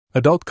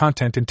Adult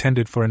content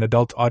intended for an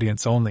adult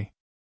audience only.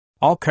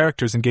 All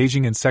characters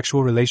engaging in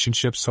sexual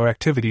relationships or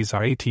activities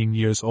are 18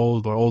 years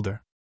old or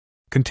older.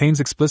 Contains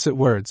explicit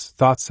words,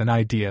 thoughts, and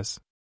ideas.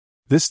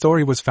 This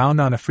story was found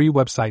on a free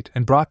website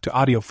and brought to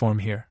audio form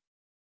here.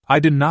 I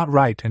did not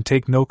write and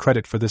take no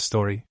credit for this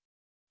story.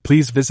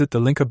 Please visit the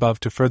link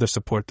above to further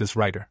support this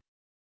writer.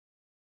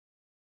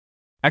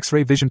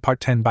 X-Ray Vision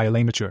Part 10 by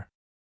Elaine Mature.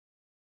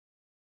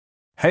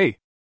 Hey!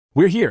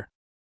 We're here!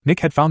 Nick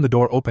had found the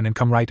door open and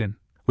come right in,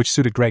 which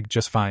suited Greg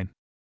just fine.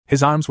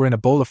 His arms were in a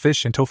bowl of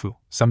fish and tofu,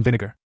 some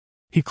vinegar.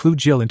 He clued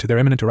Jill into their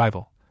imminent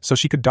arrival, so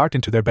she could dart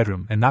into their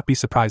bedroom and not be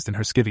surprised in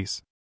her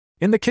skivvies.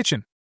 In the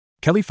kitchen!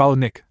 Kelly followed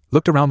Nick,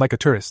 looked around like a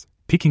tourist,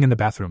 peeking in the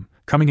bathroom,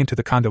 coming into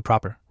the condo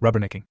proper,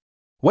 rubbernecking.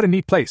 What a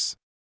neat place!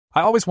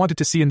 I always wanted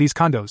to see in these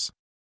condos.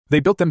 They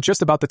built them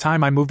just about the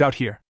time I moved out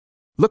here.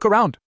 Look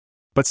around!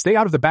 But stay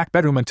out of the back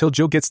bedroom until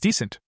Jill gets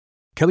decent.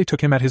 Kelly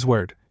took him at his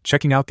word,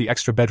 checking out the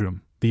extra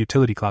bedroom, the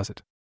utility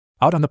closet.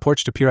 Out on the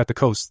porch to peer at the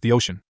coast, the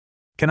ocean.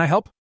 Can I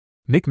help?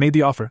 Nick made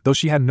the offer, though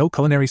she had no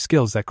culinary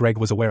skills that Greg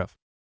was aware of.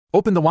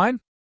 Open the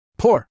wine?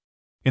 Pour!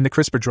 In the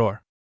crisper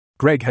drawer.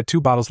 Greg had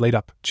 2 bottles laid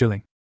up,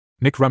 chilling.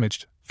 Nick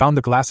rummaged, found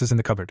the glasses in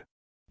the cupboard.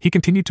 He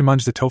continued to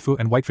munch the tofu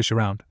and whitefish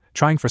around,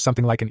 trying for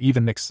something like an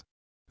even mix.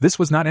 This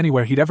was not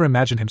anywhere he'd ever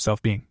imagined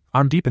himself being,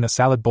 arm deep in a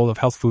salad bowl of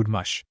health food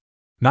mush.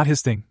 Not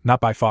his thing, not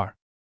by far.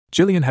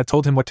 Jillian had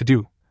told him what to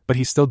do, but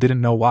he still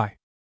didn't know why.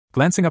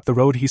 Glancing up the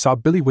road, he saw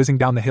Billy whizzing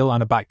down the hill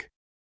on a bike.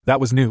 That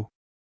was new.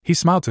 He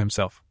smiled to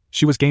himself.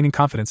 She was gaining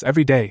confidence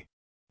every day.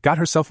 Got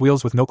herself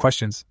wheels with no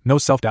questions, no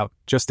self-doubt,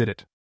 just did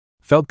it.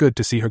 Felt good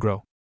to see her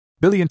grow.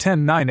 Billy in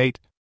 10, 9, 8.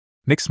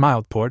 Nick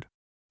smiled, poured.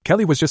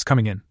 Kelly was just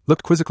coming in,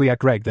 looked quizzically at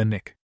Greg, then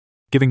Nick.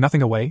 Giving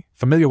nothing away,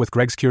 familiar with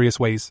Greg's curious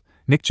ways,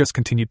 Nick just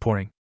continued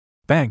pouring.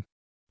 Bang!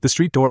 The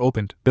street door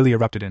opened, Billy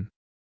erupted in.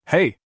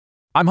 Hey!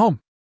 I'm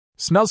home!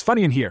 Smells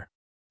funny in here!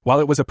 While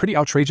it was a pretty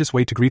outrageous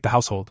way to greet the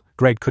household,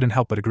 Greg couldn't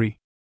help but agree.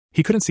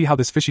 He couldn't see how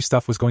this fishy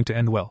stuff was going to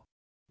end well.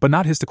 But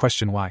not his to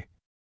question why.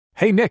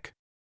 Hey Nick!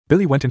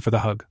 Billy went in for the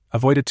hug,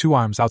 avoided 2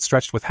 arms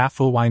outstretched with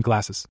half-full wine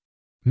glasses.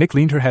 Nick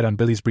leaned her head on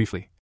Billy's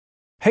briefly.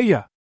 Hey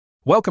ya!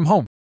 Welcome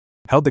home!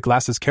 Held the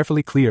glasses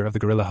carefully clear of the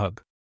gorilla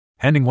hug.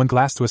 Handing one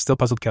glass to a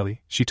still-puzzled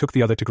Kelly, she took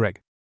the other to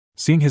Greg.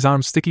 Seeing his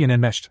arms sticky and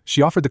enmeshed,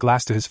 she offered the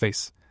glass to his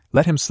face,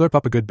 let him slurp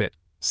up a good bit,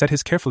 set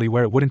his carefully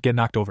where it wouldn't get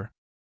knocked over.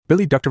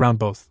 Billy ducked around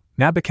both,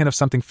 nabbed a can of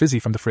something fizzy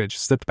from the fridge,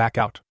 slipped back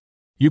out.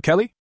 You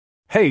Kelly?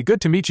 Hey,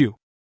 good to meet you!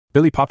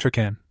 Billy popped her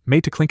can,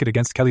 made to clink it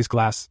against Kelly's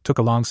glass, took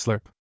a long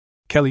slurp.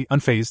 Kelly,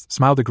 unfazed,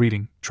 smiled a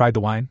greeting, tried the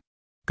wine.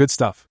 Good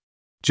stuff.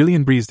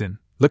 Jillian breezed in,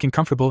 looking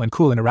comfortable and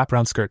cool in a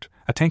wraparound skirt,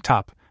 a tank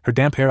top, her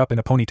damp hair up in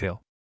a ponytail.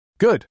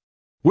 Good.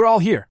 We're all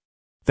here.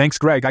 Thanks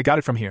Greg, I got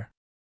it from here.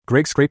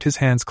 Greg scraped his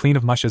hands clean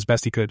of mush as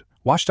best he could,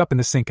 washed up in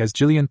the sink as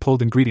Jillian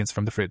pulled ingredients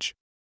from the fridge.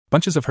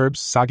 Bunches of herbs,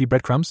 soggy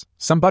breadcrumbs,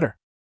 some butter.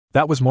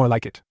 That was more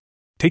like it.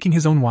 Taking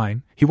his own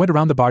wine, he went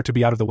around the bar to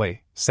be out of the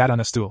way, sat on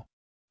a stool.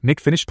 Nick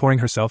finished pouring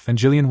herself and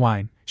Jillian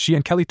wine, she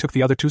and Kelly took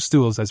the other 2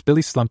 stools as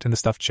Billy slumped in the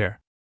stuffed chair.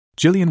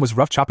 Jillian was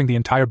rough chopping the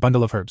entire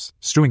bundle of herbs,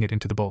 strewing it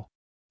into the bowl.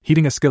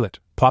 Heating a skillet,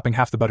 plopping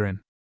half the butter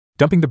in.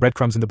 Dumping the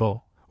breadcrumbs in the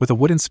bowl, with a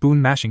wooden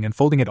spoon mashing and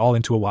folding it all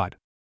into a wad.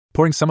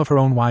 Pouring some of her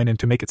own wine in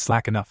to make it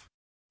slack enough.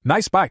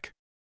 Nice bike!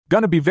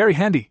 Gonna be very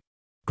handy!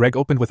 Greg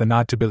opened with a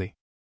nod to Billy.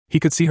 He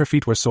could see her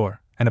feet were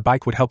sore, and a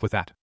bike would help with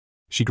that.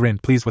 She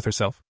grinned, pleased with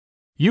herself.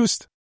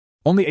 Used!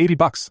 Only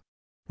 $80.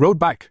 Road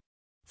bike.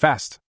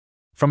 Fast.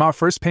 From our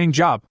first paying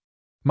job.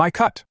 My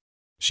cut!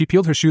 She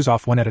peeled her shoes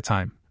off one at a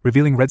time,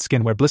 revealing red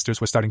skin where blisters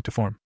were starting to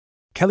form.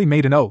 Kelly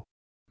made an O.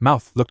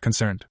 Mouth looked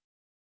concerned.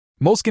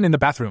 Moleskin in the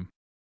bathroom.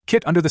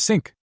 Kit under the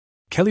sink.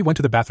 Kelly went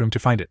to the bathroom to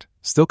find it,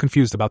 still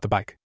confused about the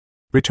bike.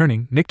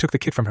 Returning, Nick took the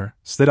kit from her,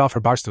 slid off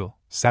her barstool,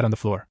 sat on the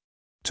floor.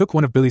 Took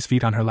one of Billy's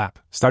feet on her lap,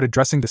 started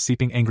dressing the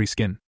seeping angry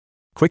skin.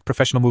 Quick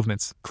professional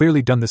movements,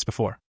 clearly done this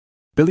before.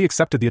 Billy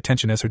accepted the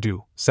attention as her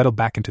due, settled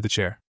back into the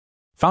chair.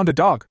 Found a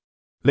dog.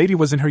 Lady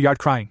was in her yard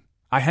crying.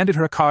 I handed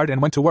her a card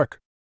and went to work.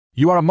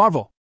 You are a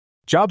marvel.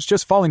 Job's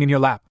just falling in your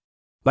lap.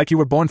 Like you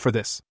were born for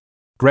this.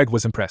 Greg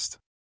was impressed.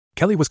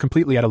 Kelly was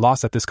completely at a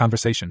loss at this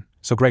conversation,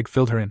 so Greg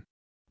filled her in.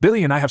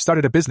 Billy and I have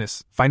started a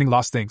business, finding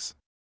lost things.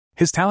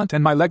 His talent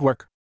and my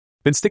legwork.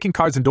 Been sticking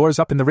cards and doors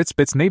up in the Ritz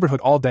Bits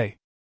neighborhood all day.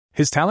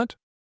 His talent?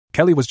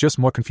 Kelly was just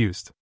more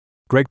confused.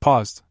 Greg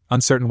paused,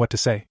 uncertain what to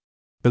say.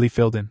 Billy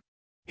filled in.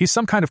 He's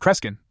some kind of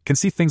Kreskin, can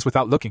see things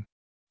without looking.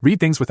 Read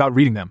things without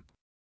reading them.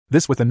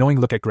 This with a knowing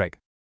look at Greg.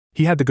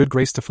 He had the good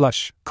grace to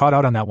flush, caught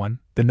out on that one,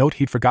 the note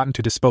he'd forgotten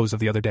to dispose of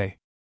the other day.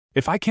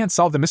 If I can't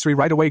solve the mystery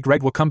right away,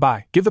 Greg will come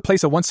by, give the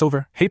place a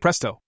once-over, hey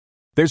presto.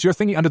 There's your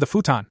thingy under the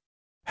futon.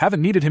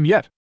 Haven't needed him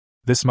yet.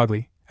 This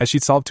smugly, as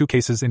she'd solved 2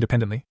 cases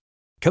independently.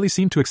 Kelly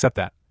seemed to accept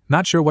that,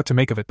 not sure what to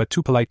make of it but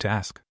too polite to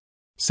ask.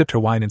 Sipped her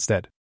wine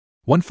instead.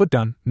 1 foot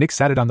done, Nick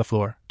sat it on the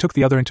floor, took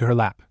the other into her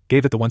lap,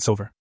 gave it the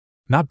once-over.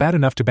 Not bad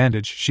enough to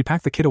bandage, she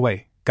packed the kit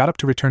away, got up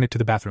to return it to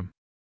the bathroom.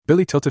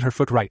 Billy tilted her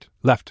foot right,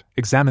 left,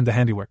 examined the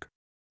handiwork.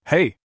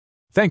 Hey!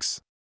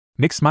 Thanks!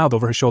 Nick smiled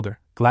over her shoulder,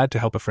 glad to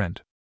help a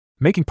friend.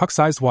 Making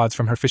puck-sized wads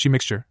from her fishy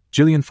mixture,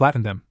 Jillian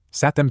flattened them,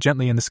 sat them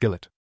gently in the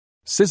skillet.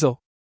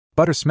 Sizzle!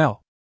 Butter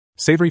smell!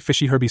 Savory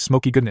fishy herby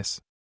smoky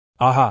goodness.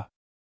 Aha!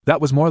 That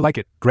was more like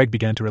it. Greg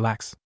began to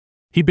relax.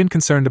 He'd been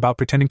concerned about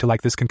pretending to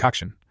like this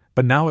concoction,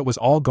 but now it was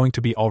all going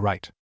to be all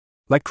right.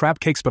 Like crab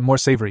cakes but more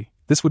savory,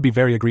 this would be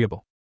very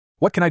agreeable.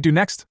 What can I do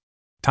next?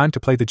 Time to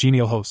play the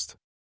genial host.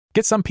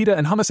 Get some pita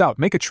and hummus out,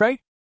 make a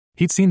tray?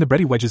 He'd seen the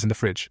bready wedges in the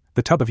fridge,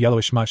 the tub of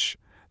yellowish mush.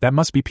 That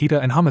must be pita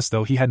and hummus,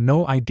 though he had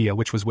no idea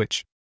which was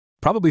which.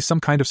 Probably some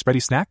kind of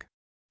spready snack?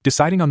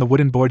 Deciding on the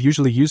wooden board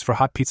usually used for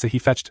hot pizza, he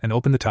fetched and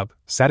opened the tub,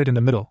 sat it in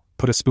the middle,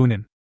 put a spoon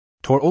in.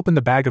 Tore open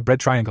the bag of bread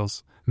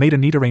triangles, made a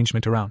neat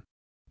arrangement around.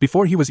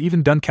 Before he was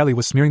even done, Kelly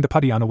was smearing the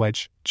putty on a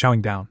wedge,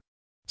 chowing down.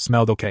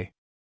 Smelled okay.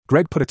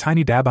 Greg put a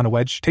tiny dab on a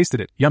wedge, tasted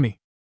it, yummy.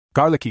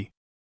 Garlicky.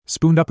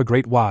 Spooned up a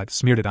great wad,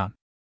 smeared it on.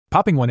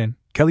 Popping one in,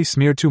 Kelly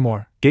smeared 2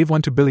 more, gave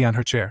one to Billy on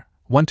her chair,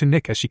 one to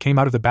Nick as she came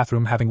out of the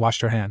bathroom having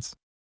washed her hands.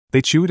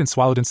 They chewed and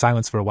swallowed in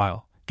silence for a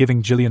while,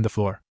 giving Jillian the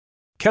floor.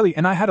 Kelly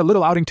and I had a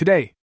little outing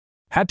today.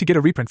 Had to get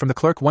a reprint from the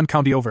clerk 1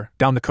 county over,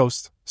 down the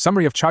coast,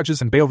 summary of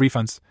charges and bail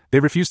refunds. They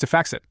refused to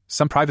fax it,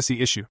 some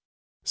privacy issue.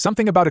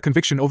 Something about a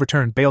conviction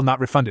overturned, bail not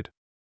refunded.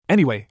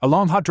 Anyway, a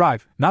long hot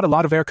drive, not a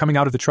lot of air coming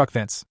out of the truck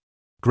vents.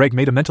 Greg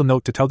made a mental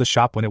note to tell the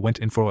shop when it went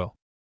in for oil.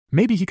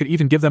 Maybe he could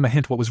even give them a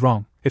hint what was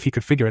wrong, if he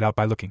could figure it out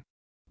by looking.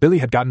 Billy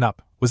had gotten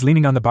up, was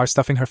leaning on the bar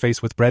stuffing her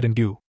face with bread and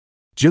goo.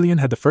 Jillian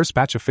had the first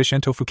batch of fish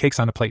and tofu cakes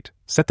on a plate,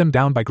 set them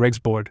down by Greg's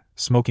board,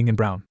 smoking and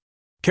brown.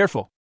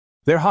 Careful!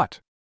 They're hot!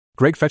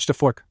 Greg fetched a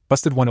fork,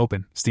 busted one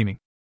open, steaming.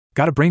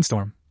 Got a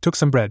brainstorm, took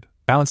some bread,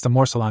 balanced a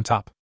morsel on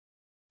top.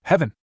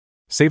 Heaven!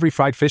 Savory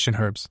fried fish and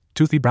herbs,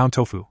 toothy brown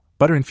tofu,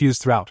 butter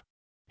infused throughout.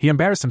 He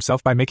embarrassed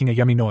himself by making a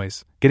yummy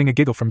noise, getting a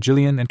giggle from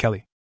Jillian and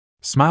Kelly.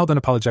 Smiled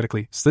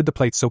unapologetically, slid the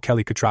plate so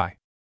Kelly could try.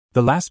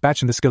 The last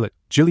batch in the skillet,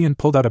 Jillian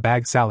pulled out a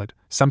bagged salad,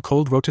 some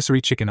cold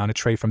rotisserie chicken on a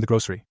tray from the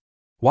grocery.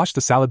 Washed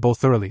the salad bowl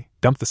thoroughly,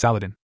 dumped the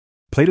salad in.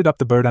 Plated up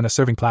the bird on a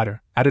serving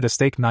platter, added a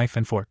steak knife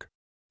and fork.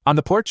 On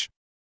the porch?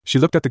 She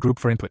looked at the group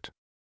for input.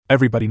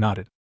 Everybody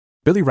nodded.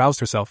 Billy roused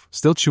herself,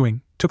 still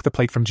chewing, took the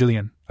plate from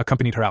Jillian,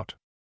 accompanied her out.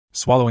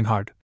 Swallowing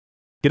hard.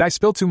 Did I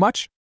spill too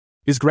much?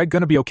 Is Greg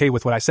gonna be okay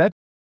with what I said?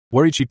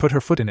 Worried she'd put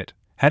her foot in it,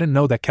 hadn't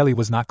know that Kelly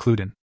was not clued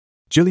in.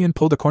 Jillian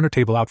pulled a corner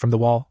table out from the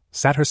wall,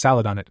 sat her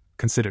salad on it,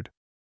 considered.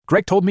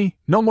 Greg told me,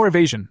 no more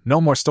evasion, no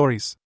more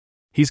stories.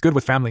 He's good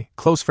with family,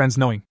 close friends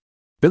knowing.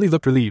 Billy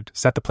looked relieved,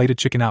 sat the plated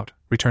chicken out,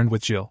 returned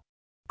with Jill.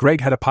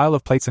 Greg had a pile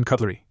of plates and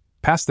cutlery,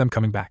 passed them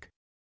coming back.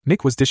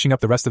 Nick was dishing up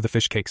the rest of the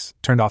fish cakes,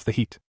 turned off the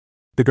heat.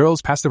 The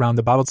girls passed around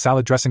the bottled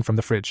salad dressing from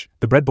the fridge,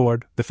 the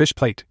breadboard, the fish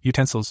plate,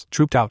 utensils,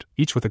 trooped out,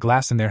 each with a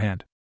glass in their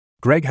hand.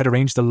 Greg had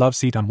arranged the love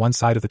seat on one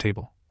side of the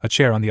table, a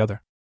chair on the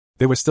other.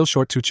 They were still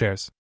short 2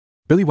 chairs.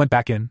 Billy went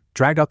back in,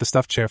 dragged out the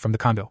stuffed chair from the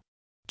condo.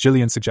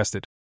 Jillian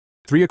suggested.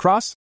 3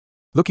 across?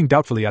 Looking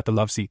doubtfully at the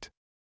love seat.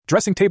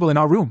 Dressing table in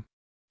our room.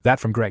 That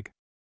from Greg.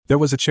 There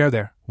was a chair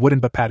there, wooden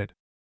but padded.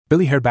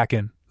 Billy haired back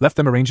in, left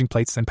them arranging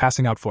plates and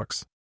passing out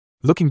forks.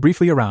 Looking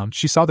briefly around,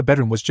 she saw the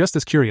bedroom was just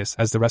as curious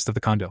as the rest of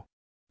the condo.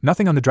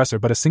 Nothing on the dresser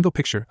but a single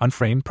picture,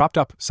 unframed, propped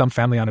up, some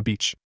family on a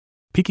beach.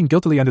 Peeking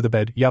guiltily under the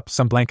bed, yup,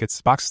 some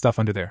blankets, boxed stuff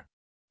under there.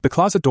 The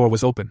closet door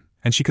was open,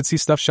 and she could see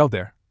stuff shelved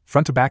there,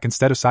 front to back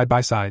instead of side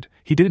by side.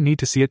 He didn't need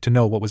to see it to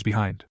know what was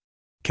behind.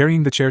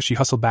 Carrying the chair, she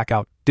hustled back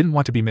out, didn't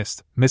want to be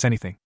miss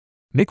anything.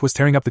 Nick was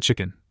tearing up the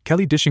chicken,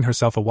 Kelly dishing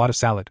herself a wad of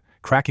salad,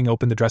 cracking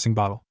open the dressing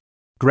bottle.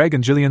 Greg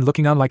and Jillian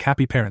looking on like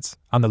happy parents,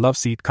 on the love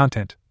seat,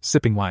 content,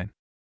 sipping wine.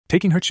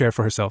 Taking her chair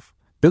for herself,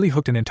 Billy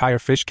hooked an entire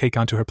fish cake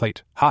onto her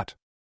plate, hot.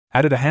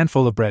 Added a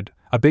handful of bread,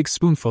 a big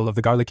spoonful of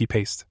the garlicky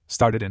paste,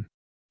 started in.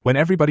 When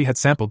everybody had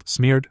sampled,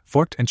 smeared,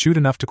 forked and chewed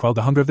enough to quell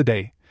the hunger of the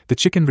day, the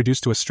chicken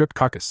reduced to a stripped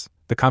carcass,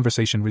 the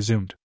conversation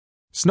resumed.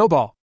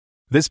 Snowball!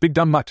 This big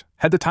dumb mutt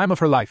had the time of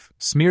her life,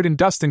 smeared in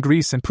dust and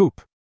grease and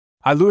poop.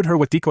 I lured her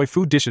with decoy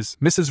food dishes.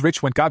 Mrs.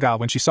 Rich went gaga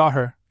when she saw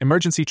her.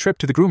 Emergency trip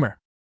to the groomer.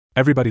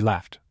 Everybody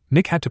laughed.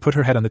 Nick had to put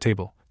her head on the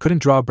table,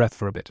 couldn't draw a breath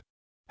for a bit.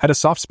 Had a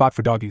soft spot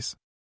for doggies.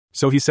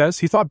 So he says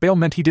he thought bail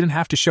meant he didn't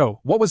have to show.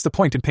 What was the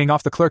point in paying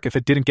off the clerk if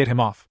it didn't get him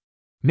off?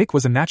 Nick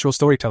was a natural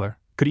storyteller,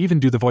 could even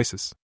do the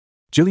voices.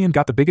 Jillian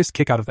got the biggest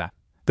kick out of that.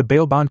 The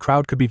bail bond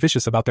crowd could be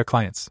vicious about their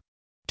clients.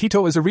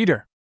 Tito is a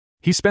reader.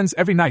 He spends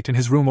every night in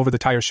his room over the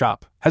tire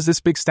shop, has this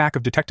big stack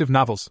of detective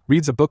novels,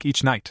 reads a book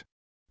each night.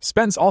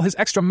 Spends all his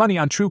extra money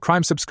on true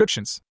crime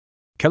subscriptions.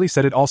 Kelly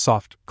said it all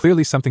soft,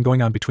 clearly something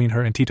going on between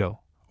her and Tito,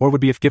 or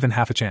would be if given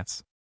half a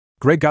chance.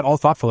 Greg got all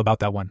thoughtful about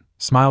that one,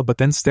 smiled but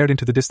then stared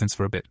into the distance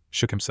for a bit,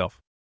 shook himself.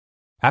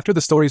 After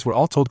the stories were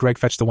all told, Greg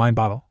fetched the wine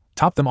bottle,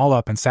 topped them all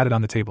up and sat it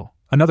on the table,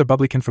 another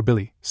bubblykin for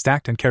Billy,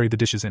 stacked and carried the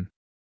dishes in.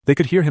 They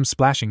could hear him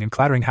splashing and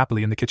clattering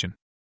happily in the kitchen.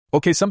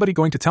 Okay, somebody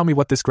going to tell me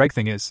what this Greg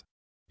thing is?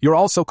 You're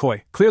all so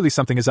coy, clearly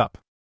something is up.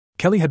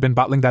 Kelly had been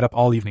bottling that up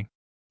all evening.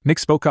 Nick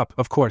spoke up,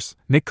 of course.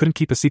 Nick couldn't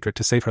keep a secret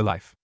to save her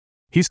life.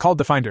 He's called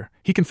the Finder.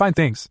 He can find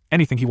things,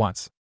 anything he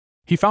wants.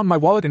 He found my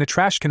wallet in a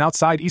trash can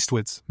outside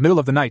Eastwoods, middle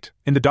of the night,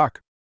 in the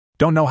dark.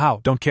 Don't know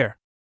how, don't care.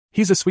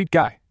 He's a sweet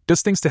guy,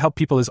 does things to help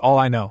people is all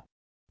I know.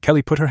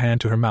 Kelly put her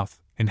hand to her mouth,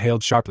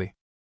 inhaled sharply.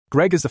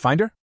 Greg is the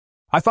Finder?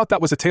 I thought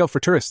that was a tale for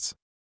tourists.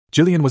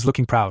 Jillian was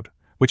looking proud,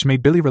 which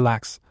made Billy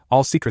relax,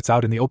 all secrets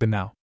out in the open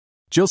now.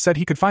 Jill said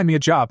he could find me a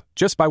job,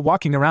 just by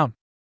walking around.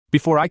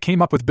 Before I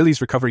came up with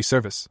Billy's recovery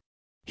service.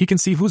 He can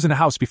see who's in a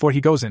house before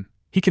he goes in,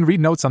 he can read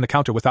notes on the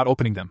counter without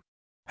opening them.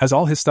 Has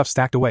all his stuff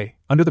stacked away,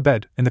 under the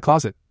bed, in the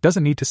closet,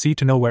 doesn't need to see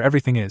to know where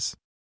everything is.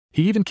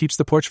 He even keeps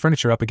the porch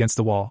furniture up against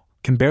the wall,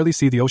 can barely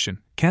see the ocean,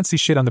 can't see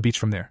shit on the beach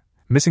from there,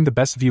 missing the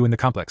best view in the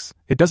complex.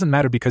 It doesn't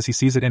matter because he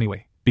sees it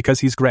anyway, because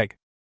he's Greg.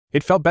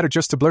 It felt better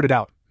just to blurt it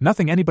out,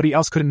 nothing anybody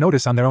else couldn't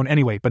notice on their own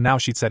anyway, but now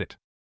she'd said it.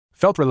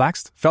 Felt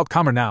relaxed, felt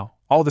calmer now,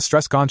 all the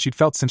stress gone she'd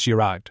felt since she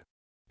arrived.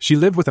 She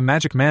lived with a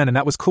magic man and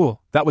that was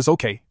cool, that was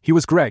okay, he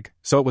was Greg,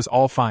 so it was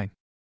all fine.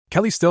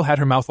 Kelly still had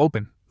her mouth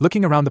open,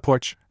 looking around the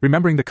porch,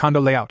 remembering the condo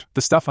layout,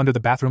 the stuff under the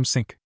bathroom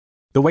sink.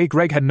 The way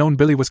Greg had known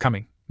Billy was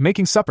coming,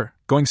 making supper,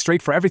 going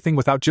straight for everything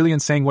without Jillian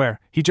saying where,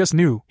 he just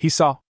knew, he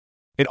saw.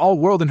 It all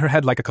whirled in her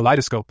head like a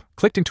kaleidoscope,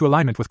 clicked into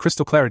alignment with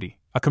crystal clarity,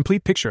 a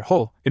complete picture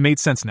whole, it made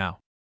sense now.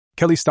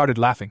 Kelly started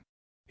laughing.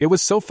 It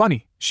was so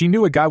funny, she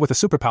knew a guy with a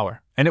superpower,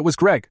 and it was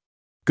Greg.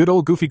 Good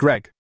old goofy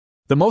Greg.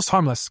 The most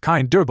harmless,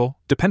 kind, durable,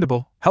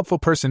 dependable, helpful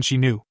person she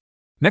knew.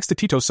 Next to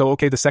Tito, so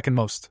okay, the second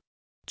most.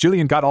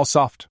 Jillian got all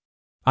soft.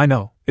 I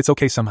know, it's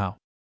okay somehow.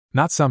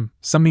 Not some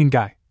mean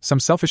guy, some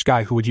selfish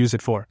guy who would use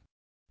it for.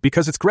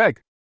 Because it's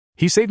Greg.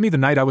 He saved me the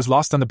night I was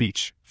lost on the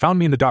beach, found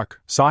me in the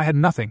dark, saw I had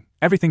nothing,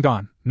 everything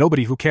gone,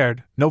 nobody who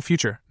cared, no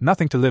future,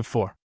 nothing to live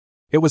for.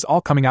 It was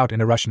all coming out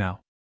in a rush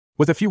now.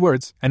 With a few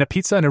words, and a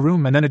pizza and a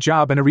room and then a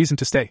job and a reason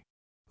to stay.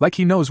 Like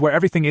he knows where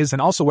everything is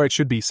and also where it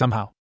should be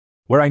somehow.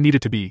 Where I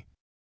needed to be.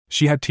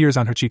 She had tears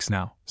on her cheeks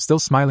now, still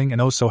smiling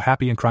and oh so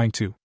happy and crying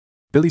too.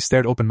 Billy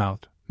stared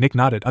open-mouthed. Nick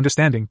nodded,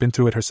 understanding, been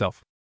through it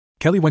herself.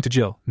 Kelly went to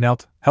Jill,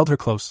 knelt, held her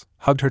close,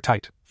 hugged her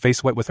tight,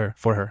 face wet with her,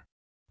 for her.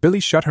 Billy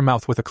shut her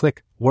mouth with a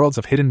click, worlds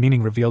of hidden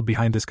meaning revealed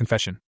behind this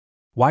confession.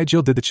 Why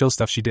Jill did the chill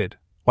stuff she did,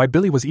 why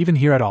Billy was even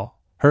here at all,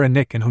 her and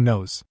Nick and who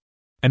knows.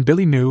 And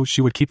Billy knew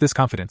she would keep this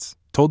confidence,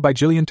 told by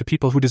Jillian to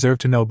people who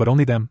deserved to know but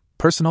only them,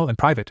 personal and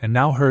private, and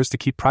now hers to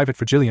keep private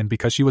for Jillian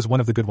because she was one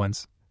of the good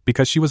ones.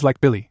 Because she was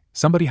like Billy,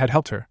 somebody had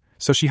helped her,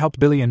 so she helped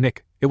Billy and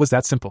Nick, it was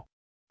that simple.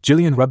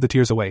 Jillian rubbed the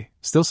tears away,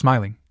 still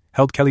smiling,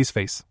 held Kelly's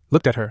face,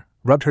 looked at her,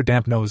 rubbed her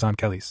damp nose on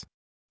Kelly's.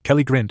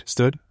 Kelly grinned,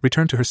 stood,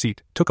 returned to her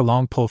seat, took a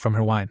long pull from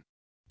her wine.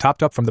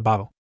 Topped up from the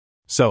bottle.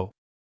 So,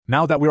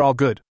 now that we're all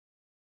good.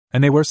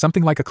 And they were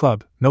something like a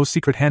club, no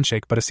secret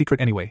handshake but a secret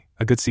anyway,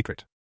 a good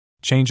secret.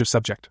 Change of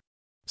subject.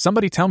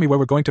 Somebody tell me where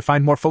we're going to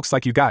find more folks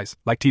like you guys,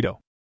 like Tito.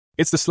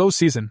 It's the slow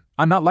season,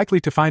 I'm not likely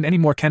to find any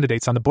more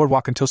candidates on the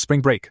boardwalk until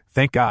spring break,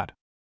 thank God.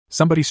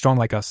 Somebody strong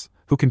like us,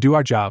 who can do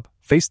our job,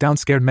 face down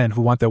scared men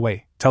who want their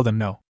way, tell them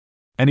no.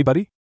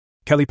 Anybody?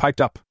 Kelly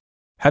piped up.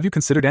 Have you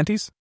considered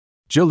aunties?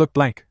 Jill looked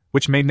blank,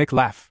 which made Nick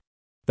laugh.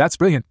 That's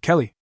brilliant,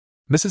 Kelly.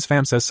 Mrs.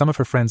 Pham says some of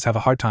her friends have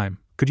a hard time,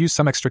 could use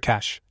some extra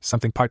cash,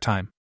 something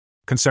part-time.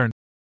 Concerned.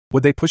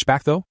 Would they push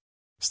back though?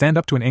 Stand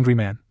up to an angry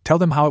man, tell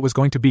them how it was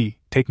going to be,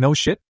 take no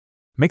shit?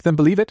 Make them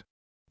believe it?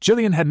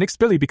 Jillian had nixed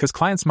Billy because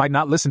clients might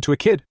not listen to a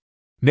kid.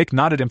 Nick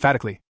nodded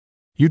emphatically.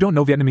 You don't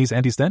know Vietnamese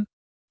aunties then?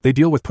 They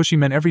deal with pushy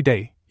men every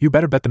day, you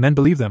better bet the men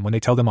believe them when they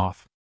tell them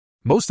off.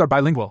 Most are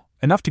bilingual,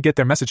 enough to get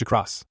their message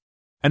across.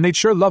 And they'd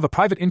sure love a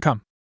private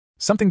income.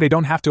 Something they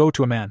don't have to owe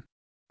to a man.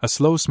 A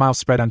slow smile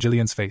spread on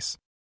Jillian's face.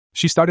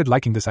 She started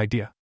liking this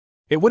idea.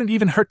 It wouldn't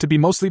even hurt to be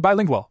mostly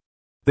bilingual.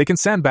 They can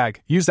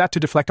sandbag, use that to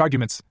deflect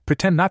arguments,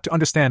 pretend not to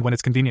understand when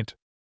it's convenient.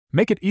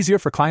 Make it easier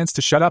for clients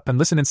to shut up and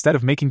listen instead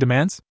of making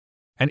demands?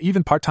 And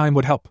even part-time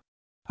would help.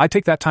 I'd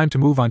take that time to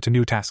move on to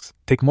new tasks,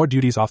 take more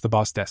duties off the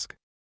boss desk.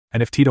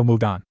 And if Tito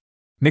moved on.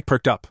 Nick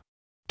perked up.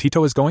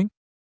 Tito is going?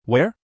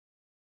 Where?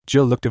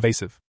 Jill looked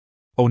evasive.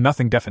 Oh,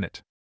 nothing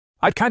definite.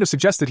 I'd kind of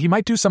suggested he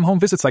might do some home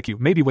visits like you,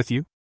 maybe with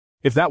you.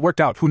 If that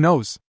worked out, who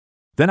knows?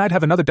 Then I'd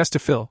have another desk to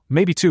fill,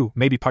 maybe two,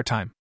 maybe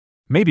part-time.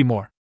 Maybe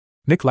more.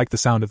 Nick liked the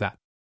sound of that.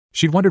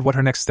 She'd wondered what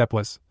her next step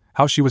was,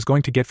 how she was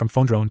going to get from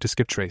phone drone to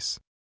skip trace.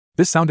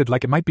 This sounded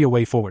like it might be a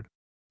way forward.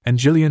 And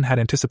Jillian had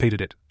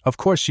anticipated it. Of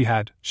course she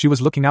had, she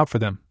was looking out for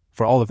them,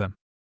 for all of them.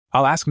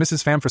 I'll ask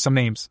Mrs. Pham for some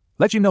names,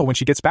 let you know when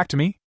she gets back to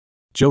me.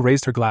 Jill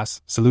raised her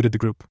glass, saluted the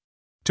group.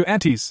 To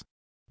aunties.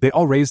 They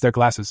all raised their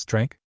glasses,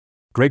 drank.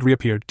 Greg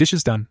reappeared,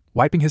 dishes done,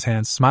 wiping his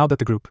hands, smiled at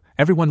the group,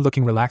 everyone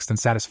looking relaxed and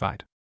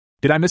satisfied.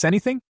 Did I miss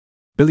anything?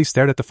 Billy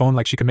stared at the phone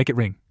like she could make it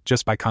ring,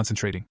 just by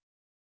concentrating.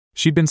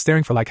 She'd been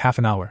staring for like half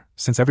an hour,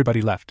 since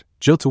everybody left,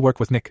 Jill to work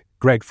with Nick,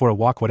 Greg for a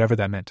walk, whatever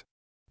that meant.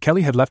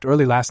 Kelly had left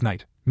early last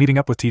night, meeting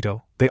up with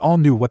Tito, they all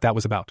knew what that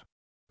was about.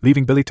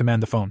 Leaving Billy to man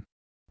the phone,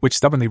 which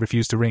stubbornly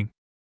refused to ring.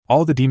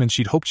 All the demons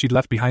she'd hoped she'd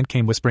left behind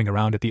came whispering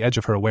around at the edge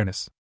of her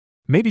awareness.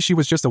 Maybe she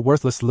was just a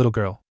worthless little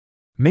girl.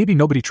 Maybe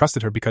nobody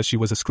trusted her because she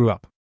was a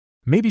screw-up.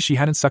 Maybe she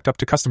hadn't sucked up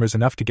to customers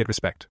enough to get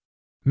respect.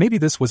 Maybe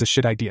this was a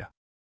shit idea.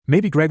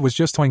 Maybe Greg was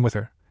just toying with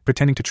her,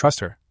 pretending to trust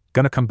her,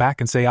 gonna come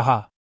back and say,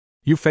 aha.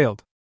 You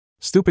failed.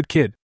 Stupid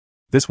kid.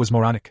 This was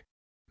moronic.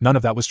 None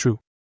of that was true.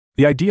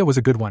 The idea was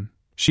a good one.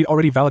 She'd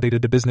already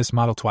validated the business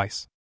model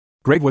twice.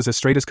 Greg was as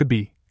straight as could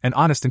be, and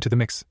honest into the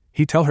mix.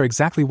 He'd tell her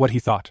exactly what he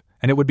thought,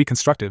 and it would be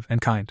constructive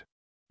and kind.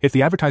 If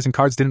the advertising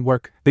cards didn't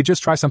work, they'd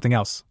just try something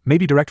else,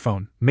 maybe direct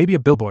phone, maybe a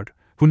billboard,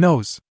 who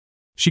knows?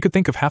 She could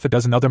think of half a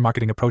dozen other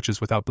marketing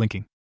approaches without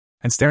blinking.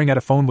 And staring at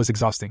a phone was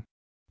exhausting.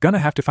 Gonna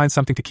have to find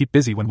something to keep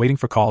busy when waiting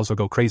for calls or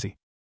go crazy.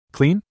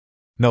 Clean?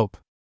 Nope.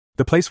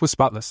 The place was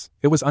spotless.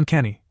 It was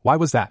uncanny. Why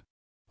was that?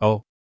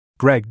 Oh.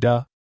 Greg,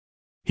 duh.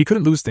 He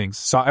couldn't lose things,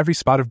 saw every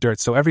spot of dirt,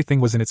 so everything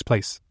was in its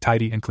place,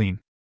 tidy and clean.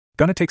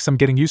 Gonna take some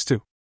getting used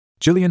to.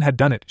 Jillian had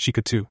done it, she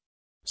could too.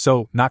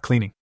 So, not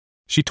cleaning.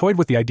 She toyed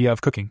with the idea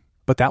of cooking,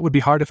 but that would be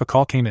hard if a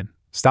call came in,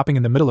 stopping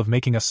in the middle of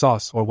making a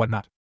sauce or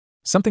whatnot.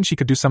 Something she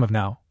could do some of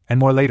now, and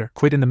more later,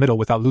 quit in the middle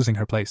without losing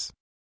her place.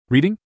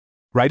 Reading?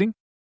 Writing?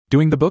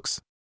 Doing the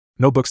books?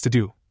 No books to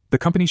do. The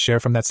company's share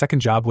from that second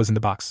job was in the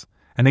box,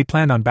 and they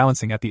planned on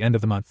balancing at the end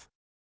of the month.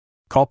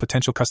 Call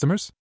potential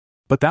customers?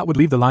 But that would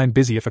leave the line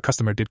busy if a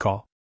customer did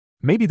call.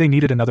 Maybe they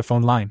needed another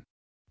phone line.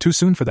 Too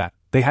soon for that,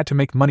 they had to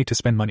make money to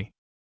spend money.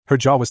 Her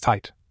jaw was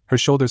tight, her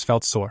shoulders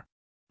felt sore.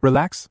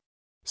 Relax.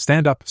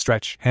 Stand up,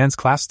 stretch, hands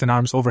clasped and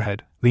arms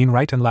overhead, lean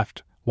right and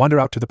left, wander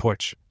out to the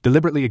porch,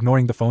 deliberately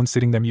ignoring the phone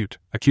sitting there mute,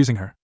 accusing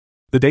her.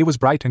 The day was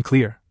bright and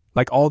clear,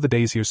 like all the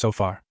days here so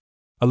far.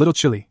 A little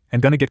chilly,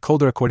 and gonna get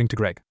colder according to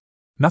Greg.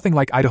 Nothing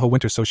like Idaho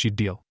winter, so she'd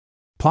deal.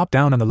 Plop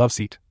down on the love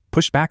seat,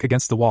 pushed back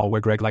against the wall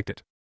where Greg liked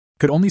it.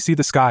 Could only see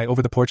the sky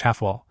over the porch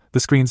half wall, the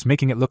screens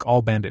making it look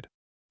all banded.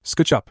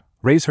 Scooch up,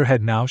 raise her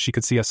head. Now she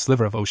could see a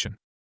sliver of ocean.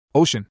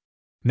 Ocean.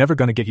 Never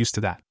gonna get used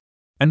to that.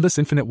 Endless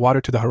infinite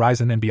water to the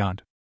horizon and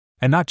beyond.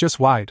 And not just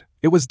wide,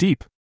 it was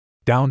deep.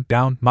 Down,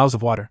 down, miles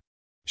of water.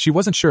 She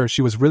wasn't sure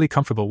she was really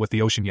comfortable with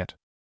the ocean yet.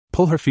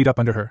 Pull her feet up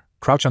under her,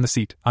 crouch on the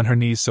seat, on her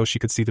knees so she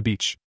could see the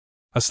beach.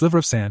 A sliver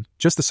of sand,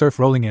 just the surf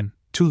rolling in,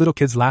 two little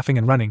kids laughing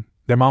and running,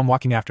 their mom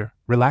walking after,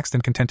 relaxed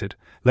and contented,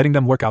 letting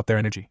them work out their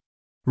energy.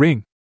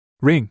 Ring!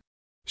 Ring!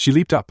 She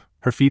leaped up,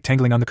 her feet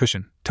tangling on the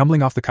cushion,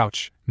 tumbling off the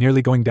couch,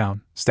 nearly going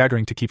down,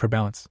 staggering to keep her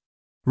balance.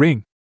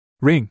 Ring!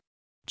 Ring!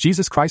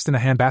 Jesus Christ, in a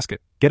handbasket,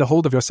 get a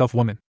hold of yourself,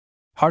 woman.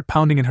 Heart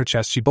pounding in her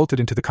chest, she bolted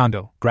into the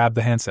condo, grabbed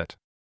the handset.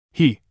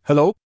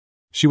 Hello?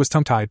 She was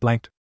tongue-tied,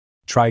 blanked.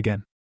 Try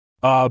again.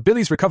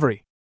 Billy's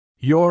recovery.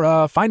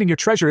 Your, finding your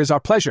treasure is our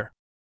pleasure.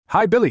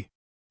 Hi, Billy.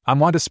 I'm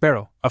Wanda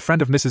Sparrow, a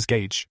friend of Mrs.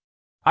 Gage.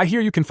 I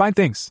hear you can find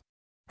things.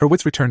 Her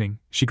wits returning,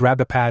 she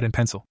grabbed a pad and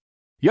pencil.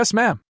 Yes,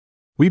 ma'am.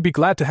 We'd be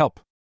glad to help.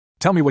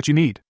 Tell me what you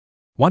need.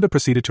 Wanda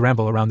proceeded to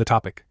ramble around the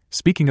topic,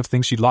 speaking of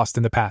things she'd lost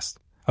in the past,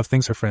 of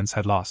things her friends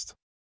had lost.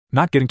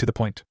 Not getting to the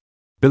point.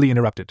 Billy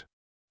interrupted.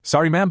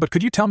 Sorry, ma'am, but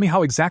could you tell me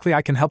how exactly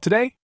I can help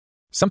today?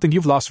 Something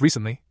you've lost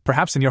recently,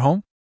 perhaps in your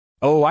home?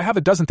 Oh, I have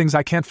a dozen things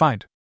I can't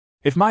find.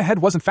 If my head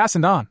wasn't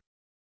fastened on.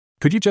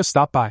 Could you just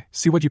stop by,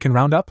 see what you can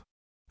round up?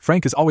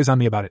 Frank is always on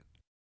me about it.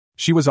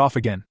 She was off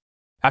again.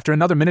 After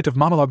another minute of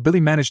monologue, Billy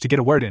managed to get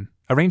a word in,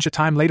 arrange a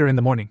time later in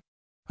the morning.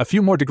 A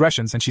few more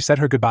digressions and she said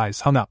her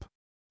goodbyes, hung up.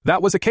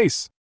 That was a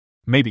case.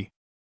 Maybe.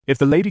 If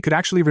the lady could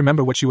actually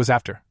remember what she was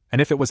after,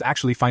 and if it was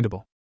actually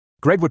findable.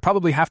 Greg would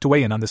probably have to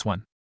weigh in on this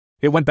one.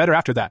 It went better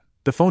after that,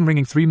 the phone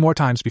ringing 3 more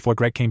times before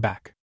Greg came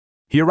back.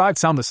 He arrived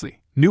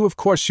soundlessly, knew of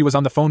course she was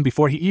on the phone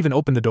before he even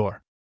opened the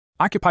door.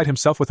 Occupied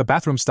himself with a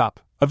bathroom stop,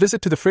 a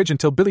visit to the fridge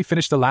until Billy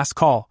finished the last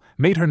call,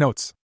 made her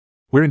notes.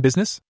 We're in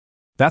business?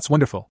 That's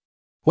wonderful.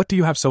 What do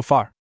you have so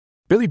far?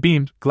 Billy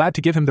beamed, glad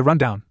to give him the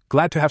rundown,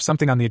 glad to have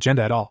something on the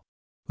agenda at all.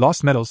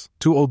 Lost medals,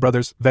 2 old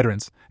brothers,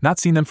 veterans, not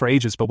seen them for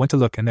ages but went to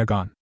look and they're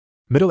gone.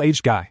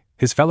 Middle-aged guy,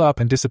 his fella up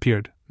and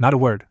disappeared, not a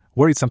word,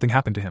 worried something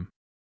happened to him.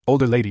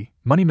 Older lady,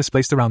 money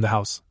misplaced around the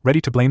house,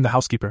 ready to blame the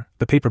housekeeper,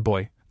 the paper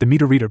boy, the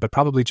meter reader but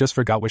probably just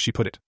forgot where she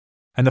put it.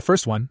 And the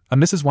first one, a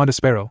Mrs. Wanda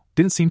Sparrow,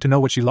 didn't seem to know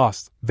what she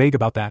lost, vague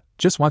about that,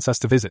 just wants us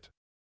to visit.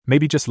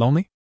 Maybe just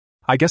lonely?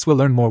 I guess we'll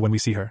learn more when we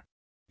see her.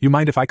 You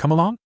mind if I come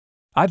along?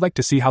 I'd like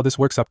to see how this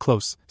works up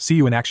close, see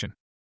you in action.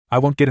 I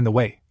won't get in the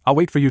way, I'll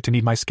wait for you to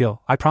need my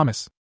skill, I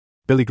promise.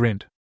 Billy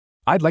grinned.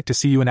 I'd like to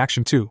see you in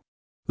action too.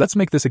 Let's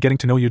make this a getting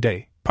to know you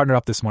day, partner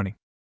up this morning.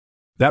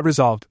 That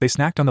resolved, they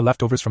snacked on the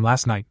leftovers from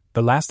last night,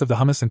 the last of the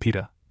hummus and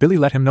pita. Billy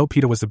let him know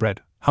pita was the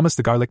bread, hummus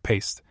the garlic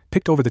paste,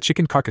 picked over the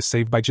chicken carcass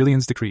saved by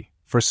Jillian's decree.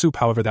 For soup,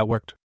 however, that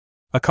worked.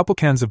 A couple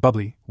cans of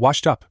bubbly,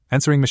 washed up,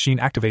 answering machine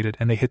activated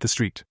and they hit the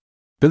street.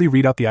 Billy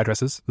read out the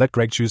addresses, let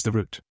Greg choose the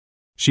route.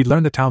 She'd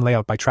learned the town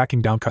layout by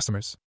tracking down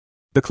customers.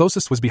 The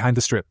closest was behind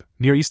the strip,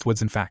 near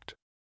Eastwoods in fact.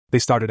 They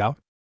started out.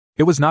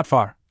 It was not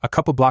far, a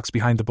couple blocks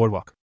behind the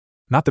boardwalk.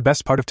 Not the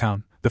best part of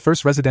town, the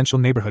first residential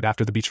neighborhood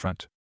after the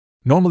beachfront.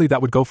 Normally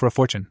that would go for a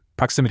fortune,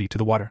 proximity to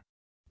the water.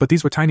 But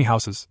these were tiny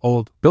houses,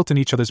 old, built in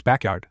each other's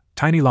backyard,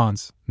 tiny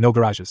lawns, no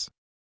garages.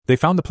 They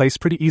found the place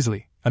pretty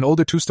easily, an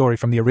older 2-story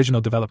from the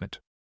original development.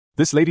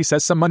 This lady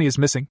says some money is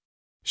missing.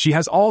 She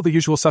has all the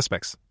usual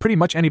suspects, pretty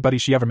much anybody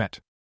she ever met.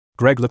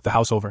 Greg looked the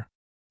house over.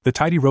 The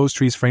tidy rose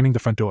trees framing the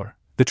front door,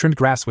 the trimmed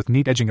grass with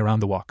neat edging around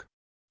the walk.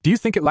 Do you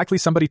think it likely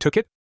somebody took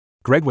it?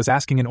 Greg was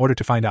asking in order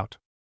to find out.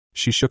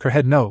 She shook her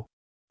head no.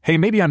 Hey,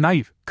 maybe I'm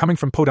naive, coming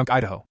from Podunk,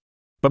 Idaho.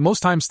 But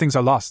most times things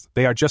are lost,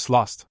 they are just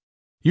lost.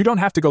 You don't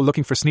have to go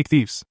looking for sneak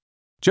thieves.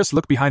 Just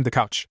look behind the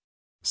couch.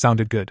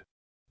 Sounded good.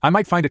 I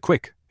might find it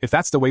quick, if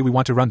that's the way we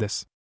want to run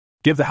this.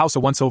 Give the house a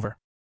once-over.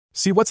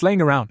 See what's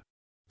laying around.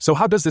 So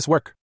how does this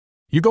work?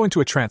 You go into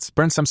a trance,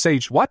 burn some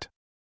sage, what?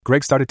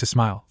 Greg started to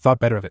smile, thought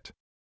better of it.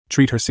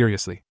 Treat her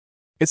seriously.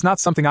 It's not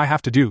something I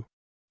have to do.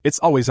 It's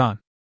always on.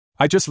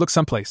 I just look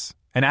someplace,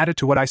 and add it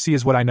to what I see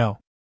is what I know.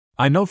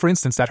 I know for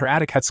instance that her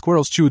attic had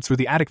squirrels chewed through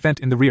the attic vent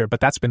in the rear, but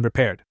that's been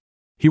repaired.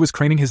 He was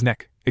craning his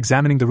neck,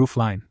 examining the roof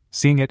line,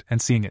 seeing it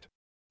and seeing it.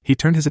 He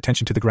turned his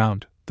attention to the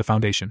ground, the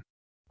foundation.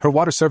 Her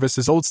water service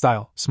is old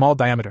style, small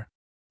diameter.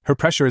 Her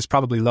pressure is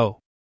probably low.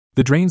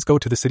 The drains go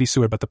to the city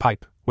sewer, but the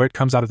pipe, where it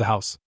comes out of the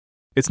house.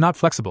 It's not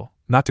flexible,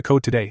 not to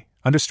code today,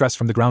 under stress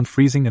from the ground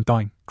freezing and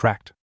thawing,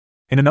 cracked.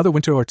 In another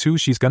winter or two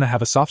she's gonna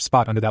have a soft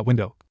spot under that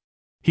window.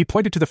 He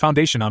pointed to the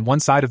foundation on one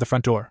side of the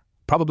front door,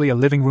 probably a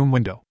living room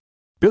window.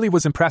 Billy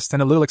was impressed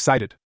and a little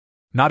excited.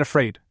 Not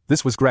afraid,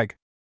 this was Greg.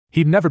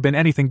 He'd never been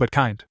anything but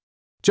kind.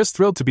 Just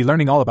thrilled to be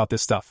learning all about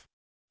this stuff.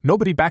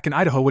 Nobody back in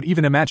Idaho would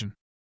even imagine.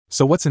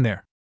 So what's in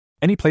there?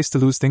 Any place to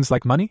lose things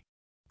like money?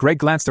 Greg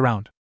glanced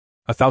around.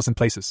 1,000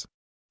 places.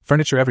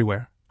 Furniture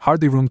everywhere,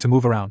 hardly room to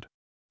move around.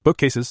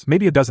 Bookcases,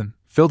 maybe a dozen,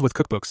 filled with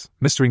cookbooks,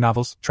 mystery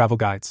novels, travel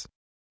guides.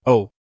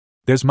 Oh,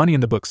 there's money in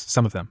the books,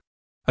 some of them.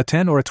 A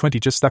 10 or a 20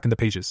 just stuck in the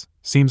pages,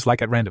 seems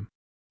like at random.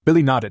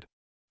 Billy nodded.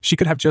 She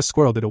could have just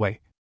squirreled it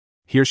away.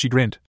 Here she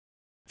grinned.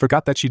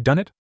 Forgot that she'd done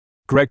it?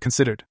 Greg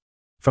considered.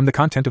 From the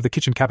content of the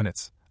kitchen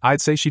cabinets, I'd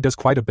say she does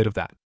quite a bit of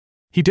that.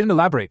 He didn't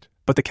elaborate,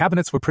 but the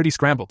cabinets were pretty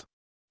scrambled.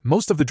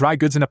 Most of the dry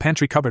goods in a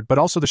pantry cupboard, but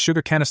also the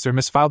sugar canister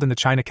misfiled in the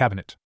china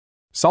cabinet.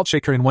 Salt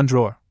shaker in one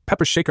drawer,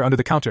 pepper shaker under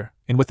the counter,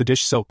 in with the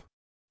dish soap.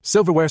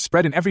 Silverware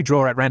spread in every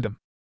drawer at random.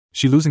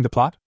 She losing the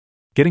plot?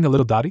 Getting a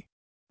little dotty?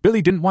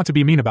 Billy didn't want to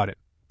be mean about it,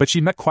 but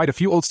she'd met quite a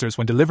few oldsters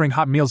when delivering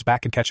hot meals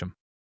back in Ketchum.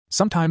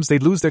 Sometimes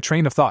they'd lose their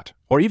train of thought,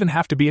 or even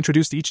have to be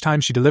introduced each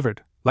time she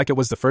delivered, like it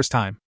was the first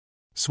time.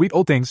 Sweet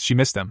old things, she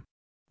missed them.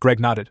 Greg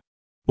nodded.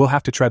 We'll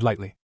have to tread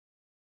lightly.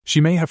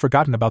 She may have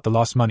forgotten about the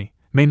lost money,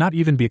 may not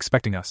even be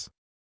expecting us.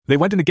 They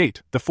went in the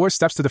gate, the 4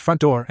 steps to the front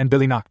door, and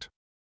Billy knocked.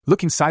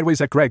 Looking sideways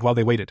at Greg while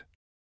they waited.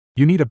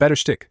 You need a better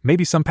shtick,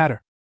 maybe some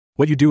patter.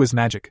 What you do is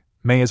magic,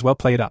 may as well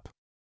play it up.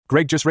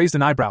 Greg just raised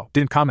an eyebrow,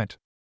 didn't comment.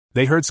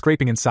 They heard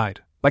scraping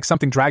inside, like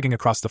something dragging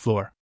across the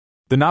floor.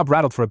 The knob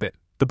rattled for a bit,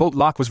 the bolt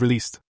lock was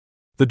released.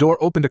 The door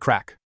opened a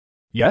crack.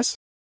 Yes?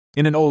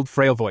 In an old,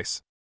 frail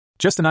voice.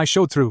 Just an eye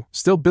showed through,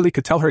 still Billy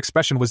could tell her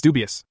expression was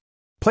dubious.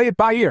 Play it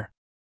by ear.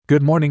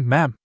 Good morning,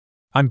 ma'am.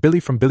 I'm Billy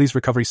from Billy's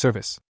Recovery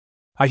Service.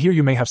 I hear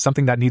you may have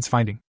something that needs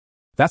finding.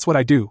 That's what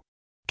I do.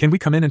 Can we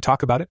come in and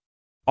talk about it?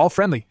 All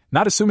friendly,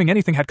 not assuming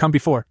anything had come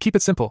before, keep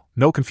it simple,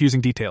 no confusing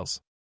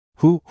details.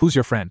 Who's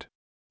your friend?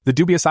 The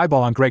dubious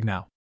eyeball on Greg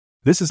now.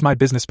 This is my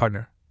business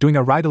partner, doing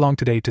a ride along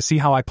today to see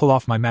how I pull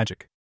off my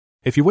magic.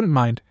 If you wouldn't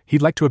mind,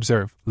 he'd like to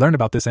observe, learn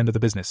about this end of the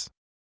business.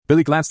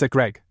 Billy glanced at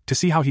Greg, to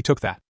see how he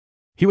took that.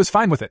 He was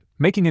fine with it,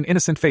 making an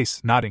innocent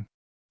face, nodding.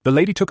 The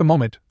lady took a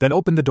moment, then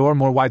opened the door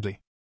more widely.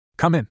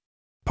 Come in.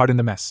 Pardon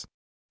the mess.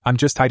 I'm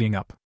just tidying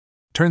up.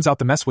 Turns out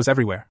the mess was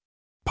everywhere.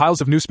 Piles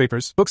of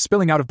newspapers, books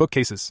spilling out of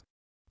bookcases.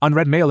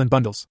 Unread mail in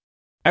bundles.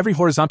 Every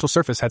horizontal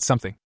surface had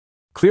something.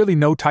 Clearly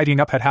no tidying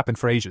up had happened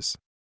for ages.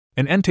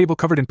 An end table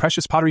covered in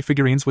precious pottery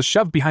figurines was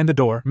shoved behind the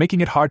door,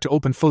 making it hard to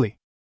open fully.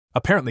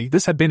 Apparently,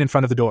 this had been in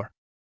front of the door.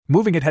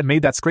 Moving it had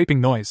made that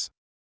scraping noise.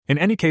 In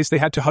any case, they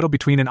had to huddle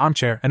between an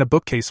armchair and a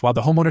bookcase while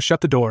the homeowner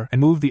shut the door and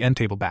moved the end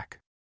table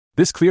back.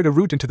 This cleared a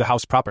route into the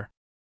house proper.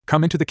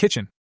 Come into the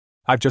kitchen.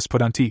 I've just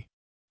put on tea.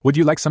 Would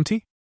you like some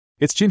tea?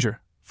 It's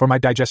ginger, for my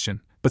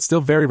digestion, but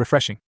still very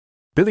refreshing.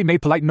 Billy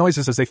made polite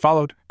noises as they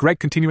followed, Greg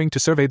continuing to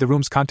survey the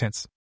room's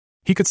contents.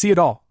 He could see it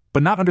all,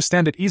 but not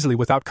understand it easily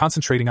without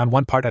concentrating on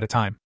one part at a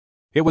time.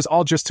 It was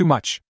all just too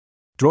much.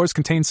 Drawers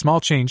contained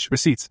small change,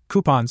 receipts,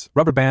 coupons,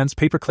 rubber bands,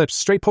 paper clips,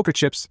 stray poker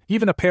chips,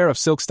 even a pair of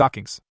silk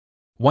stockings.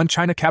 One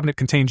china cabinet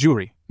contained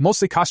jewelry,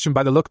 mostly costume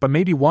by the look but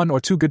maybe 1 or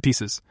 2 good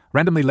pieces,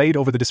 randomly laid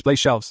over the display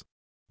shelves.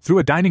 Through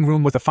a dining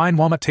room with a fine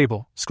walnut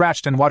table,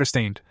 scratched and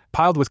water-stained,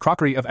 piled with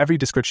crockery of every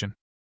description.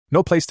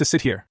 No place to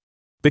sit here.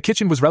 The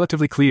kitchen was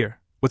relatively clear,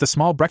 with a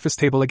small breakfast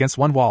table against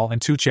one wall and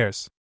 2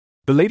 chairs.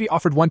 The lady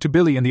offered one to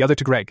Billy and the other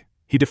to Greg.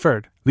 He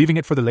deferred, leaving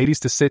it for the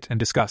ladies to sit and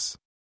discuss.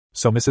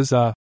 So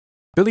Mrs.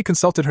 Billy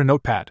consulted her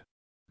notepad.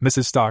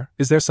 Mrs. Starr,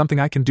 is there something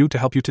I can do to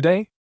help you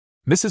today?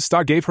 Mrs.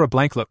 Starr gave her a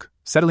blank look,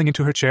 settling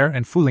into her chair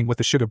and fooling with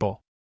the sugar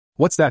bowl.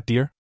 What's that,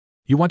 dear?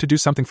 You want to do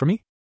something for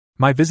me?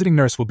 My visiting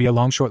nurse will be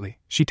along shortly.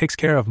 She takes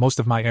care of most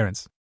of my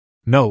errands.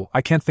 No,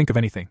 I can't think of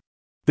anything.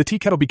 The tea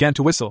kettle began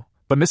to whistle,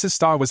 but Mrs.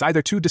 Starr was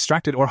either too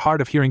distracted or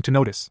hard of hearing to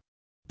notice.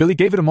 Billy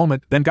gave it a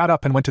moment, then got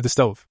up and went to the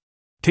stove.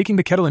 Taking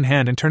the kettle in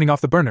hand and turning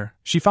off the burner,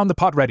 she found the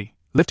pot ready,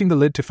 lifting the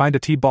lid to find a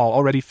tea ball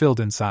already filled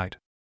inside.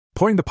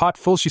 Pouring the pot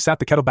full, she sat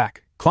the kettle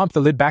back, clamped the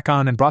lid back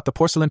on and brought the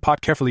porcelain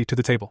pot carefully to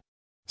the table.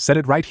 Set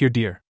it right here,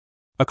 dear.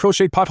 A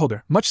crocheted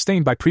potholder, much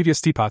stained by previous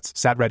teapots,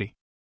 sat ready.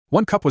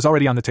 1 cup was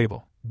already on the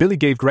table. Billy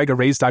gave Greg a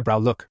raised eyebrow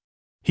look.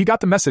 He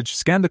got the message,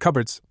 scanned the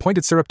cupboards,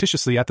 pointed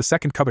surreptitiously at the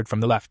second cupboard from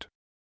the left.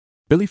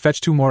 Billy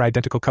fetched 2 more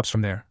identical cups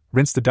from there,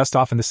 rinsed the dust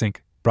off in the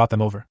sink, brought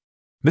them over.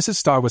 Mrs.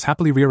 Starr was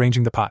happily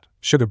rearranging the pot,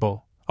 sugar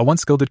bowl, a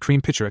once gilded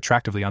cream pitcher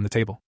attractively on the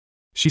table.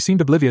 She seemed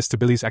oblivious to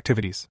Billy's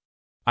activities.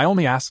 I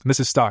only ask,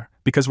 Mrs. Starr,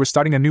 because we're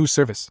starting a new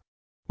service.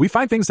 We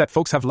find things that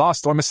folks have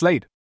lost or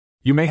mislaid.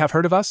 You may have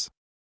heard of us?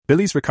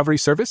 Billy's Recovery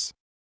Service?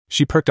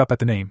 She perked up at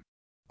the name.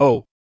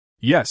 Oh,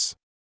 yes.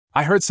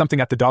 I heard something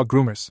at the dog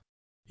groomer's.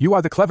 You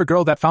are the clever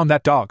girl that found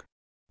that dog.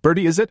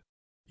 Birdie, is it?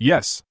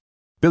 Yes.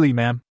 Billy,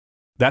 ma'am.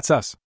 That's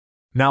us.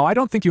 Now, I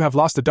don't think you have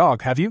lost a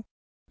dog, have you?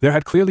 There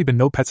had clearly been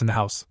no pets in the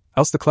house,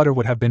 else the clutter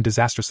would have been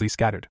disastrously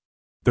scattered.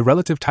 The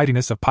relative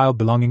tidiness of piled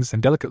belongings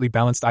and delicately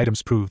balanced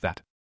items proved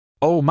that.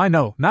 Oh my,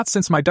 no, not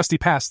since my dusty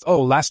past.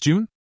 Oh, last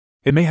June?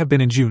 It may have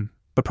been in June,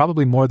 but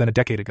probably more than a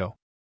decade ago.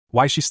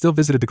 Why she still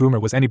visited the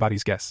groomer was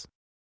anybody's guess.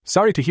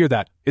 Sorry to hear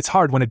that. It's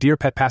hard when a dear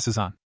pet passes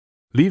on.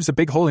 Leaves a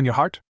big hole in your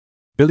heart?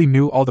 Billy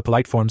knew all the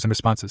polite forms and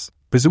responses,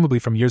 presumably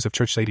from years of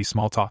church lady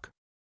small talk.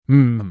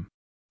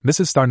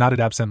 Mrs. Starr nodded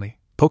absently,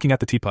 poking at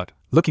the teapot,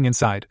 looking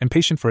inside,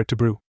 impatient for it to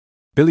brew.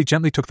 Billy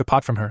gently took the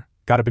pot from her,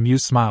 got a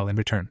bemused smile in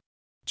return.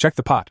 Checked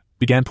the pot,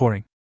 began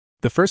pouring.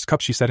 The first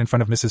cup she set in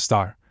front of Mrs.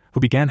 Starr, who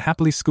began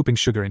happily scooping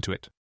sugar into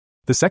it.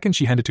 The second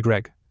she handed to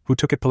Greg, who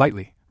took it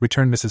politely,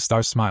 returned Mrs.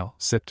 Starr's smile,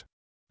 sipped.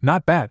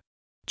 Not bad.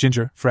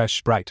 Ginger,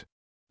 fresh, bright.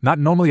 Not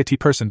normally a tea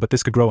person, but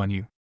this could grow on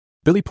you.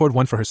 Billy poured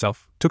one for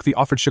herself, took the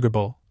offered sugar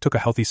bowl, took a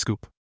healthy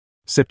scoop.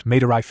 Sipped,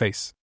 made a wry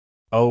face.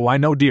 Oh, I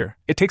know, dear,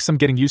 it takes some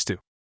getting used to.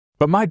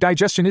 But my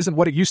digestion isn't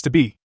what it used to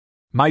be.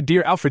 My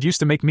dear Alfred used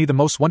to make me the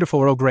most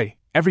wonderful Earl Grey,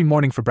 every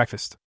morning for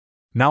breakfast.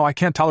 Now I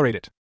can't tolerate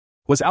it.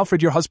 Was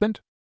Alfred your husband?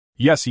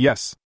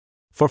 Yes.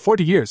 For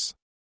 40 years.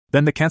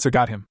 Then the cancer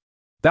got him.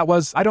 That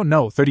was, I don't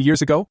know, 30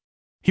 years ago?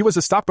 He was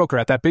a stockbroker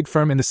at that big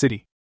firm in the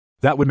city.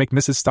 That would make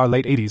Mrs. Starr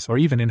late 80s or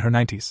even in her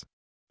 90s.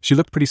 She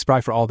looked pretty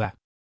spry for all that.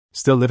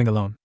 Still living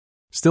alone.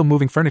 Still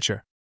moving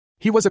furniture.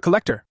 He was a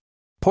collector.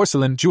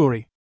 Porcelain,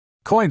 jewelry.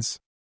 Coins.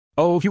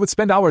 Oh, he would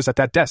spend hours at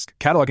that desk,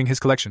 cataloging his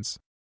collections.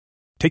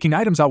 Taking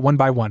items out one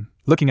by one,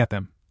 looking at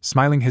them,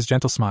 smiling his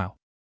gentle smile.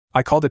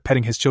 I called it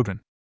petting his children.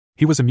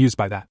 He was amused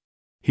by that.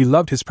 He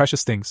loved his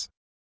precious things.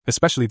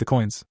 Especially the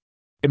coins.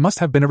 It must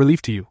have been a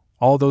relief to you,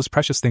 all those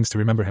precious things to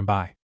remember him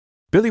by.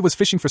 Billy was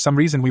fishing for some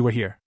reason we were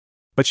here.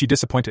 But she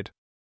disappointed.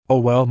 Oh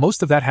well,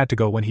 most of that had to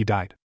go when he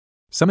died.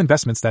 Some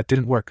investments that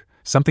didn't work,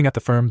 something at the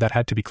firm that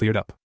had to be cleared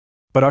up.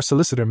 But our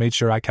solicitor made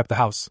sure I kept the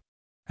house.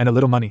 And a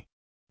little money.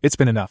 It's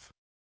been enough.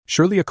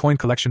 Surely a coin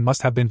collection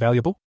must have been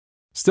valuable?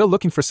 Still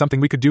looking for something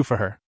we could do for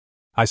her.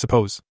 I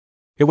suppose.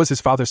 It was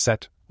his father's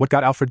set, what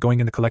got Alfred going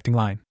in the collecting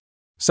line.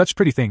 Such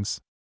pretty things.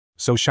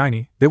 So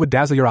shiny, they would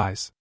dazzle your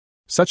eyes.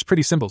 Such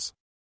pretty symbols.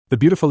 The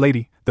beautiful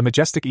lady, the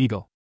majestic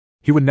eagle.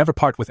 He would never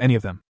part with any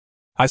of them.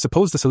 I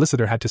suppose the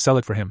solicitor had to sell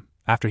it for him,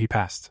 after he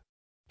passed.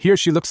 Here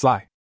she looked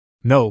sly.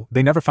 No,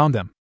 they never found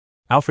them.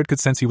 Alfred could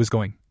sense he was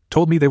going,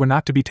 told me they were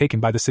not to be taken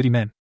by the city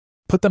men.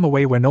 Put them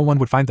away where no one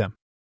would find them.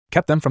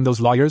 Kept them from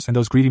those lawyers and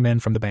those greedy men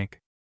from the bank.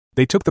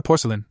 They took the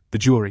porcelain, the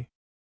jewelry.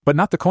 But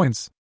not the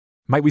coins.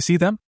 Might we see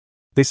them?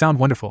 They sound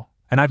wonderful,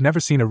 and I've never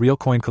seen a real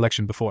coin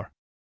collection before.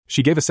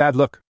 She gave a sad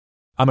look.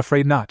 I'm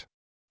afraid not.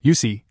 You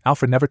see,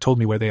 Alfred never told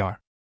me where they are.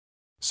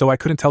 So I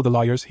couldn't tell the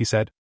lawyers, he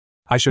said.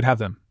 I should have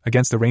them,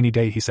 against a rainy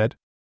day, he said.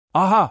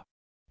 Aha!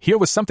 Here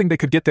was something they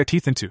could get their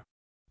teeth into.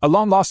 A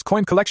long-lost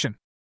coin collection.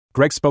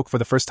 Greg spoke for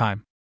the first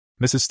time.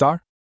 Mrs.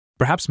 Starr?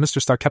 Perhaps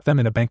Mr. Starr kept them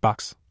in a bank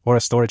box, or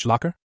a storage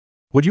locker?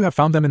 Would you have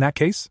found them in that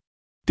case?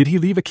 Did he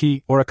leave a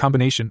key, or a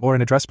combination, or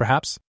an address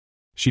perhaps?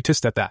 She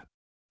tissed at that.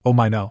 Oh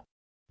my no.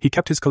 He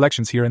kept his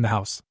collections here in the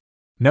house.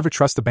 Never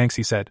trust the banks,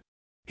 he said.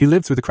 He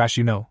lived through the crash,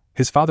 you know.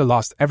 His father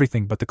lost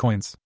everything but the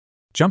coins.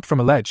 Jumped from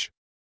a ledge.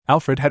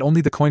 Alfred had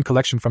only the coin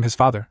collection from his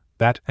father,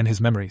 that and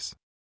his memories.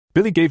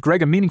 Billy gave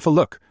Greg a meaningful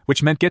look,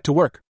 which meant get to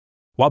work.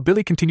 While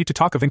Billy continued to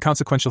talk of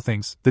inconsequential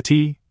things, the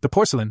tea, the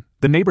porcelain,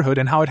 the neighborhood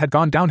and how it had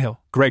gone downhill,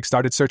 Greg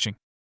started searching.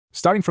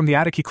 Starting from the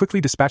attic, he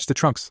quickly dispatched the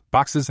trunks,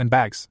 boxes and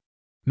bags.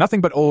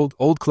 Nothing but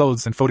old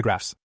clothes and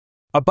photographs.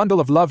 A bundle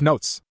of love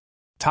notes.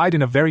 Tied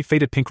in a very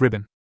faded pink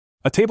ribbon.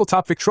 A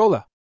tabletop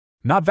Victrola.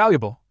 Not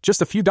valuable,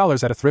 just a few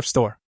dollars at a thrift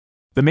store.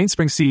 The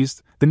mainspring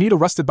seized, the needle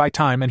rusted by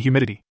time and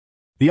humidity.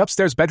 The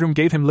upstairs bedroom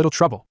gave him little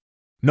trouble.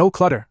 No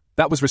clutter,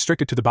 that was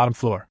restricted to the bottom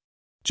floor.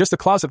 Just a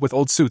closet with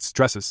old suits,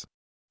 dresses.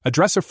 A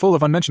dresser full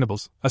of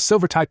unmentionables, a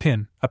silver tie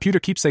pin, a pewter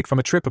keepsake from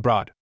a trip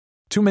abroad.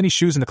 Too many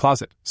shoes in the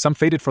closet, some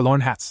faded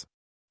forlorn hats.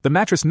 The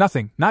mattress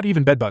nothing, not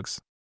even bedbugs.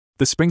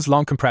 The springs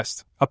long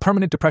compressed, a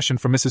permanent depression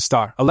for Mrs.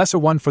 Starr, a lesser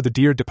one for the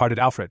dear departed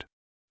Alfred.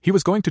 He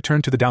was going to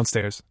turn to the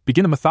downstairs,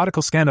 begin a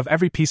methodical scan of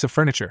every piece of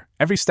furniture,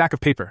 every stack of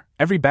paper,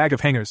 every bag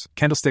of hangers,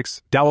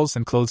 candlesticks, dowels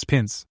and clothes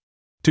pins.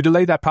 To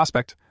delay that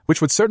prospect,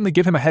 which would certainly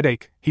give him a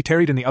headache, he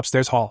tarried in the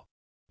upstairs hall.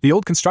 The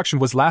old construction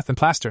was lath and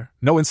plaster,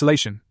 no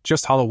insulation,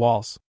 just hollow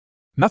walls.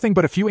 Nothing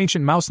but a few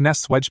ancient mouse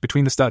nests wedged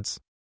between the studs.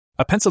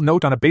 A pencil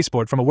note on a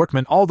baseboard from a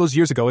workman all those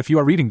years ago. If you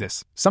are reading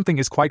this, something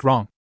is quite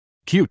wrong.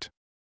 Cute.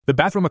 The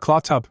bathroom a claw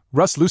tub,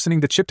 rust loosening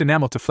the chipped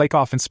enamel to flake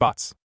off in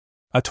spots.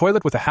 A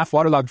toilet with a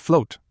half-waterlogged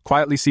float,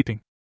 quietly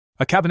seeping.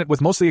 A cabinet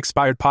with mostly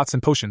expired pots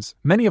and potions,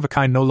 many of a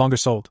kind no longer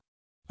sold.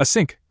 A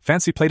sink,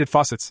 fancy plated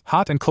faucets,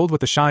 hot and cold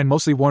with the shine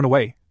mostly worn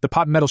away, the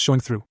pot metal showing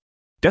through.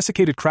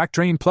 Desiccated cracked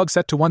drain plug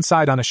set to one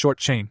side on a short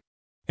chain.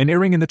 An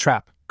earring in the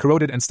trap,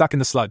 corroded and stuck in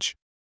the sludge.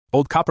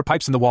 Old copper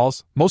pipes in the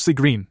walls, mostly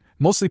green,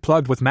 mostly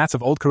plugged with mats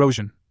of old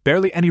corrosion,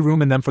 barely any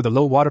room in them for the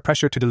low water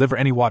pressure to deliver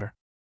any water.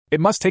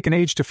 It must take an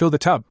age to fill the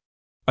tub.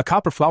 A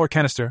copper flour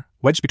canister,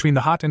 wedged between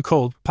the hot and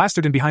cold,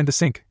 plastered in behind the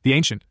sink, the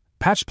ancient,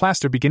 patched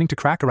plaster beginning to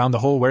crack around the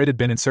hole where it had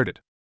been inserted.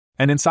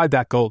 And inside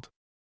that gold.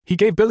 He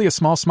gave Billy a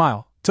small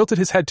smile, tilted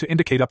his head to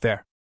indicate up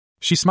there.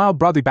 She smiled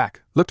broadly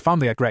back, looked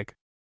fondly at Greg.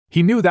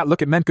 He knew that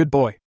look it meant good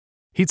boy.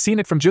 He'd seen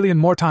it from Jillian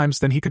more times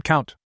than he could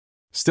count.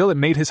 Still, it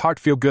made his heart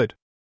feel good.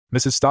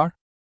 Mrs. Starr?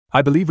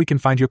 I believe we can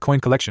find your coin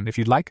collection if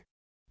you'd like.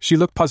 She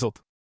looked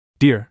puzzled.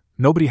 Dear,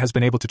 nobody has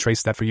been able to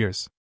trace that for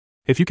years.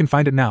 If you can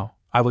find it now,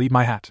 I will eat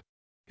my hat.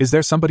 Is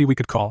there somebody we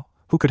could call,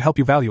 who could help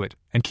you value it,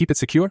 and keep it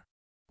secure?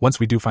 Once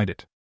we do find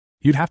it.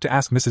 You'd have to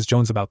ask Mrs.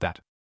 Jones about that.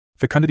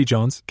 Fecundity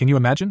Jones, can you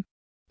imagine?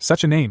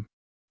 Such a name.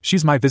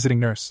 She's my visiting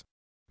nurse.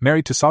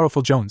 Married to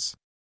Sorrowful Jones.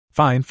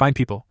 Fine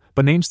people,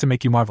 but names to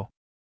make you marvel.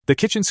 The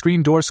kitchen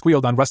screen door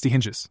squealed on rusty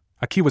hinges.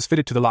 A key was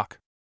fitted to the lock.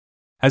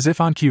 As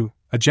if on cue,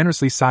 a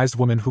generously sized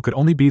woman who could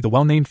only be the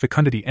well-named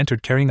Fecundity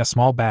entered carrying a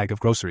small bag of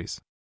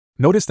groceries.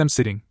 Noticed them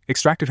sitting,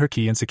 extracted her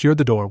key and secured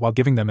the door while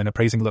giving them an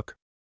appraising look.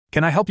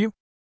 Can I help you?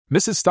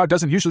 Mrs. Starr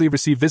doesn't usually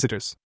receive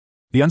visitors.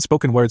 The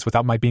unspoken words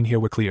without my being here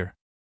were clear.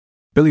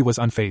 Billy was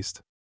unfazed.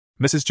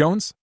 Mrs.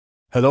 Jones?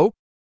 Hello?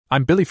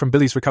 I'm Billy from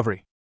Billy's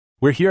Recovery.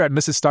 We're here at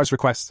Mrs. Starr's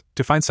request,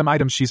 to find some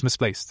items she's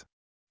misplaced.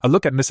 A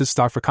look at Mrs.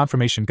 Starr for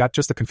confirmation got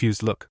just a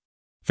confused look.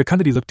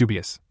 Fecundity looked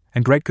dubious,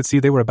 and Greg could see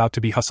they were about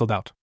to be hustled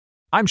out.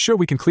 I'm sure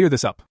we can clear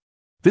this up.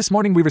 This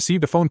morning we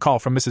received a phone call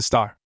from Mrs.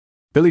 Starr.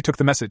 Billy took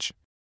the message.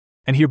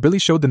 And here Billy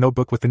showed the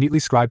notebook with the neatly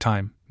scribed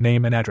time,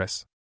 name and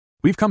address.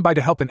 We've come by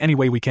to help in any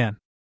way we can.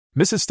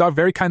 Mrs. Starr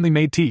very kindly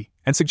made tea,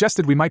 and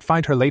suggested we might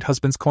find her late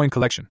husband's coin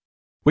collection.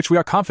 Which we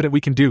are confident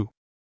we can do.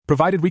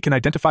 Provided we can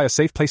identify a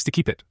safe place to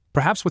keep it,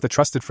 perhaps with a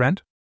trusted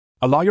friend?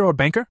 A lawyer or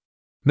banker?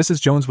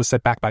 Mrs. Jones was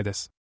set back by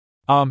this.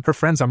 Her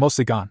friends are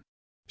mostly gone.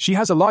 She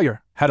has a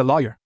lawyer, had a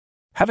lawyer.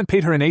 Haven't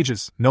paid her in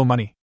ages, no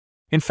money.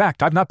 In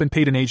fact, I've not been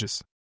paid in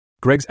ages.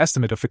 Greg's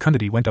estimate of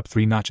fecundity went up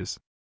 3 notches.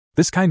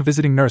 This kind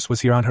visiting nurse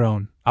was here on her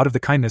own, out of the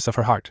kindness of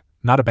her heart,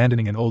 not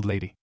abandoning an old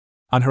lady.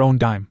 On her own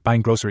dime,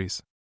 buying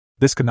groceries.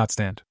 This could not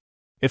stand.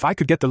 If I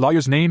could get the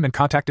lawyer's name and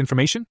contact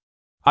information?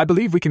 I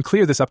believe we can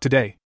clear this up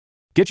today.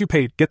 Get you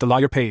paid, get the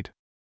lawyer paid.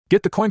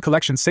 Get the coin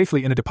collection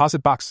safely in a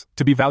deposit box,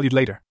 to be valued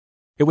later.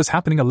 It was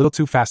happening a little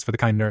too fast for the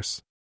kind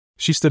nurse.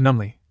 She stood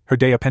numbly, her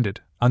day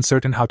upended,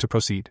 uncertain how to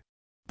proceed.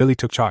 Billy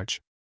took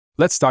charge.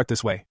 Let's start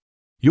this way.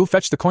 You'll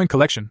fetch the coin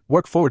collection,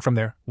 work forward from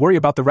there, worry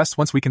about the rest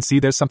once we can see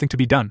there's something to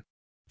be done.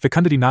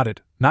 Fecundity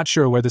nodded, not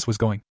sure where this was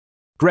going.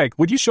 Greg,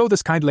 would you show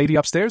this kind lady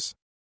upstairs?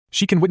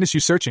 She can witness you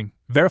searching,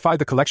 verify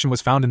the collection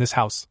was found in this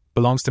house,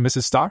 belongs to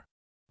Mrs. Starr?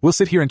 We'll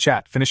sit here and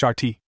chat, finish our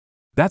tea.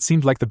 That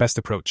seemed like the best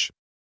approach.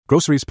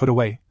 Groceries put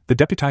away, the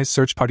deputized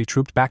search party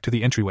trooped back to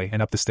the entryway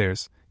and up the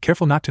stairs,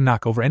 careful not to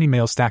knock over any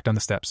mail stacked on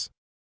the steps.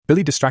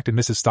 Billy distracted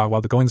Mrs. Starr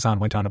while the goings-on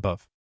went on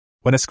above.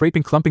 When a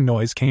scraping, clumping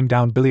noise came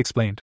down, Billy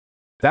explained.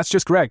 That's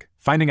just Greg,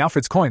 finding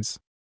Alfred's coins.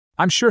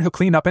 I'm sure he'll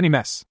clean up any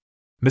mess.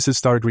 Mrs.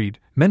 Starr agreed.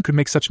 Men could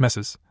make such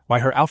messes. Why,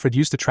 her Alfred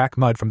used to track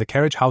mud from the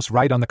carriage house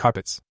right on the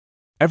carpets.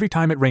 Every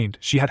time it rained,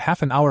 she had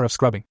half an hour of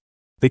scrubbing.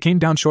 They came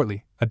down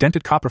shortly, a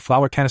dented copper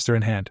flour canister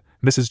in hand,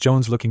 Mrs.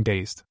 Jones looking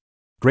dazed.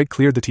 Greg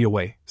cleared the tea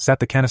away, sat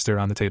the canister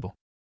on the table.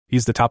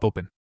 Eased the top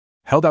open.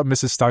 Held out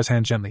Mrs. Starr's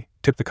hand gently,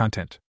 tipped the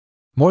content.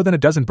 More than a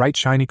dozen bright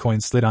shiny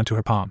coins slid onto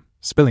her palm,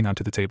 spilling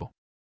onto the table.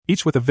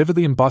 Each with a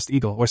vividly embossed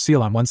eagle or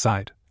seal on one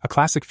side, a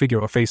classic figure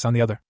or face on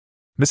the other.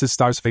 Mrs.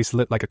 Starr's face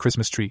lit like a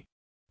Christmas tree.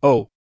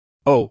 Oh.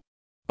 Oh.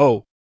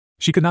 Oh.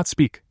 She could not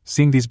speak,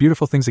 seeing these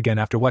beautiful things again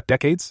after what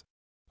decades?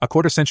 A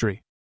quarter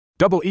century.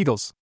 Double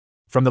eagles.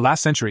 From the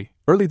last century,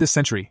 early this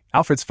century,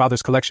 Alfred's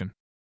father's collection.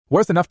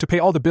 Worth enough to pay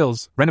all the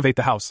bills, renovate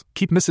the house,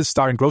 keep Mrs.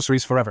 Starr in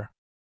groceries forever.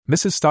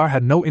 Mrs. Starr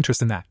had no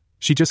interest in that.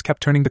 She just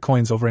kept turning the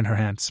coins over in her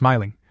hand,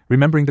 smiling,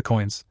 remembering the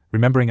coins,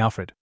 remembering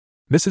Alfred.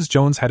 Mrs.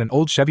 Jones had an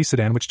old Chevy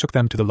sedan which took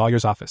them to the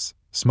lawyer's office,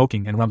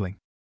 smoking and rumbling.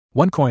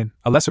 One coin,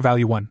 a lesser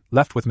value one,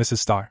 left with Mrs.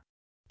 Starr.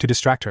 To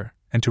distract her,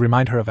 and to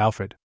remind her of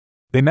Alfred.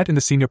 They met in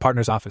the senior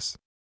partner's office.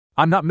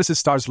 I'm not Mrs.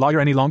 Starr's lawyer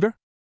any longer?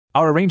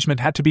 Our arrangement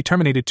had to be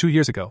terminated 2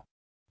 years ago.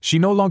 She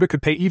no longer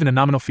could pay even a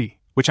nominal fee,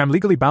 which I'm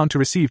legally bound to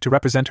receive to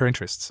represent her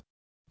interests.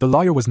 The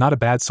lawyer was not a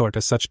bad sort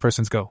as such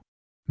persons go.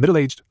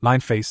 Middle-aged,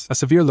 lined face, a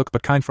severe look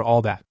but kind for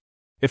all that.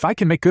 If I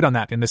can make good on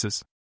that in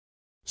Mrs.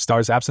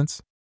 Starr's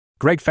absence?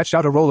 Greg fetched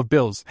out a roll of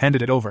bills,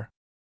 handed it over.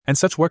 And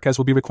such work as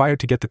will be required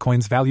to get the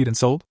coins valued and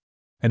sold?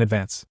 In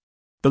advance.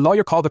 The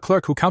lawyer called the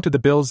clerk who counted the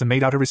bills and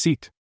made out a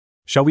receipt.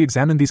 Shall we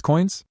examine these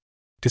coins?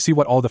 To see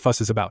what all the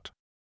fuss is about.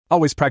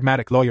 Always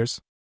pragmatic,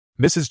 lawyers.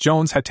 Mrs.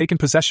 Jones had taken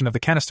possession of the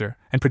canister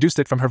and produced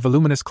it from her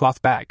voluminous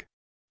cloth bag.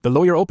 The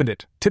lawyer opened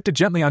it, tipped it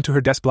gently onto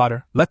her desk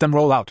blotter, let them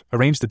roll out,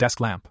 arranged the desk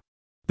lamp.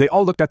 They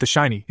all looked at the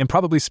shiny,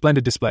 improbably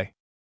splendid display.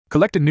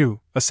 Collected new,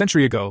 a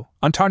century ago,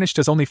 untarnished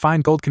as only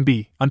fine gold can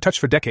be, untouched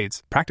for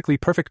decades, practically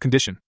perfect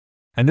condition.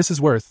 And this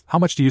is worth, how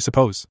much do you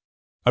suppose?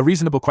 A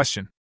reasonable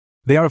question.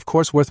 They are of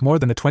course worth more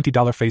than the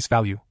 $20 face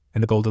value,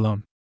 in the gold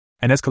alone.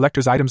 And as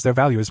collector's items their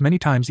value is many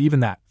times even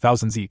that,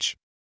 thousands each.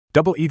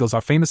 Double eagles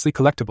are famously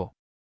collectible.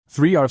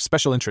 3 are of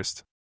special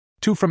interest.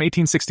 2 from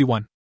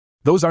 1861.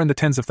 Those are in the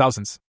tens of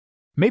thousands.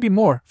 Maybe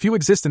more, few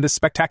exist in this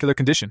spectacular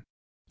condition.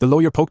 The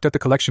lawyer poked at the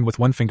collection with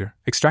one finger,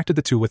 extracted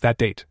the 2 with that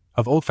date,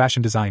 of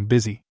old-fashioned design,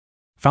 busy.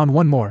 Found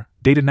one more,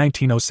 dated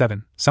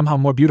 1907, somehow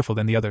more beautiful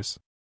than the others.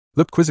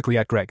 Looked quizzically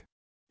at Greg.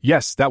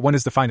 Yes, that one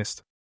is the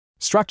finest.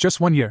 Struck just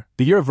 1 year,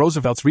 the year of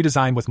Roosevelt's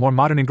redesign with more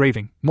modern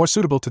engraving, more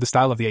suitable to the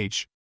style of the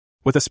age.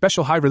 With a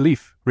special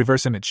high-relief,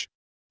 reverse image.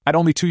 At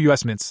only 2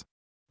 US mints.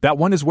 That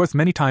one is worth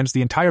many times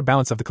the entire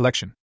balance of the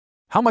collection.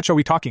 How much are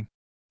we talking?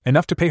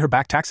 Enough to pay her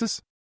back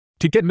taxes?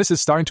 To get Mrs.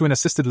 Starr into an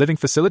assisted living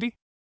facility?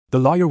 The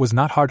lawyer was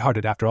not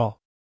hard-hearted after all.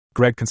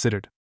 Greg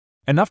considered.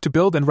 Enough to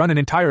build and run an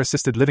entire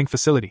assisted living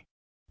facility.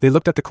 They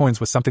looked at the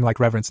coins with something like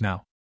reverence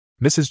now.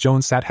 Mrs.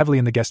 Jones sat heavily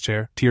in the guest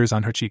chair, tears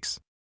on her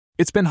cheeks.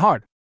 It's been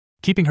hard.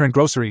 Keeping her in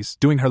groceries,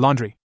 doing her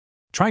laundry.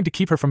 Trying to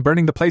keep her from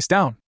burning the place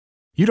down.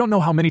 You don't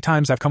know how many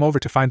times I've come over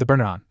to find the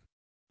burner on.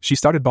 She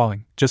started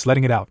bawling, just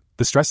letting it out,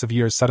 the stress of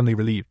years suddenly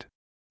relieved.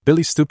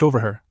 Billy stooped over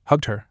her,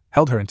 hugged her,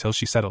 held her until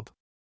she settled.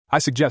 I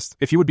suggest,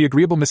 if you would be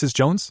agreeable, Mrs.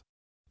 Jones,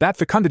 that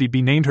fecundity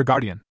be named her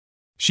guardian.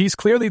 She's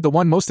clearly the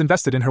one most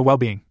invested in her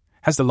well-being,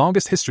 has the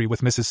longest history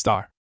with Mrs.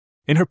 Starr.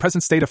 In her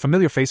present state, a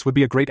familiar face would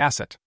be a great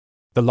asset.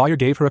 The lawyer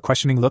gave her a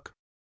questioning look,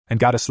 and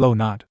got a slow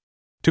nod.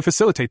 To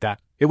facilitate that,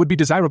 it would be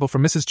desirable for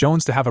Mrs.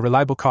 Jones to have a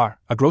reliable car,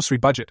 a grocery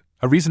budget,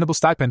 a reasonable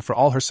stipend for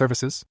all her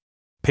services,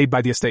 paid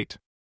by the estate.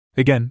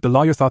 Again, the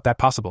lawyer thought that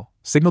possible,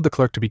 signaled the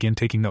clerk to begin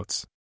taking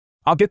notes.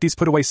 I'll get these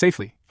put away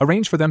safely,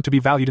 arrange for them to be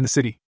valued in the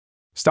city.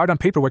 Start on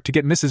paperwork to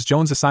get Mrs.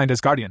 Jones assigned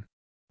as guardian.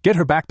 Get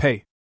her back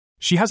pay.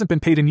 She hasn't been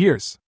paid in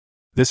years.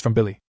 This from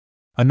Billy.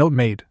 A note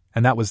made,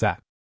 and that was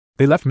that.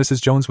 They left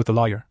Mrs. Jones with the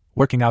lawyer,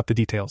 working out the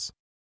details.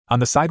 On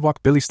the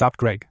sidewalk, Billy stopped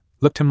Greg,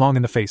 looked him long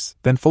in the face,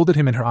 then folded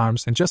him in her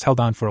arms and just held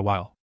on for a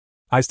while.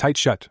 Eyes tight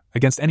shut,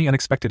 against any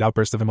unexpected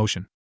outburst of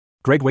emotion.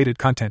 Greg waited,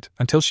 content,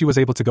 until she was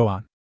able to go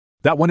on.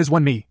 That one is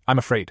one me, I'm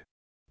afraid.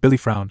 Billy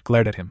frowned,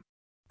 glared at him.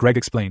 Greg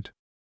explained.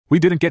 We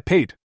didn't get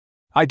paid.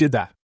 I did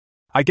that.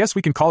 I guess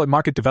we can call it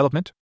market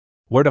development?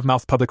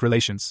 Word-of-mouth public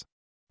relations.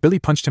 Billy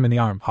punched him in the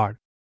arm, hard.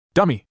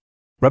 Dummy!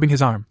 Rubbing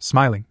his arm,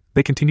 smiling,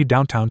 they continued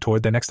downtown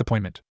toward their next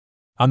appointment.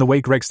 On the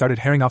way, Greg started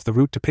herring off the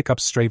route to pick up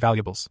stray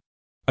valuables.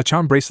 A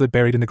charm bracelet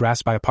buried in the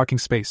grass by a parking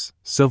space,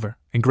 silver,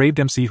 engraved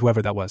MC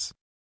whoever that was.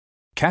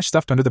 Cash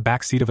stuffed under the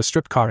back seat of a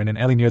stripped car in an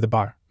alley near the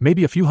bar,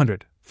 maybe a few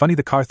hundred, funny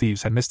the car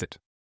thieves had missed it.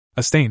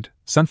 A stained,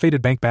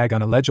 sun-faded bank bag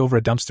on a ledge over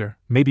a dumpster,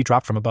 maybe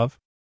dropped from above.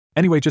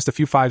 Anyway, just a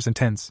few 5s and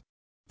 10s.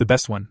 The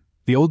best one,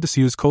 the old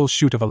disused coal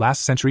chute of a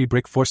last-century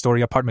brick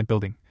 4-story apartment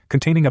building,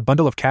 containing a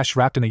bundle of cash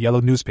wrapped in a yellow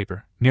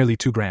newspaper, nearly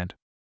 $2,000.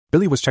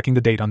 Billy was checking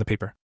the date on the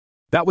paper.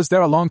 That was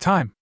there a long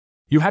time.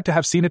 You had to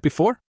have seen it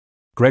before?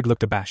 Greg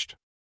looked abashed.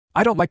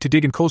 I don't like to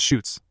dig in coal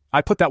chutes.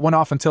 I put that one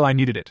off until I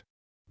needed it.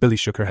 Billy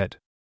shook her head.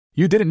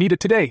 You didn't need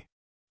it today.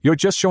 You're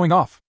just showing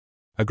off.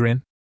 A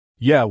grin?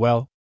 Yeah,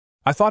 well,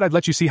 I thought I'd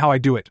let you see how I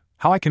do it,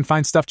 how I can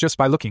find stuff just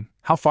by looking,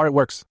 how far it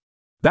works.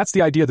 That's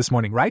the idea this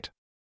morning, right?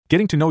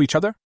 Getting to know each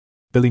other?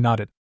 Billy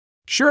nodded.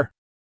 Sure.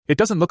 It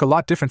doesn't look a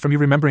lot different from you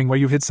remembering where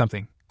you hid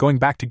something, going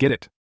back to get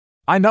it.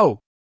 I know.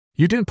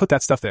 You didn't put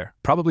that stuff there,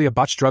 probably a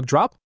botched drug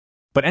drop?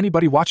 But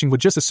anybody watching would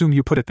just assume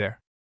you put it there.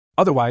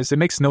 Otherwise, it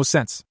makes no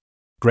sense.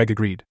 Greg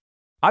agreed.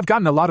 I've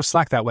gotten a lot of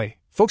slack that way.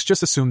 Folks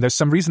just assume there's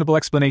some reasonable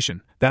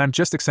explanation, that I'm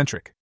just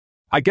eccentric.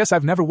 I guess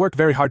I've never worked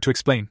very hard to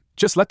explain,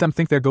 just let them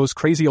think there goes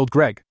crazy old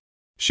Greg.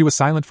 She was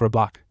silent for a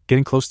block,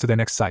 getting close to their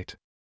next site.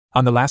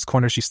 On the last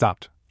corner she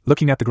stopped,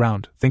 looking at the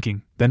ground,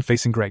 thinking, then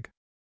facing Greg.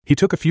 He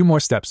took a few more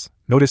steps,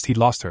 noticed he'd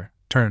lost her,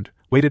 turned,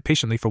 waited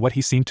patiently for what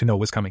he seemed to know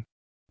was coming.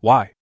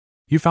 Why?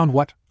 You found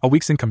what? A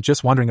week's income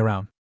just wandering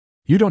around.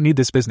 You don't need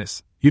this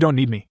business, you don't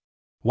need me.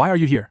 Why are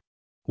you here?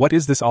 What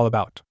is this all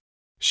about?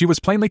 She was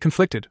plainly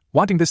conflicted,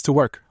 wanting this to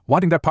work,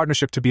 wanting that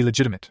partnership to be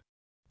legitimate.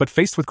 But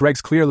faced with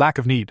Greg's clear lack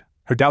of need,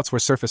 her doubts were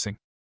surfacing.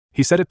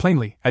 He said it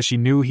plainly, as she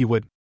knew he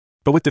would.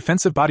 But with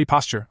defensive body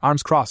posture,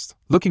 arms crossed,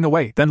 looking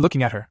away, then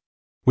looking at her.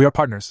 We are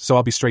partners, so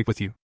I'll be straight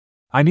with you.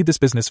 I need this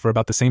business for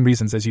about the same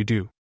reasons as you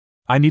do.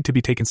 I need to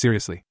be taken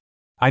seriously.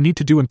 I need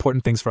to do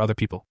important things for other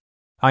people.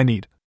 I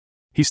need.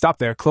 He stopped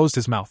there, closed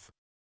his mouth.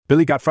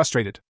 Billy got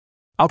frustrated.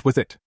 Out with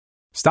it.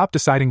 Stop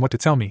deciding what to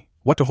tell me,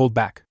 what to hold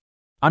back.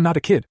 I'm not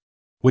a kid.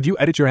 Would you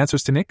edit your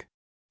answers to Nick?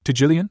 To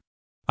Jillian?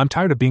 I'm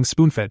tired of being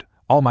spoon-fed,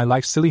 all my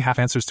life silly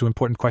half-answers to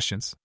important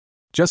questions.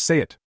 Just say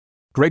it.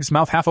 Greg's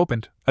mouth half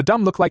opened, a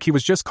dumb look like he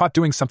was just caught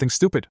doing something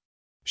stupid.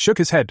 Shook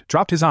his head,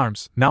 dropped his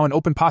arms, now in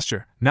open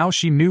posture, now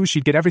she knew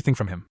she'd get everything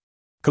from him.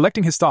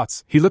 Collecting his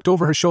thoughts, he looked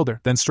over her shoulder,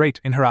 then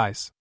straight in her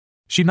eyes.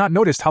 She'd not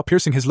noticed how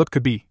piercing his look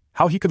could be,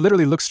 how he could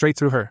literally look straight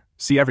through her,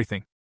 see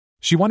everything.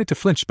 She wanted to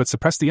flinch but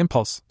suppressed the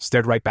impulse,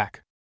 stared right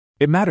back.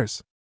 It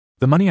matters.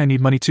 The money I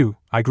need money too,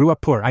 I grew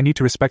up poor, I need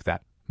to respect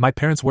that. My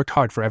parents worked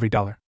hard for every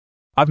dollar.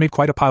 I've made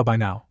quite a pile by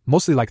now,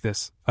 mostly like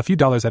this, a few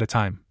dollars at a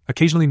time,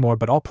 occasionally more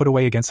but all put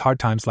away against hard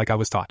times like I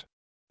was taught.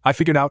 I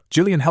figured out,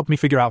 Jillian helped me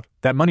figure out,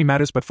 that money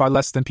matters but far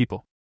less than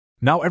people.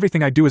 Now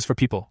everything I do is for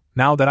people,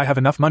 now that I have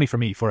enough money for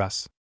me, for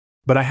us.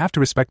 But I have to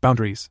respect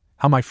boundaries,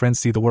 how my friends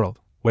see the world,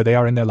 where they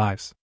are in their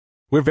lives.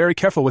 We're very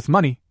careful with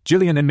money,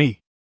 Jillian and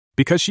me.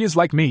 Because she is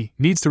like me,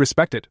 needs to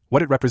respect it,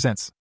 what it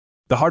represents.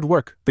 The hard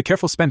work, the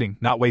careful spending,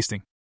 not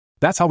wasting.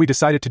 That's how we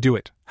decided to do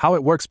it, how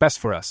it works best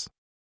for us.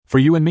 For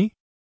you and me?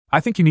 I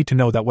think you need to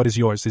know that what is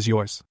yours is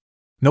yours.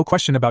 No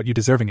question about you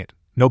deserving it,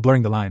 no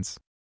blurring the lines.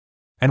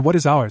 And what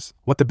is ours,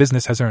 what the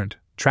business has earned,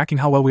 tracking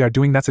how well we are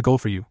doing, that's a goal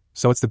for you,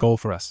 so it's the goal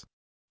for us.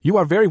 You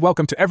are very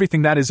welcome to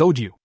everything that is owed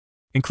you,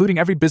 including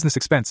every business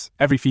expense,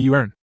 every fee you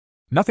earn.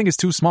 Nothing is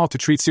too small to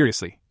treat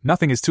seriously,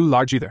 nothing is too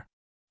large either.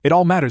 It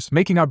all matters,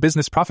 making our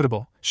business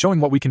profitable, showing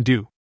what we can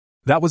do.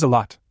 That was a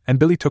lot, and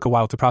Billy took a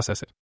while to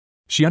process it.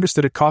 She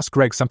understood it cost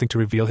Greg something to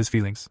reveal his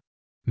feelings.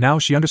 Now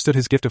she understood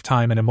his gift of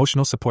time and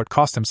emotional support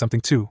cost him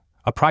something too,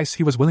 a price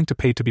he was willing to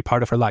pay to be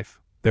part of her life,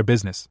 their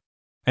business.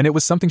 And it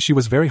was something she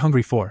was very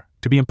hungry for,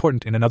 to be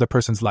important in another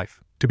person's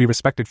life, to be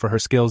respected for her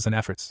skills and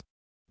efforts.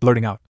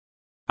 Blurting out,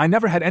 I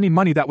never had any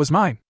money that was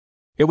mine.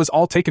 It was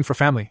all taken for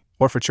family,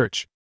 or for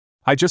church.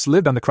 I just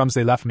lived on the crumbs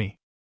they left me.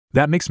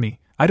 That makes me,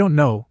 I don't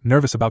know,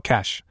 nervous about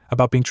cash,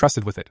 about being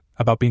trusted with it,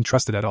 about being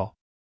trusted at all.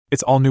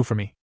 It's all new for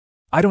me.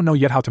 I don't know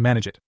yet how to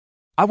manage it.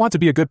 I want to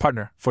be a good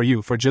partner, for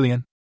you, for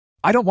Jillian.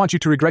 I don't want you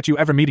to regret you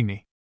ever meeting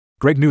me.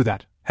 Greg knew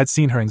that, had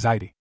seen her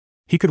anxiety.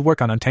 He could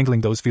work on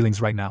untangling those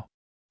feelings right now.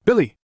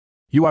 Billy,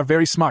 you are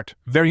very smart,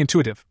 very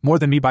intuitive, more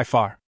than me by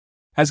far.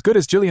 As good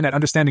as Jillian at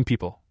understanding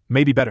people,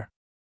 maybe better.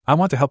 I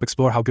want to help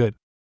explore how good.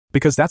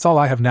 Because that's all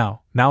I have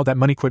now that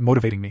money quit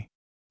motivating me.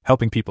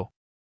 Helping people.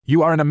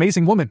 You are an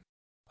amazing woman.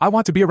 I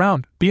want to be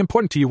around, be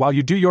important to you while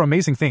you do your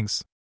amazing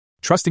things.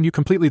 Trusting you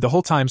completely the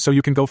whole time so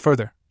you can go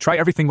further, try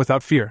everything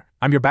without fear.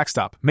 I'm your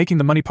backstop, making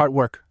the money part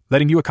work,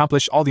 letting you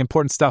accomplish all the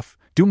important stuff,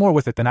 do more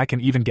with it than I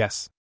can even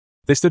guess.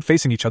 They stood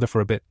facing each other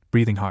for a bit,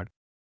 breathing hard.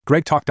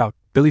 Greg talked out,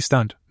 Billy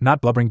stunned,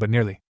 not blubbering but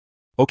nearly.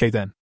 Okay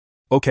then.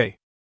 Okay.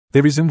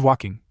 They resumed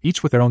walking,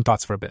 each with their own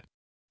thoughts for a bit.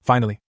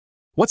 Finally.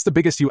 What's the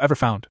biggest you ever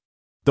found?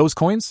 Those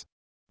coins?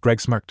 Greg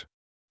smirked.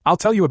 I'll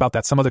tell you about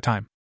that some other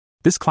time.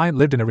 This client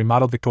lived in a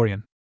remodeled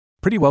Victorian.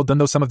 Pretty well done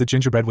though some of the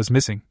gingerbread was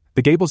missing,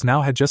 the gables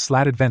now had just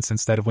slatted vents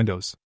instead of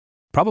windows.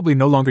 Probably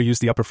no longer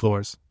used the upper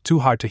floors, too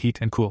hard to heat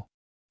and cool.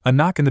 A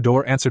knock in the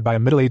door answered by a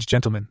middle-aged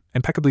gentleman,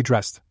 impeccably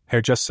dressed,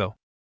 hair just so.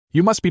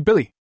 You must be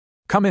Billy.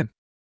 Come in.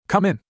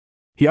 Come in.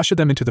 He ushered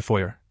them into the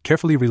foyer,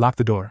 carefully relocked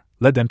the door,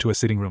 led them to a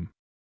sitting room.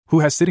 Who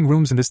has sitting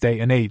rooms in this day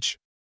and age?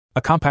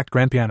 A compact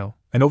grand piano,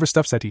 an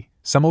overstuffed settee,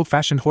 some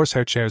old-fashioned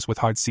horsehair chairs with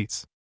hard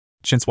seats.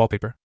 Chintz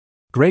wallpaper.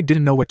 Greg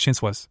didn't know what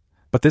chintz was,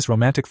 but this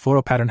romantic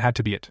floral pattern had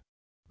to be it.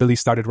 Billy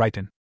started right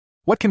in.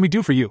 What can we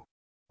do for you?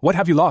 What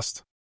have you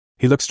lost?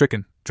 He looked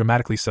stricken,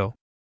 dramatically so.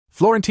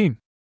 Florentine.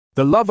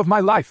 The love of my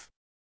life.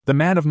 The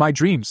man of my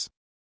dreams.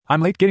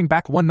 I'm late getting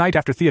back one night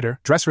after theater,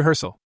 dress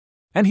rehearsal.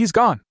 And he's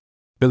gone.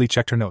 Billy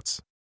checked her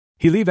notes.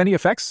 He leave any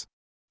effects?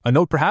 A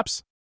note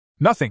perhaps?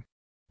 Nothing.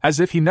 As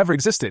if he never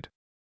existed.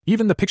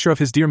 Even the picture of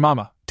his dear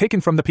mama,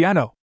 taken from the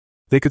piano.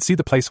 They could see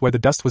the place where the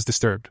dust was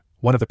disturbed,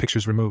 one of the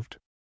pictures removed.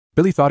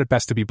 Billy thought it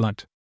best to be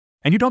blunt.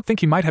 And you don't think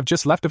he might have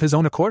just left of his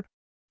own accord?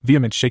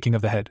 Vehement shaking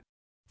of the head.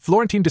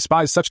 Florentine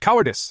despised such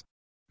cowardice.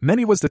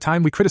 Many was the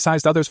time we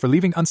criticized others for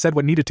leaving unsaid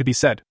what needed to be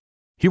said.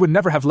 He would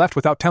never have left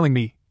without telling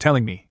me.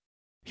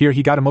 Here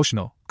he got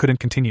emotional, couldn't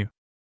continue.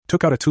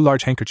 Took out a too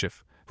large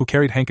handkerchief, who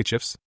carried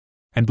handkerchiefs,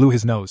 and blew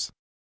his nose.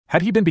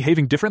 Had he been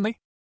behaving differently?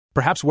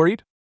 Perhaps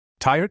worried?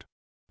 Tired?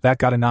 That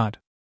got a nod.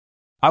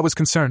 I was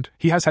concerned,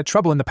 he has had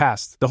trouble in the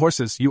past, the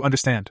horses, you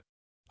understand.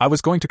 I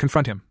was going to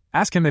confront him,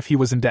 ask him if he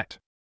was in debt.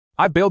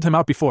 I bailed him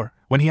out before,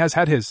 when he has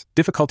had his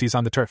difficulties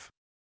on the turf.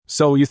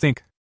 So you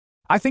think?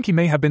 I think he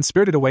may have been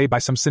spirited away by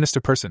some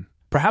sinister person,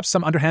 perhaps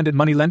some underhanded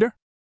money lender?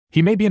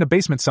 He may be in a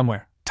basement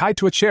somewhere, tied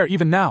to a chair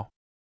even now.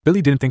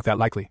 Billy didn't think that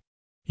likely.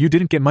 You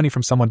didn't get money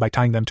from someone by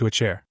tying them to a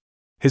chair.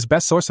 His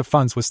best source of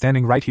funds was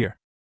standing right here.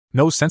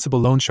 No sensible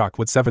loan shark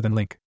would sever the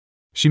link.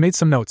 She made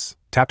some notes,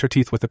 tapped her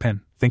teeth with the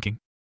pen, thinking.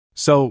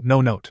 So,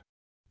 no note.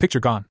 Picture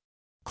gone.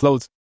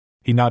 Clothes.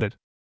 He nodded.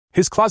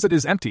 His closet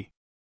is empty.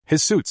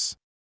 His suits.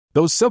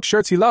 Those silk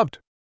shirts he loved.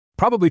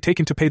 Probably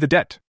taken to pay the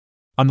debt.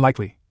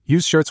 Unlikely.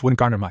 Used shirts wouldn't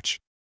garner much.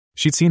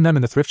 She'd seen them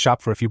in the thrift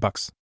shop for a few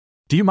bucks.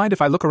 Do you mind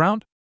if I look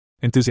around?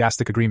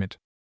 Enthusiastic agreement.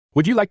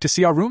 Would you like to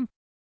see our room?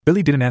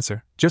 Billy didn't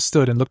answer, just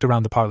stood and looked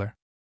around the parlor.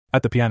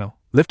 At the piano,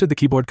 lifted the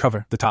keyboard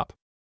cover, the top.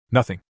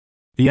 Nothing.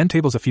 The end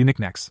table's a few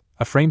knickknacks,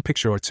 a framed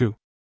picture or two.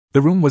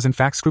 The room was in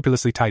fact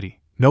scrupulously tidy,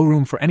 no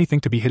room for anything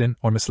to be hidden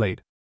or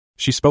mislaid.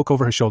 She spoke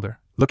over her shoulder,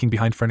 looking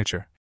behind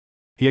furniture.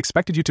 He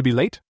expected you to be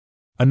late?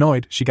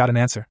 Annoyed, she got an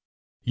answer.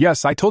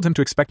 Yes, I told him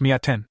to expect me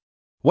at 10.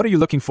 What are you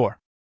looking for?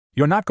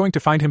 You're not going to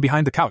find him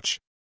behind the couch.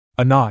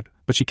 A nod,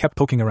 but she kept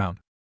poking around.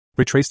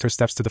 Retraced her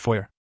steps to the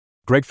foyer.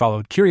 Greg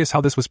followed, curious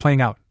how this was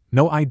playing out,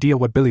 no idea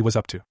what Billy was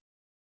up to.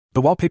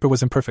 The wallpaper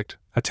was imperfect,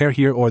 a tear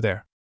here or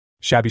there.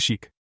 Shabby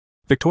chic.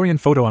 Victorian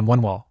photo on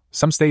one wall,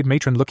 some staid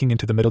matron looking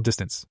into the middle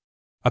distance.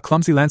 A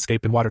clumsy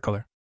landscape in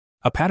watercolor.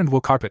 A patterned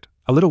wool carpet,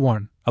 a little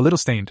worn, a little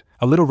stained,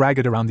 a little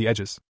ragged around the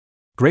edges.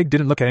 Greg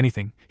didn't look at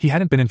anything, he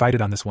hadn't been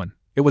invited on this one,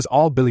 it was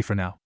all Billy for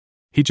now.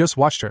 He just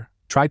watched her,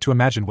 tried to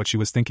imagine what she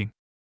was thinking.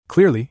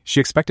 Clearly, she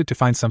expected to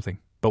find something,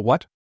 but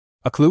what?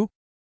 A clue?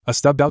 A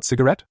stubbed-out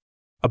cigarette?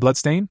 A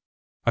bloodstain?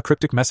 A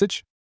cryptic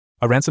message?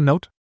 A ransom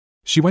note?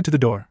 She went to the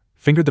door,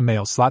 fingered the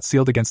mail slot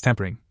sealed against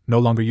tampering, no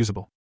longer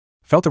usable.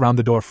 Felt around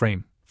the door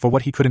frame, for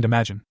what he couldn't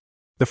imagine.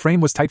 The frame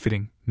was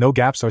tight-fitting, no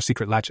gaps or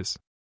secret latches.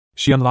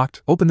 She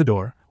unlocked, opened the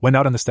door, went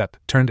out on the step,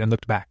 turned and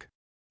looked back.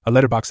 A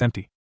letterbox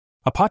empty.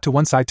 A pot to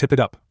one side tipped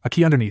up, a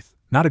key underneath,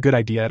 not a good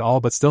idea at all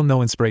but still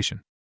no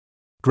inspiration.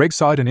 Greg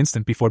saw it an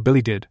instant before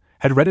Billy did,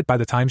 had read it by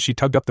the time she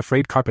tugged up the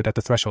frayed carpet at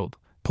the threshold,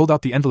 pulled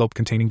out the envelope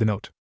containing the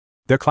note.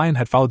 Their client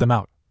had followed them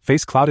out,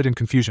 face clouded in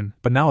confusion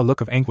but now a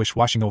look of anguish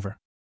washing over.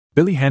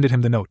 Billy handed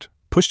him the note,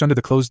 pushed under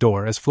the closed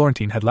door as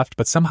Florentine had left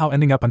but somehow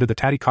ending up under the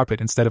tatty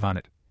carpet instead of on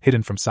it,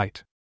 hidden from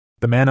sight.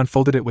 The man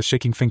unfolded it with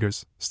shaking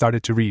fingers,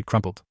 started to read,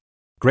 crumpled.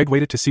 Greg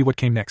waited to see what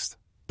came next,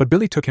 but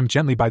Billy took him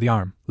gently by the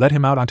arm, led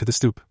him out onto the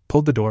stoop,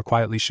 pulled the door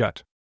quietly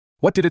shut.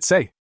 What did it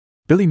say?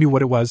 Billy knew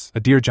what it was, a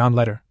Dear John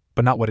letter,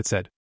 but not what it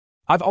said.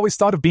 I've always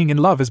thought of being in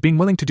love as being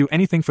willing to do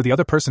anything for the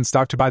other person,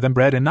 starve to buy them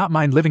bread and not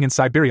mind living in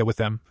Siberia with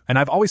them, and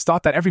I've always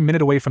thought that every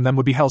minute away from them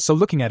would be hell, so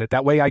looking at it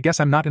that way I guess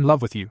I'm not in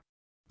love with you.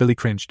 Billy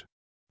cringed.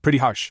 Pretty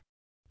harsh.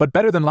 But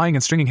better than lying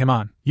and stringing him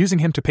on, using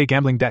him to pay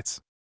gambling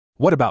debts.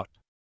 What about?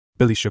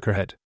 Billy shook her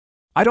head.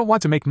 I don't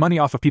want to make money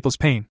off of people's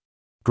pain.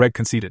 Greg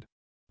conceded.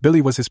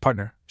 Billy was his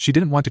partner, she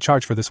didn't want to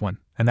charge for this one,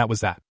 and that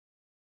was that.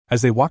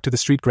 As they walked to the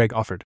street, Greg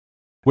offered.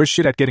 Where's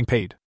shit at getting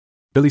paid?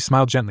 Billy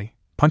smiled gently,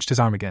 punched his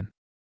arm again.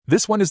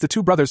 This one is the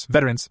two brothers,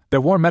 veterans,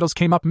 their war medals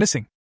came up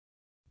missing.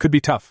 Could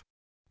be tough.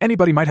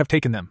 Anybody might have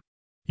taken them.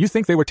 You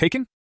think they were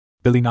taken?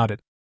 Billy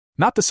nodded.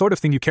 Not the sort of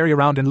thing you carry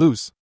around and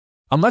lose.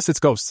 Unless it's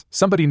ghosts,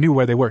 somebody knew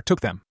where they were,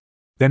 took them.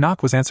 Their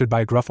knock was answered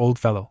by a gruff old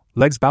fellow,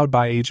 legs bowed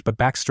by age but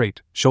back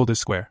straight, shoulders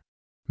square.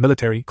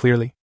 Military,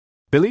 clearly.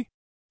 Billy?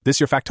 This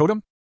your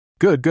factotum?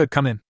 Good,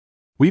 come in.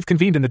 We've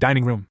convened in the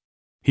dining room.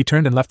 He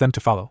turned and left them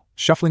to follow,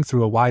 shuffling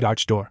through a wide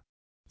arched door.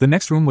 The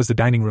next room was the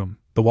dining room,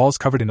 the walls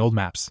covered in old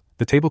maps,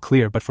 the table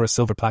clear but for a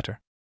silver platter.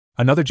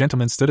 Another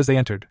gentleman stood as they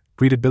entered,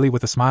 greeted Billy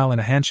with a smile and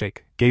a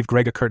handshake, gave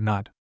Greg a curt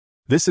nod.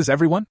 This is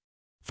everyone?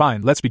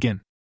 Fine, let's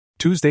begin.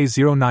 Tuesdays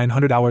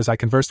 0900 hours I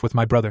conversed with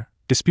my brother,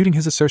 disputing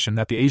his assertion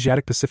that the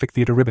Asiatic Pacific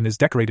Theater ribbon is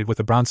decorated with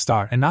a bronze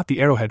star and not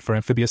the arrowhead for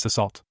amphibious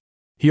assault.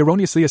 He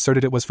erroneously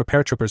asserted it was for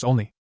paratroopers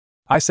only.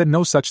 I said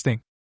no such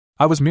thing.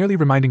 I was merely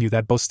reminding you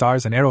that both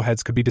stars and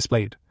arrowheads could be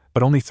displayed,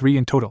 but only 3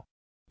 in total.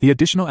 The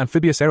additional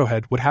amphibious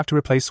arrowhead would have to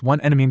replace one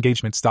enemy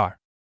engagement star.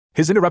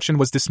 His interruption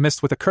was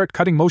dismissed with a curt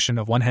cutting motion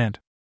of one hand.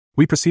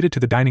 We proceeded to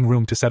the dining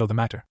room to settle the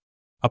matter.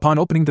 Upon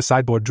opening the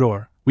sideboard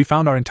drawer, we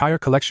found our entire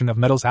collection of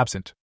medals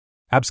absent.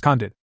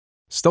 Absconded.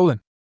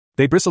 Stolen.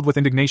 They bristled with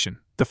indignation,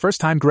 the first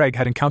time Greg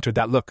had encountered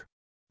that look.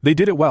 They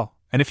did it well,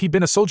 and if he'd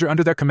been a soldier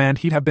under their command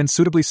he'd have been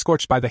suitably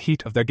scorched by the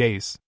heat of their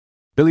gaze.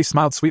 Billy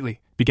smiled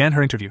sweetly, began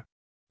her interview.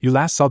 You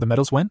last saw the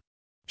medals when?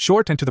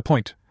 Short and to the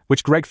point,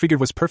 which Greg figured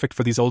was perfect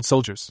for these old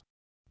soldiers.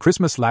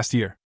 Christmas last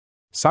year.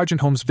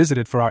 Sergeant Holmes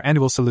visited for our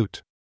annual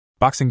salute.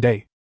 Boxing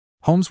Day.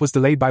 Holmes was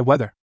delayed by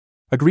weather.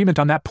 Agreement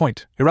on that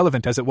point,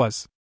 irrelevant as it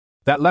was.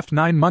 That left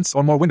 9 months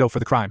or more window for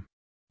the crime.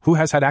 Who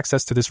has had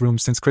access to this room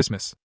since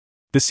Christmas?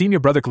 The senior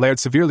brother glared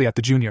severely at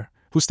the junior,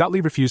 who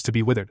stoutly refused to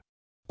be withered.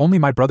 Only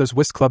my brother's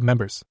whist club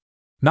members.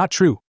 Not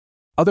true.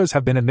 Others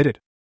have been admitted.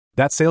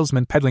 That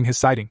salesman peddling his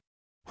siding.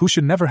 Who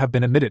should never have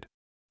been admitted.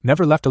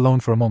 Never left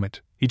alone for a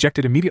moment,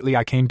 ejected immediately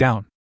I came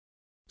down.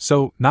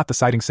 So, not the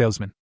siding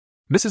salesman.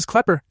 Mrs.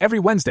 Klepper, every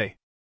Wednesday.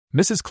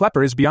 Mrs.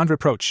 Klepper is beyond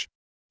reproach.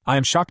 I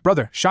am shocked,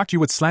 brother, shocked you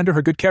would slander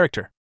her good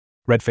character.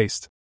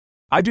 Red-faced.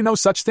 I do no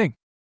such thing.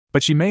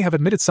 But she may have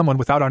admitted someone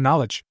without our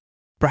knowledge.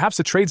 Perhaps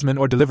a tradesman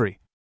or delivery.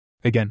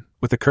 Again,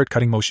 with a curt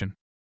cutting motion.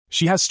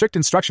 She has strict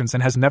instructions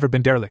and has never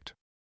been derelict.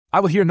 I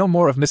will hear no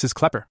more of Mrs.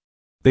 Klepper.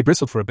 They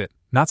bristled for a bit,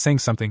 not saying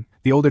something,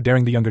 the older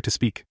daring the younger to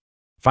speak.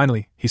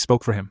 Finally, he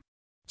spoke for him.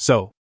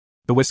 So,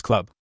 the whist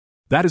club.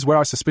 That is where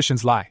our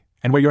suspicions lie,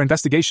 and where your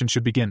investigation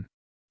should begin.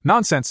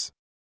 Nonsense!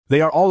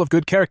 They are all of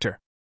good character.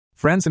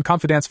 Friends and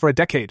confidants for a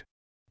decade.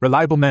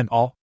 Reliable men,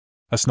 all.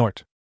 A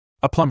snort.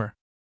 A plumber.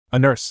 A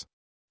nurse.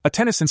 A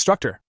tennis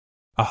instructor.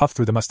 A huff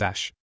through the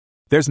mustache.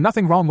 There's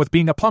nothing wrong with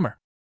being a plumber.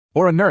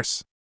 Or a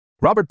nurse.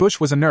 Robert Bush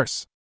was a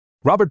nurse.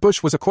 Robert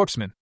Bush was a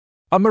corpsman.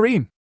 A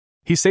Marine.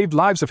 He saved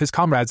lives of his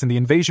comrades in the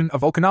invasion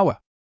of Okinawa.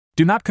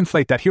 Do not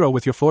conflate that hero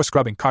with your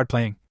floor-scrubbing,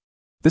 card-playing.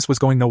 This was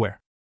going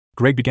nowhere.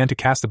 Greg began to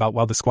cast about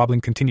while the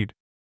squabbling continued.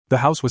 The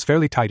house was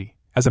fairly tidy,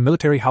 as a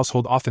military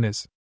household often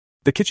is.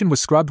 The kitchen was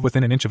scrubbed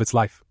within an inch of its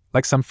life,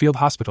 like some field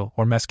hospital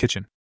or mess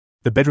kitchen.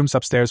 The bedrooms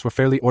upstairs were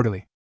fairly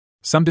orderly.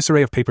 Some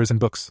disarray of papers and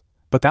books,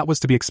 but that was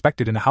to be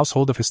expected in a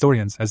household of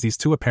historians as these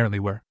two apparently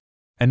were.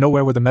 And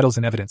nowhere were the medals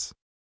in evidence.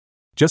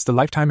 Just the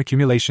lifetime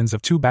accumulations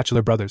of 2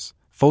 bachelor brothers,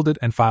 folded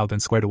and filed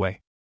and squared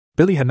away.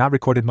 Billy had not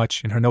recorded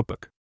much in her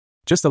notebook.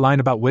 Just a line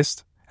about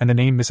whist, and the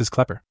name Mrs.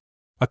 Klepper.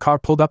 A car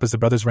pulled up as the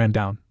brothers ran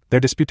down, their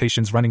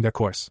disputations running their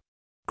course.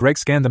 Greg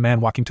scanned the man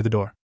walking to the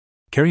door.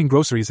 Carrying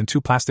groceries in 2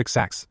 plastic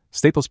sacks,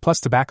 staples plus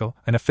tobacco,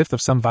 and a fifth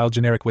of some vile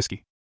generic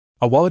whiskey.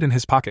 A wallet in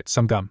his pocket,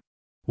 some gum.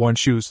 Worn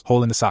shoes,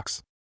 hole in the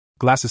socks.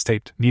 Glasses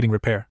taped, needing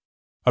repair.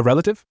 A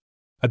relative?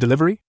 A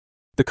delivery?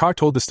 The car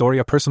told the story: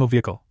 a personal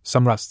vehicle,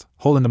 some rust,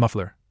 hole in the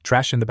muffler,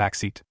 trash in the back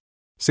seat.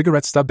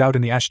 Cigarettes stubbed out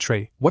in the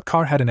ashtray. What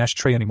car had an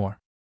ashtray anymore?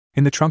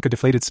 In the trunk a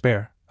deflated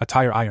spare, a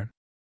tire iron.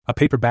 A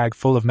paper bag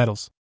full of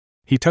medals.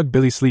 He tugged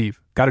Billy's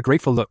sleeve, got a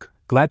grateful look,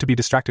 glad to be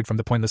distracted from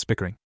the pointless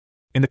bickering.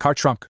 In the car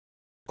trunk.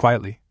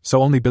 Quietly,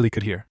 so only Billy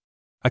could hear.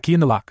 A key in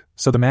the lock,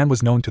 so the man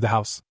was known to the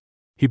house.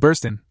 He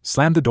burst in,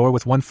 slammed the door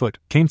with one foot,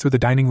 came through the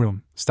dining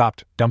room,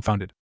 stopped,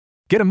 dumbfounded.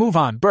 Get a move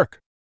on, Burke!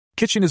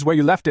 Kitchen is where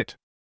you left it!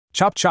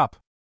 Chop chop!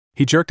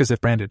 He jerked as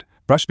if branded,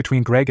 brushed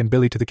between Greg and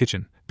Billy to the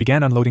kitchen,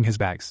 began unloading his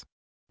bags.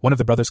 One of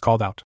the brothers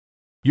called out.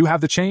 You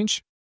have the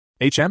change?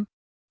 HM?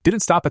 Didn't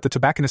stop at the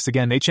tobacconist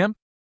again, HM?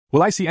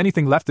 Will I see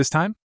anything left this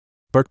time?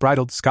 Burke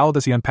bridled, scowled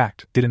as he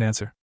unpacked, didn't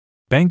answer.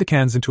 Banged the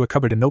cans into a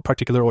cupboard in no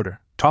particular order,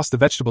 tossed the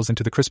vegetables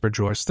into the crisper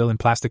drawer still in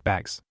plastic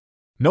bags.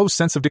 No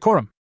sense of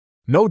decorum.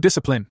 No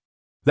discipline.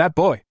 That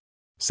boy,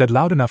 said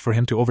loud enough for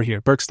him to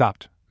overhear. Burke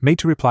stopped, made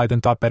to reply,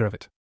 then thought better of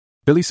it.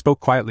 Billy spoke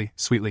quietly,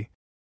 sweetly.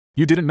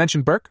 You didn't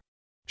mention Burke?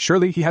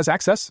 Surely he has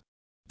access?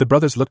 The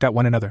brothers looked at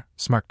one another,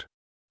 smirked.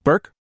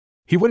 Burke?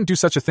 He wouldn't do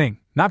such a thing,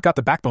 not got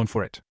the backbone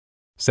for it,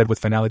 said with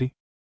finality.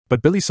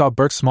 But Billy saw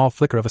Burke's small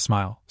flicker of a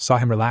smile, saw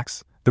him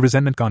relax, the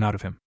resentment gone out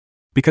of him.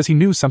 Because he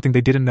knew something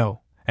they didn't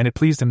know, and it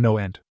pleased him no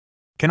end.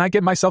 Can I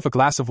get myself a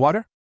glass of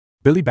water?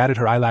 Billy batted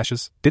her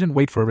eyelashes, didn't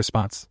wait for a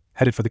response,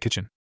 headed for the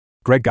kitchen.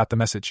 Greg got the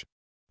message.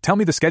 Tell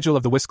me the schedule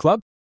of the whist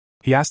club?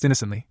 He asked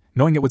innocently,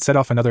 knowing it would set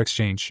off another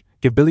exchange.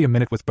 Give Billy a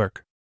minute with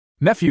Burke.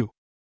 Nephew!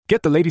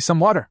 Get the lady some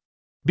water!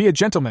 Be a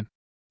gentleman!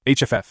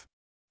 HFF.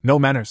 No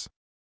manners.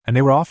 And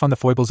they were off on the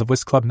foibles of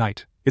whist club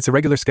night. It's a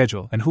regular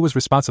schedule, and who was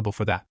responsible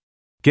for that?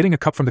 Getting a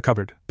cup from the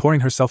cupboard,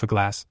 pouring herself a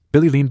glass,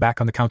 Billy leaned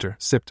back on the counter,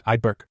 sipped,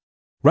 eyed Burke.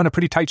 Run a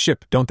pretty tight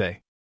ship, don't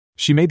they?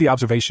 She made the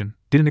observation,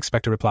 didn't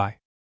expect a reply.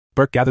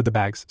 Burke gathered the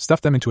bags,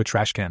 stuffed them into a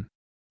trash can.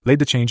 Laid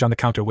the change on the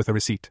counter with a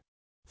receipt.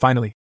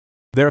 Finally.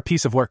 They're a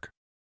piece of work.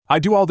 I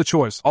do all the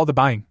chores, all the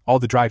buying, all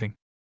the driving.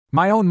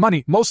 My own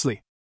money,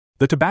 mostly.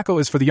 The tobacco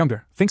is for the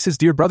younger, thinks his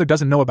dear brother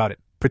doesn't know about it,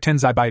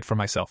 pretends I buy it for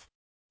myself.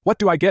 What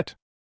do I get?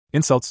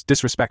 Insults,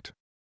 disrespect.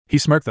 He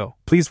smirked though,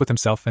 pleased with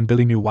himself, and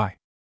Billy knew why.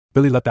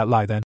 Billy let that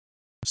lie then.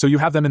 So you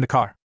have them in the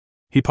car.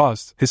 He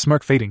paused, his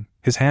smirk fading,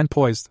 his hand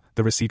poised,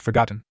 the receipt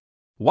forgotten.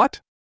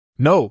 What?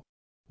 No.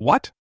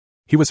 What?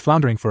 He was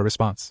floundering for a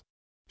response.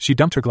 She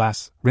dumped her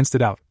glass, rinsed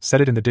it out, set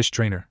it in the dish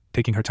drainer,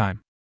 taking her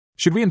time.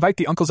 Should we invite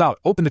the uncles out,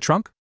 open the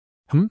trunk?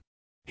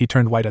 He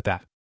turned white at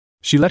that.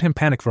 She let him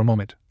panic for a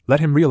moment, let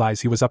him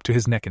realize he was up to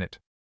his neck in it.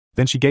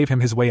 Then she gave him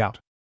his way out.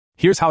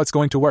 Here's how it's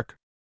going to work.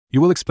 You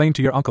will explain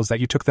to your uncles that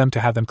you took them to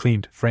have them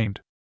cleaned,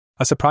 framed.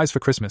 A surprise for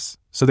Christmas,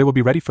 so they will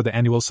be ready for the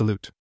annual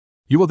salute.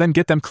 You will then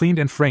get them cleaned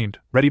and framed,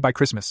 ready by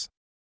Christmas.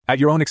 At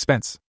your own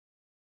expense.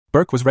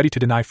 Burke was ready to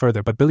deny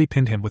further, but Billy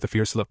pinned him with a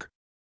fierce look.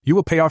 You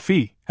will pay our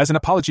fee, as an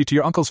apology to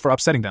your uncles for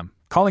upsetting them,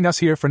 calling us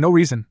here for no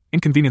reason,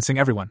 inconveniencing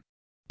everyone.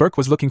 Burke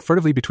was looking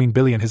furtively between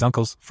Billy and his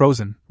uncles,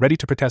 frozen, ready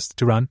to protest,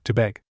 to run, to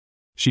beg.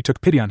 She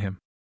took pity on him.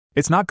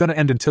 It's not gonna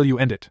end until you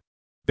end it.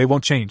 They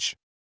won't change.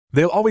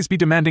 They'll always be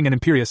demanding and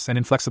imperious and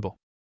inflexible.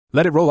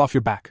 Let it roll off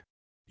your back.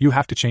 You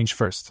have to change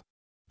first.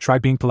 Try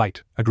being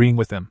polite, agreeing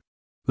with them.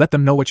 Let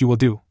them know what you will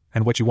do,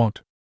 and what you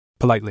won't.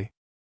 Politely.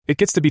 It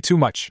gets to be too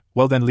much,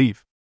 well then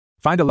leave.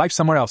 Find a life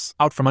somewhere else,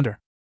 out from under.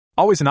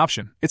 Always an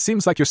option. It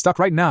seems like you're stuck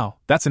right now,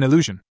 that's an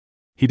illusion.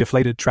 He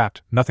deflated,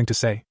 trapped, nothing to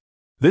say.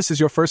 This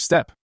is your first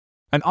step.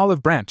 An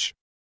olive branch.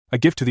 A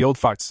gift to the old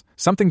farts,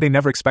 something they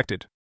never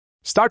expected.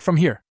 Start from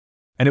here.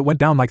 And it went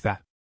down like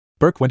that.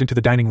 Burke went into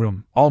the dining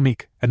room, all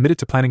meek, admitted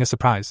to planning a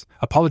surprise,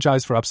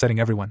 apologized for upsetting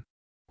everyone.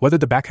 Whether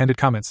the backhanded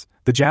comments,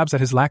 the jabs at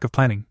his lack of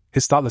planning,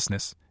 his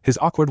thoughtlessness, his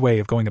awkward way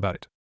of going about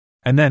it.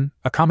 And then,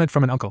 a comment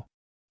from an uncle.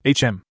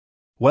 HM.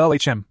 Well,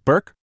 HM,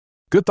 Burke?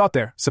 Good thought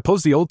there.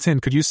 Suppose the old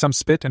tin could use some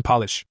spit and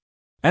polish.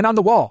 And on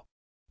the wall.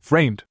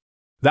 Framed.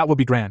 That will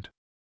be grand.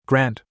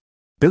 Grand.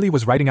 Billy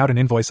was writing out an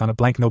invoice on a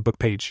blank notebook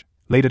page,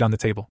 laid it on the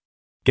table.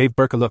 Gave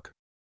Burke a look.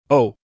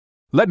 Oh.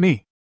 Let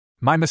me.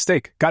 My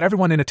mistake, got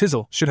everyone in a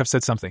tizzle, should have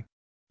said something.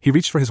 He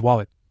reached for his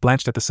wallet,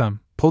 blanched at the sum,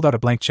 pulled out a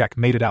blank check,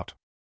 made it out.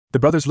 The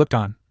brothers looked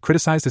on,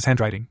 criticized his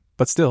handwriting,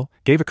 but still,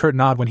 gave a curt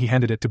nod when he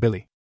handed it to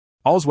Billy.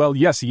 All's well,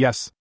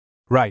 yes.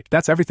 Right,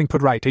 that's everything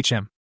put right,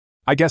 HM.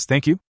 I guess,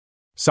 thank you.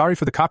 Sorry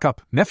for the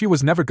cock-up, nephew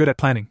was never good at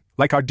planning,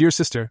 like our dear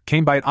sister,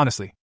 came by it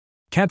honestly.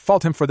 Can't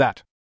fault him for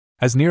that.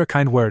 As near a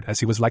kind word as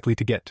he was likely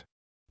to get.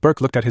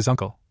 Burke looked at his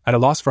uncle, at a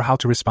loss for how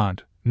to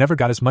respond, never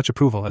got as much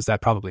approval as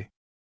that probably.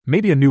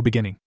 Maybe a new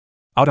beginning.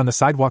 Out on the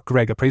sidewalk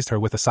Greg appraised her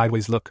with a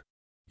sideways look.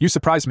 You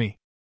surprise me.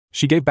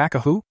 She gave back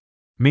a who?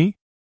 Me?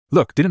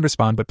 Look, didn't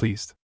respond but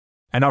pleased.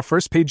 And our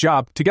first paid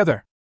job,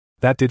 together.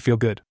 That did feel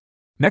good.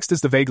 Next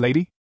is the vague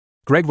lady?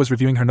 Greg was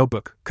reviewing her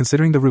notebook,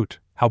 considering the route,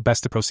 how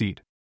best to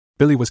proceed.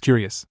 Billy was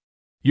curious.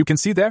 You can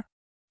see there?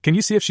 Can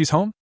you see if she's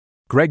home?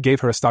 Greg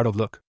gave her a startled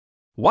look.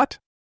 What?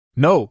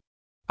 No.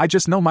 I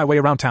just know my way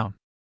around town.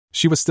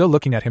 She was still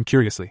looking at him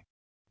curiously.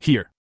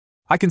 Here.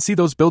 I can see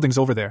those buildings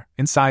over there,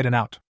 inside and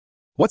out.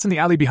 What's in the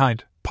alley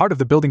behind, part of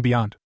the building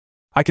beyond?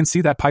 I can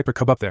see that Piper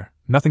Cub up there,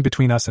 nothing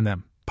between us and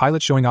them.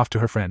 Pilot showing off to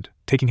her friend,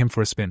 taking him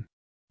for a spin.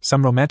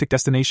 Some romantic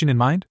destination in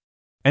mind?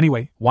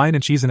 Anyway, wine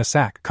and cheese in a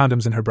sack,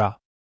 condoms in her bra.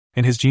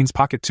 In his jeans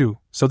pocket too,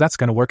 so that's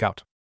gonna work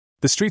out.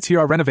 The streets here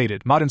are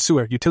renovated, modern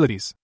sewer,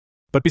 utilities.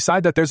 But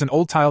beside that there's an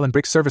old tile and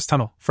brick service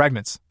tunnel,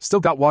 fragments, still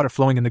got water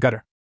flowing in the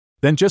gutter.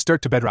 Then just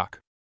dirt to bedrock.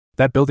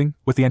 That building,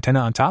 with the antenna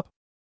on top?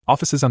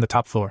 Offices on the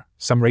top floor,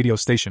 some radio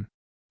station.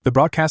 The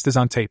broadcast is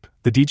on tape,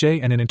 the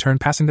DJ and an intern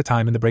passing the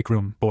time in the break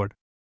room, bored.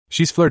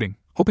 She's flirting,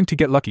 hoping to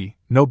get lucky,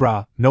 no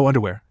bra, no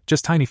underwear,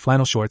 just tiny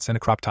flannel shorts and a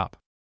crop top.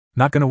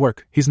 Not gonna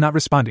work, he's not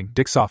responding,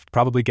 dick soft,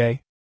 probably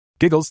gay.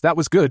 Giggles, that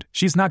was good,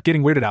 she's not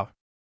getting weirded out.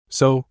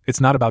 So,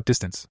 it's not about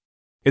distance.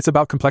 It's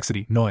about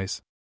complexity,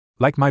 noise.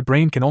 Like my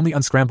brain can only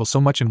unscramble so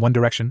much in one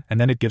direction and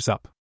then it gives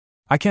up.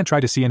 I can't try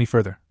to see any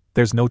further,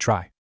 there's no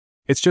try.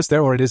 It's just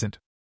there or it isn't.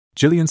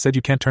 Jillian said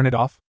you can't turn it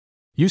off?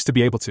 Used to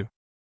be able to.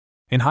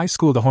 In high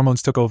school the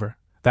hormones took over,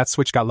 that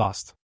switch got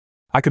lost.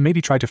 I could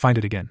maybe try to find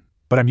it again,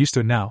 but I'm used to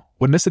it now,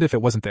 would miss it if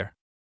it wasn't there.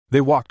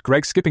 They walked,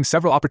 Greg skipping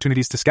several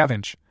opportunities to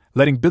scavenge,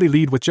 letting Billy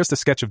lead with just a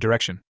sketch of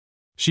direction.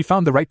 She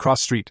found the right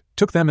cross street,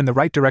 took them in the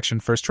right direction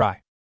first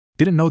try.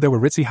 Didn't know there were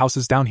ritzy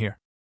houses down here.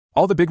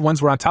 All the big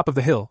ones were on top of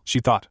the hill, she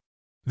thought.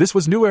 This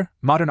was newer,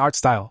 modern art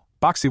style,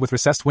 boxy with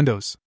recessed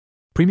windows.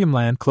 Premium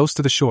land close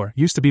to the shore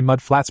used to be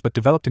mud flats but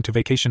developed into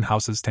vacation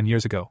houses 10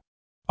 years ago.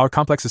 Our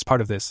complex is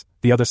part of this,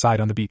 the other side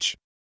on the beach.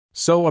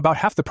 So about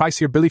half the price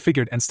here, Billy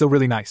figured, and still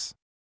really nice.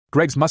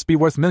 Greg's must be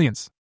worth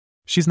millions.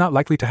 She's not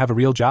likely to have a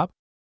real job?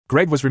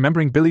 Greg was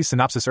remembering Billy's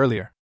synopsis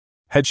earlier.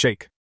 Head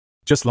shake.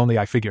 Just lonely,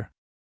 I figure.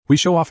 We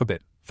show off a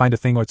bit, find a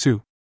thing or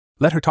two.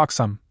 Let her talk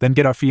some, then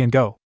get our fee and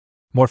go.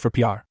 More for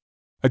PR.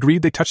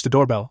 Agreed. They touched the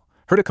doorbell,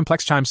 heard a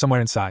complex chime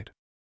somewhere inside.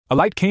 A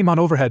light came on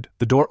overhead,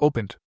 the door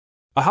opened.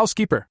 A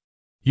housekeeper.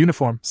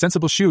 Uniform,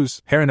 sensible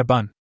shoes, hair in a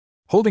bun.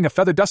 Holding a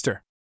feather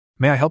duster.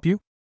 May I help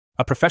you?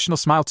 A professional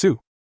smile too.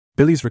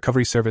 Billy's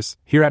recovery service,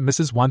 here at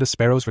Mrs. Wanda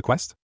Sparrow's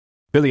request?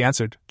 Billy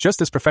answered,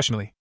 just as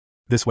professionally.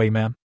 This way,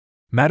 ma'am.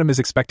 Madam is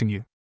expecting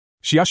you.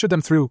 She ushered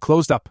them through,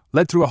 closed up,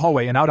 led through a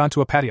hallway and out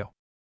onto a patio.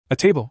 A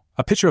table,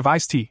 a pitcher of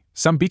iced tea,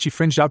 some beachy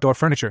fringed outdoor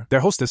furniture, their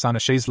hostess on a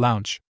chaise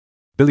lounge.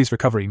 Billy's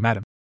recovery,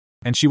 madam.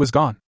 And she was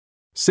gone.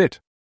 Sit.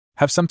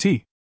 Have some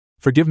tea.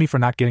 Forgive me for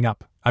not getting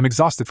up, I'm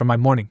exhausted from my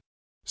morning.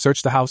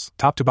 Searched the house,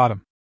 top to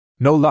bottom.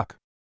 No luck.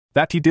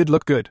 That tea did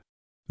look good.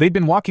 They'd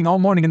been walking all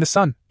morning in the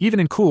sun, even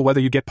in cool weather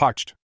you get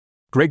parched.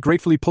 Greg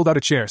gratefully pulled out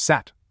a chair,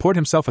 sat, poured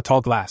himself a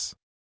tall glass.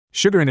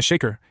 Sugar in a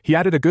shaker, he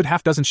added a good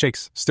half-dozen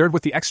shakes, stirred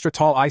with the extra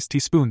tall iced tea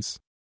spoons.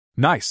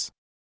 Nice.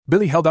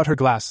 Billy held out her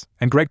glass,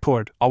 and Greg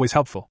poured, always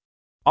helpful.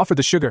 Offered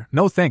the sugar,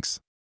 no thanks.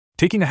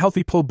 Taking a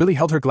healthy pull, Billy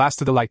held her glass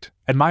to the light,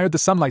 admired the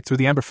sunlight through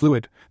the amber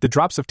fluid, the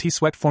drops of tea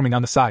sweat forming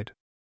on the side.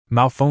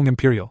 Maofeng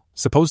Imperial,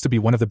 supposed to be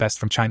one of the best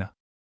from China.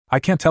 I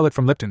can't tell it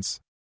from Lipton's.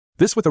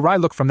 This with a wry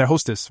look from their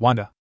hostess,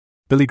 Wanda.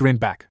 Billy grinned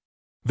back.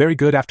 Very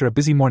good after a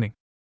busy morning.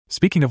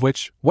 Speaking of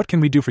which, what can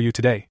we do for you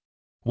today?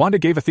 Wanda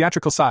gave a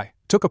theatrical sigh,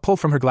 took a pull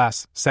from her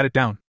glass, sat it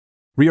down.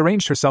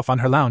 Rearranged herself on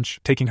her lounge,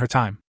 taking her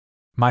time.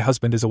 My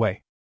husband is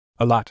away.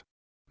 A lot.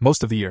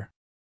 Most of the year.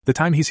 The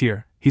time he's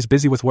here, he's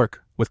busy with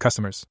work, with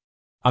customers.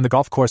 On the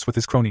golf course with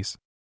his cronies.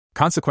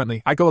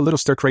 Consequently, I go a little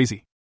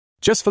stir-crazy.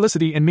 Just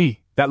Felicity and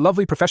me, that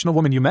lovely professional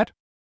woman you met?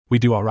 We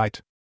do all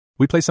right.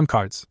 We play some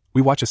cards,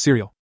 we watch a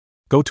serial.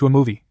 Go to a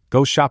movie,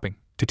 go shopping,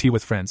 to tea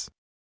with friends.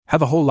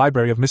 Have a whole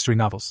library of mystery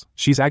novels.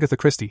 She's Agatha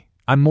Christie,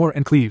 I'm Moore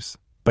and Cleves,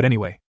 but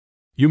anyway.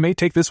 You may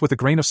take this with a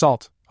grain of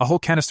salt, a whole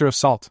canister of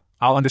salt,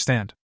 I'll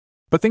understand.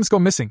 But things go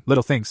missing,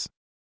 little things.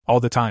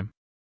 All the time.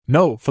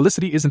 No,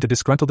 Felicity isn't a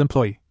disgruntled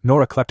employee,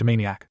 nor a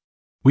kleptomaniac.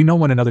 We know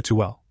one another too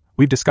well.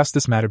 We've discussed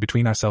this matter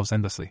between ourselves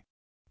endlessly.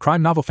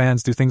 Crime novel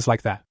fans do things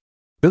like that.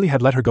 Billy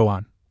had let her go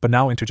on, but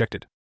now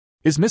interjected.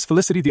 Is Miss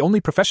Felicity the only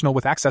professional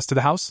with access to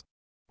the house?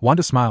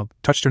 Wanda smiled,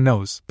 touched her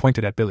nose,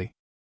 pointed at Billy.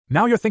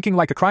 Now you're thinking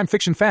like a crime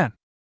fiction fan.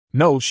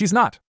 No, she's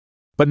not.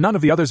 But none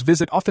of the others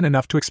visit often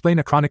enough to explain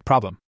a chronic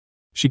problem.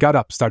 She got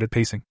up, started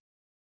pacing.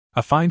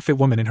 A fine-fit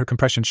woman in her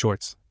compression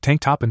shorts,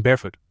 tank top and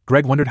barefoot.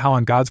 Greg wondered how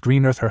on God's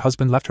green earth her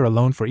husband left her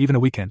alone for even a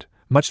weekend,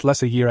 much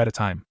less a year at a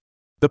time.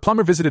 The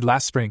plumber visited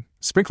last spring,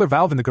 sprinkler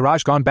valve in the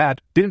garage gone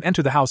bad, didn't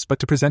enter the house but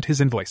to present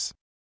his invoice.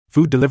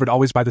 Food delivered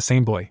always by the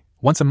same boy,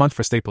 once a month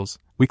for staples,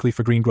 weekly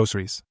for green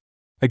groceries.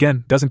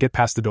 Again, doesn't get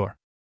past the door.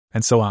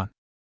 And so on.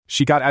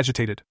 She got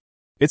agitated.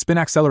 It's been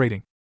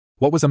accelerating.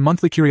 What was a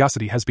monthly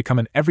curiosity has become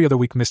an every other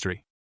week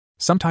mystery.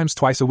 Sometimes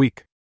twice a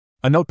week.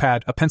 A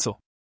notepad, a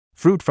pencil.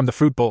 Fruit from the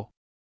fruit bowl.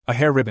 A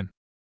hair ribbon.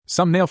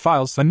 Some nail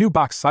files, a new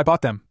box, I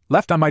bought them,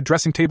 left on my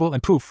dressing table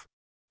and poof.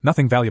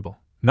 Nothing valuable,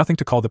 nothing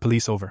to call the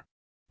police over.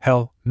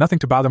 Hell, nothing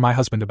to bother my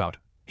husband about.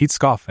 He'd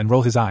scoff and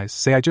roll his eyes,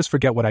 say I just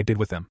forget what I did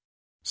with them.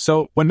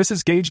 So, when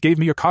Mrs. Gage gave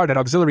me your card at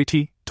Auxiliary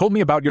Tea, told me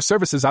about your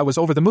services, I was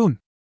over the moon.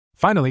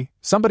 Finally,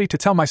 somebody to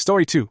tell my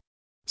story to.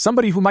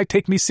 Somebody who might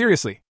take me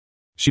seriously.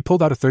 She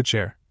pulled out a third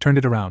chair, turned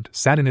it around,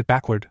 sat in it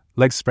backward,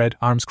 legs spread,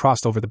 arms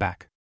crossed over the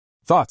back.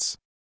 Thoughts?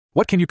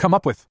 What can you come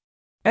up with?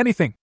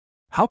 Anything.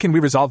 How can we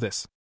resolve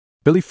this?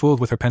 Billy fooled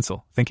with her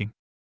pencil, thinking.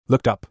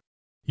 Looked up.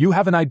 You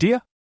have an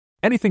idea?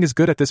 Anything is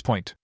good at this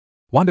point.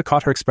 Wanda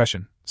caught her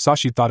expression, saw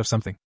she'd thought of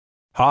something.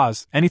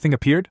 Haas, anything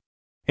appeared?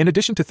 In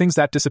addition to things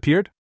that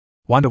disappeared?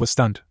 Wanda was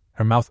stunned,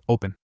 her mouth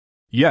open.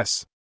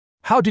 Yes.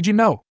 How did you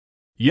know?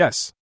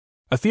 Yes.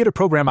 A theater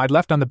program I'd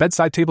left on the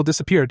bedside table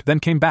disappeared, then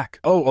came back,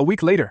 a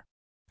week later.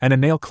 And a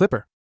nail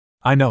clipper.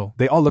 I know,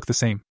 they all look the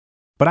same.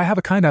 But I have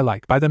a kind I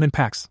like, buy them in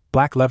packs,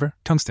 black leather,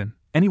 tungsten,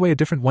 anyway a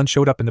different one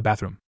showed up in the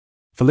bathroom.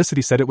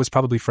 Felicity said it was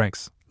probably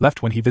Frank's,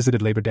 left when he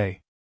visited Labor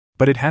Day.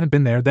 But it hadn't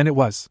been there then it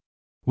was.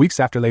 Weeks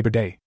after Labor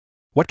Day.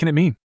 What can it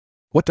mean?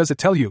 What does it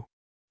tell you?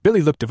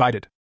 Billy looked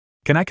divided.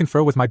 Can I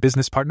confer with my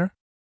business partner?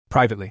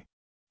 Privately.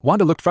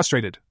 Wanda looked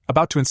frustrated,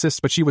 about to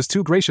insist but she was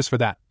too gracious for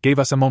that, gave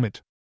us a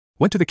moment.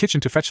 Went to the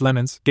kitchen to fetch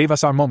lemons, gave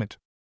us our moment.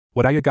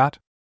 What I got?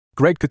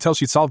 Greg could tell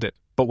she'd solved it,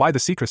 but why the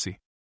secrecy?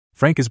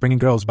 Frank is bringing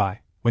girls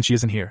by, when she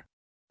isn't here.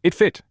 It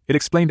fit, it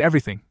explained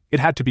everything, it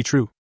had to be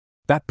true.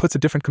 That puts a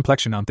different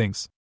complexion on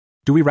things.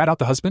 Do we rat out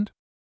the husband?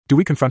 Do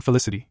we confront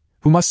Felicity,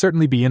 who must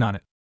certainly be in on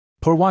it?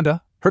 Poor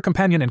Wanda, her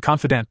companion and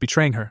confidant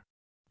betraying her.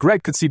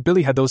 Greg could see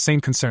Billy had those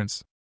same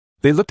concerns.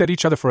 They looked at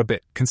each other for a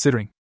bit,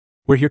 considering.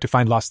 We're here to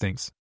find lost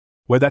things.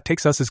 Where that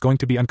takes us is going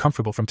to be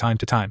uncomfortable from time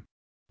to time.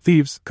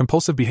 Thieves,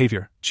 compulsive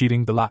behavior,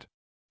 cheating, the lot.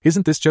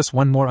 Isn't this just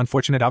one more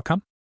unfortunate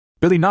outcome?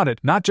 Billy nodded,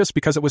 not just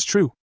because it was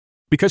true.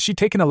 Because she'd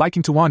taken a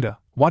liking to Wanda,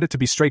 wanted to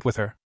be straight with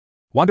her.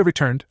 Wanda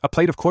returned, a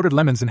plate of quartered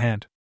lemons in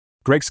hand.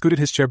 Greg scooted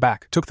his chair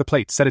back, took the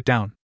plate, set it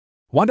down.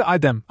 Wanda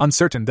eyed them,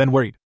 uncertain, then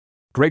worried.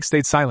 Greg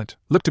stayed silent,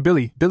 looked to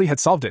Billy. Billy had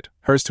solved it,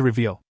 hers to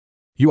reveal.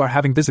 You are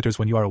having visitors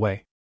when you are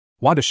away.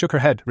 Wanda shook her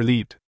head,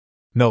 relieved.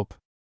 Nope.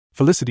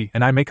 Felicity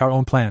and I make our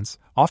own plans,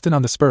 often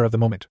on the spur of the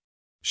moment.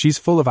 She's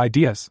full of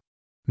ideas.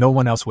 No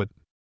one else would.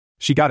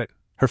 She got it,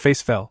 her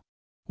face fell.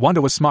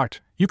 Wanda was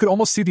smart, you could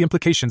almost see the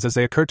implications as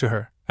they occurred to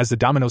her, as the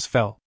dominoes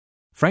fell.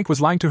 Frank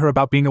was lying to her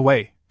about being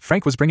away,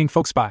 Frank was bringing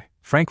folks by,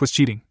 Frank was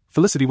cheating,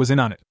 Felicity was in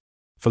on it.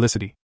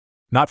 Felicity.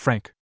 Not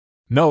Frank.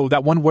 No,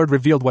 that one word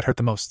revealed what hurt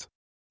the most.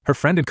 Her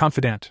friend and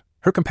confidant,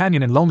 her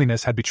companion in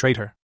loneliness had betrayed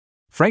her.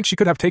 Frank she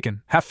could have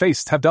taken, have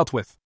faced, have dealt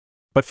with.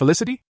 But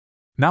Felicity?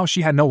 Now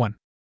she had no one.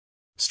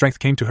 Strength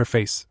came to her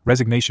face,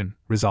 resignation,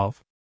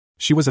 resolve.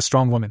 She was a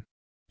strong woman.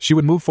 She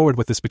would move forward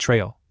with this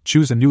betrayal,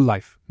 choose a new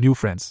life, new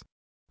friends.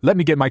 Let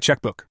me get my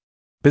checkbook.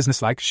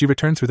 Businesslike, she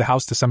returned through the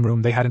house to some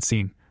room they hadn't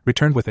seen,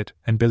 returned with it,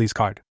 and Billy's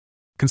card.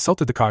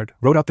 Consulted the card,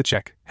 wrote out the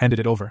check, handed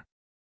it over.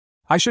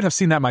 I should have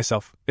seen that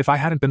myself, if I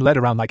hadn't been led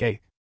around like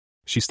a...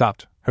 She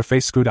stopped, her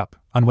face screwed up,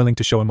 unwilling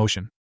to show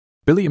emotion.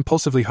 Billy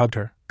impulsively hugged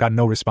her, got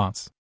no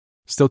response.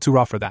 Still too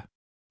raw for that.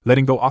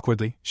 Letting go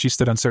awkwardly, she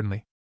stood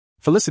uncertainly.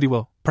 Felicity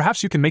will,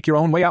 perhaps you can make your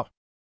own way out.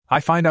 I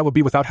find I will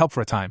be without help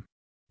for a time.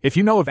 If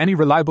you know of any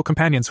reliable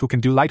companions who can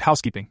do light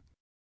housekeeping.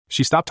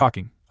 She stopped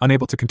talking,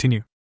 unable to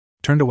continue.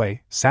 Turned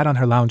away, sat on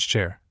her lounge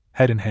chair,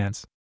 head in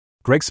hands.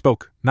 Greg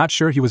spoke, not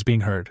sure he was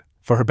being heard,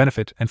 for her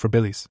benefit and for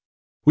Billy's.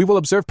 We will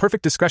observe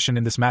perfect discretion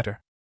in this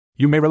matter.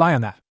 You may rely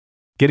on that.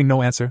 Getting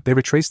no answer, they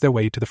retraced their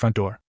way to the front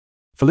door.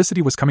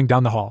 Felicity was coming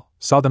down the hall,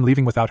 saw them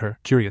leaving without her,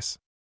 curious.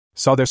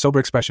 Saw their sober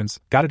expressions,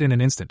 got it in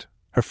an instant.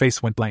 Her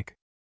face went blank.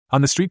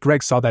 On the street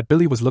Greg saw that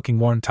Billy was looking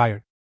worn,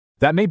 tired.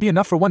 That may be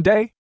enough for one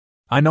day?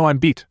 I know I'm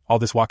beat, all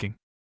this walking.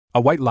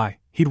 A white lie,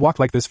 he'd walked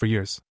like this for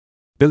years.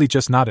 Billy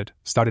just nodded,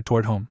 started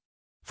toward home.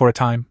 For a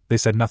time, they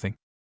said nothing.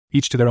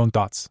 Each to their own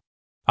thoughts.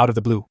 Out of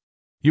the blue.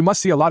 You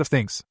must see a lot of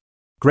things.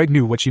 Greg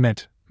knew what she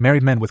meant,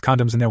 married men with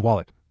condoms in their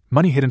wallet,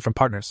 money hidden from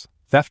partners,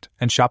 theft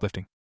and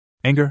shoplifting.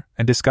 Anger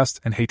and disgust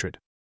and hatred.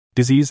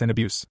 Disease and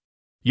abuse.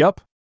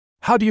 Yup.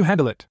 How do you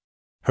handle it?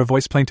 Her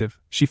voice plaintive,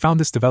 she found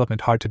this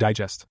development hard to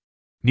digest.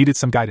 Needed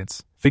some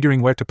guidance,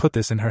 figuring where to put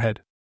this in her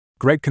head.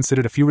 Greg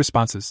considered a few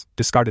responses,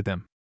 discarded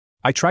them.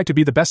 I try to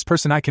be the best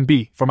person I can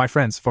be, for my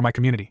friends, for my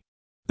community.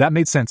 That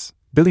made sense.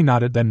 Billy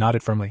nodded, then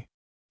nodded firmly.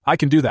 I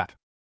can do that.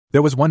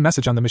 There was one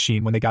message on the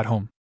machine when they got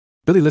home.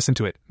 Billy listened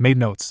to it, made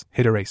notes,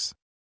 hit erase.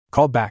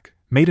 Called back,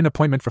 made an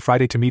appointment for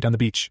Friday to meet on the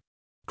beach.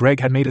 Greg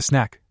had made a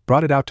snack,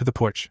 brought it out to the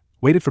porch,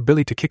 waited for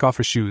Billy to kick off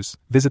her shoes,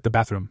 visit the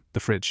bathroom, the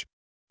fridge.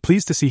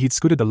 Pleased to see he'd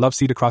scooted the love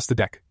seat across the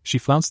deck, she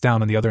flounced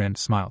down on the other end,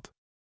 smiled.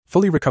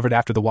 Fully recovered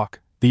after the walk,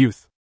 the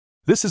youth.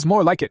 This is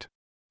more like it.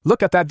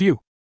 Look at that view.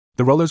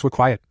 The rollers were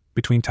quiet,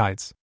 between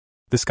tides.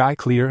 The sky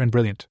clear and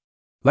brilliant.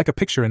 Like a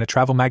picture in a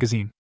travel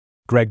magazine.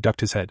 Greg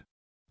ducked his head.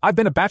 I've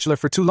been a bachelor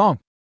for too long.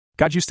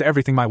 Got used to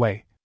everything my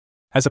way.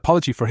 As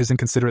apology for his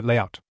inconsiderate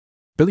layout.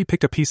 Billy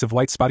picked a piece of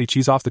white spotty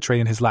cheese off the tray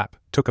in his lap,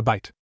 took a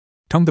bite.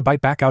 Tongued the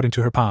bite back out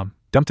into her palm,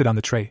 dumped it on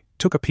the tray,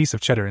 took a piece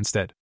of cheddar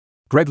instead.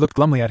 Greg looked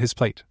glumly at his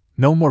plate.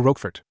 No more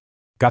Roquefort.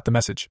 Got the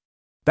message.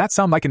 That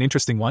sound like an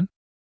interesting one?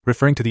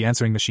 Referring to the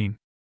answering machine.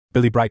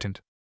 Billy brightened.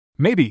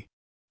 Maybe.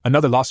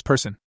 Another lost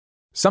person.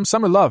 Some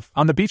summer love,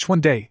 on the beach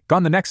one day,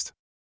 gone the next.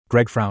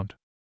 Greg frowned.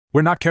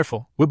 We're not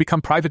careful, we'll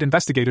become private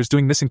investigators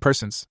doing missing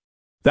persons.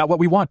 That what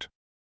we want?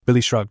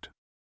 Billy shrugged.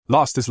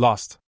 Lost is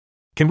lost.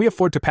 Can we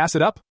afford to pass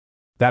it up?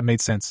 That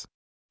made sense.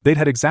 They'd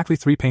had exactly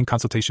 3 paying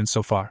consultations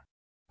so far.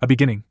 A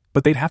beginning,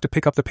 but they'd have to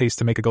pick up the pace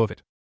to make a go of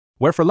it.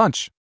 Where for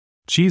lunch?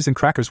 Cheese and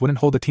crackers wouldn't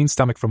hold a teen's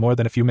stomach for more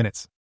than a few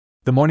minutes.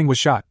 The morning was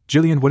shot,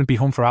 Jillian wouldn't be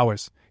home for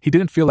hours, he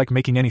didn't feel like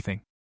making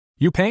anything.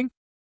 You paying?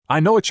 I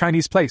know a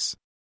Chinese place.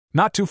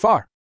 Not too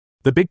far.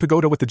 The big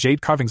pagoda with the jade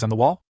carvings on the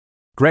wall?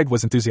 Greg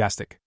was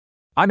enthusiastic.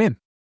 I'm in.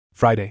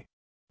 Friday.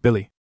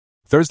 Billy.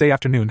 Thursday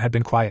afternoon had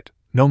been quiet,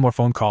 no more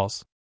phone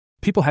calls.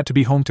 People had to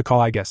be home to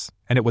call, I guess,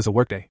 and it was a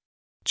workday.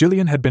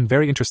 Jillian had been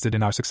very interested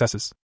in our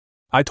successes.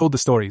 I told the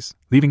stories,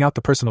 leaving out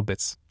the personal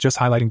bits, just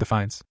highlighting the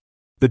finds.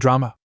 The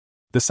drama.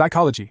 The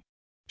psychology.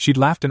 She'd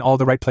laughed in all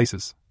the right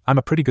places. I'm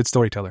a pretty good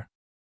storyteller.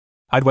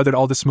 I'd weathered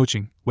all the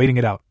smooching, waiting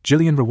it out,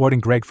 Jillian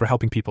rewarding Greg for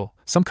helping people,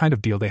 some kind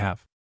of deal they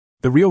have.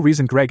 The real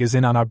reason Greg is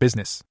in on our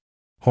business.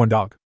 Horn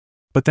dog.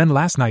 But then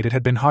last night it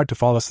had been hard to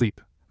fall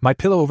asleep. My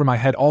pillow over my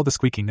head, all the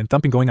squeaking and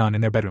thumping going on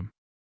in their bedroom.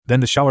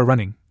 Then the shower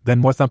running, then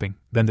more thumping,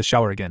 then the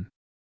shower again.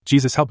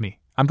 Jesus help me,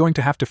 I'm going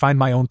to have to find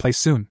my own place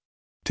soon.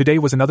 Today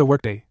was another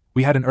workday.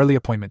 We had an early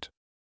appointment.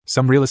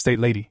 Some real estate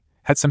lady,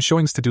 had some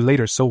showings to do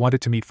later, so wanted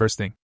to meet first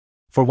thing.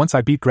 For once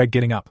I beat Greg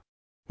getting up.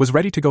 Was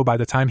ready to go by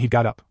the time he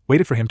got up,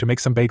 waited for him to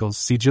make some bagels,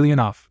 see Jillian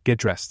off, get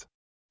dressed.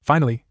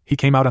 Finally, he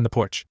came out on the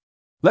porch.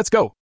 Let's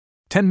go!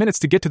 10 minutes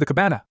to get to the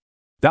cabana.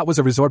 That was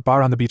a resort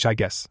bar on the beach, I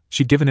guess.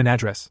 She'd given an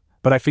address,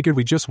 but I figured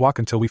we'd just walk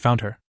until we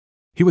found her.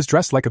 He was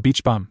dressed like a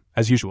beach bum,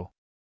 as usual.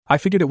 I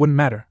figured it wouldn't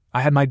matter,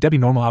 I had my Debbie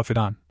normal outfit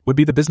on, would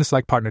be the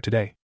businesslike partner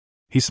today.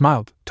 He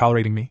smiled,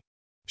 tolerating me.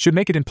 Should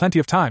make it in plenty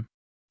of time.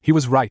 He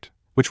was right,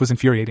 which was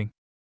infuriating.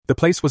 The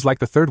place was like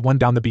the third one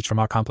down the beach from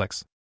our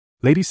complex.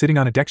 Lady sitting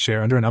on a deck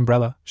chair under an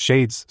umbrella,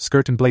 shades,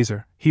 skirt and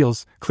blazer,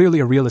 heels, clearly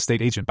a real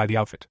estate agent by the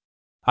outfit.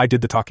 I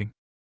did the talking.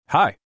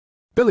 Hi.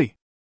 Billy.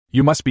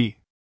 You must be.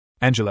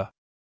 Angela.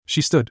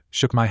 She stood,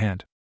 shook my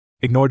hand.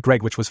 Ignored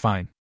Greg, which was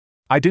fine.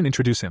 I didn't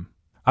introduce him.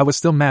 I was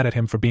still mad at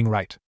him for being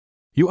right.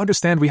 You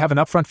understand we have an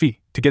upfront fee,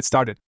 to get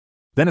started.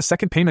 Then a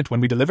second payment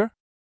when we deliver?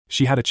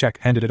 She had a check,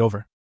 handed it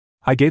over.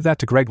 I gave that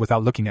to Greg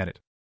without looking at it.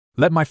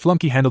 Let my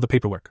flunky handle the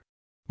paperwork.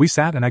 We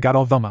sat and I got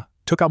all Velma,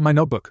 took out my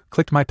notebook,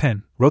 clicked my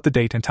pen, wrote the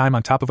date and time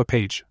on top of a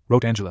page,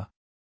 wrote Angela.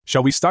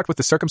 Shall we start with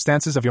the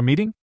circumstances of your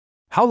meeting?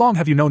 How long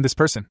have you known this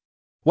person?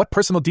 What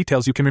personal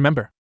details you can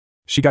remember?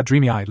 She got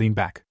dreamy-eyed, leaned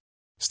back.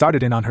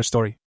 Started in on her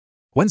story.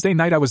 Wednesday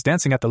night I was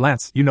dancing at the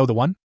Lance, you know the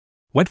one?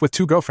 Went with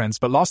 2 girlfriends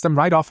but lost them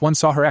right off. One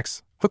saw her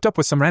ex, hooked up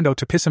with some rando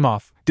to piss him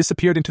off,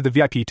 disappeared into the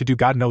VIP to do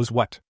God knows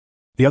what.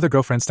 The other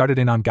girlfriend started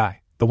in on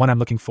Guy, the one I'm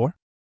looking for?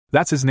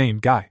 That's his name,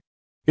 Guy.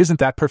 Isn't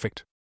that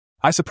perfect?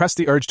 I suppressed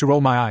the urge to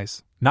roll my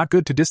eyes, not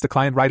good to diss the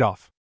client right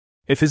off.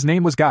 If his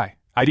name was Guy,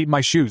 I'd eat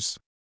my shoes.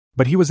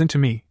 But he was into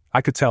me,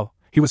 I could tell.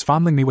 He was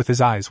fondling me with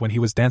his eyes when he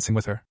was dancing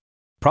with her.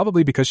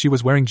 Probably because she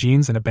was wearing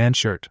jeans and a band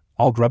shirt,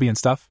 all grubby and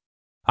stuff.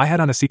 I had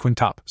on a sequin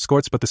top,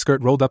 skirts, but the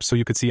skirt rolled up so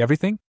you could see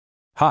everything?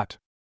 Hot.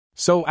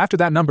 So after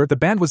that number, the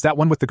band was that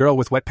one with the girl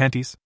with wet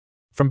panties?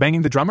 From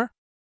banging the drummer?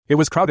 It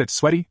was crowded,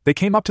 sweaty, they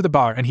came up to the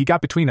bar and he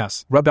got between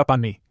us, rubbed up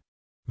on me.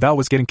 Val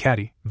was getting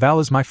catty. Val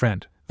is my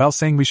friend. Val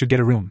saying we should get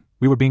a room,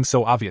 we were being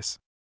so obvious.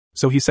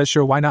 So he says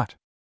sure, why not?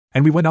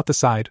 And we went out the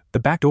side, the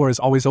back door is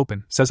always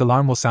open, says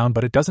alarm will sound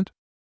but it doesn't.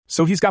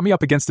 So he's got me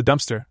up against the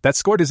dumpster, that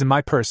skirt is in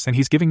my purse and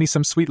he's giving me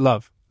some sweet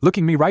love,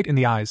 looking me right in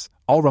the eyes,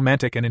 all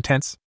romantic and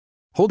intense.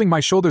 Holding my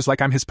shoulders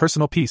like I'm his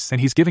personal piece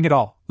and he's giving it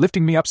all,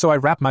 lifting me up so I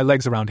wrap my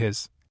legs around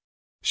his.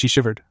 She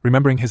shivered,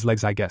 remembering his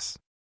legs I guess.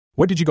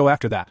 Where did you go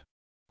after that?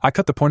 I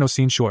cut the porno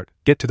scene short,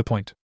 get to the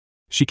point.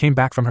 She came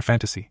back from her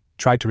fantasy,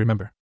 tried to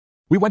remember.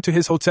 We went to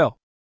his hotel.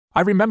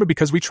 I remember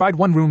because we tried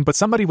one room but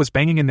somebody was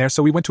banging in there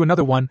so we went to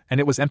another one and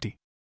it was empty.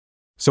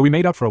 So we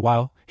made up for a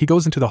while, he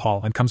goes into the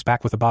hall and comes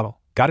back with a bottle,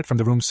 got it from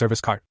the room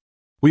service cart.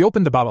 We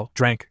opened the bottle,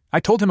 drank, I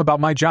told him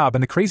about my job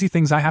and the crazy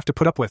things I have to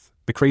put up with,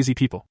 the crazy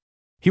people.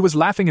 He was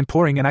laughing and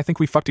pouring and I think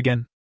we fucked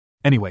again.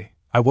 Anyway,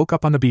 I woke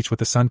up on the beach with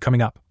the sun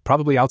coming up,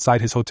 probably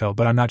outside his hotel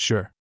but I'm not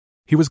sure.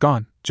 He was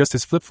gone, just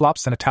his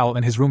flip-flops and a towel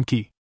and his room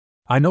key.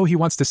 I know he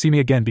wants to see me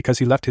again because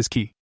he left his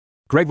key.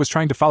 Greg was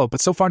trying to follow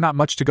but so far not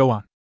much to go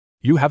on.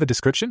 You have a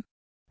description?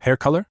 Hair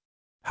color?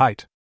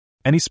 Height?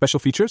 Any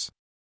special features?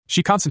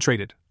 She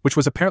concentrated, which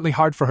was apparently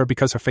hard for her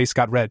because her face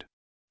got red.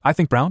 I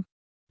think brown?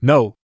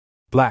 No.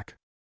 Black.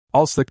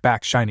 All slicked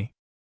back, shiny.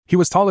 He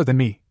was taller than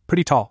me,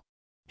 pretty tall.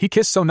 He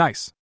kissed so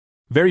nice.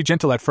 Very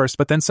gentle at first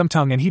but then some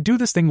tongue and he'd do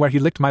this thing where he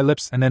licked my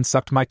lips and then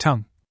sucked my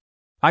tongue.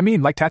 I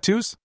mean like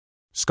tattoos?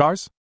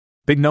 Scars?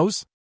 Big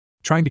nose?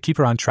 Trying to keep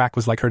her on track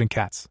was like herding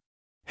cats.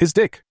 His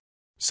dick.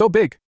 So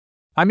big.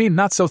 I mean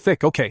not so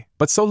thick, okay,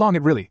 but so long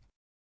it really.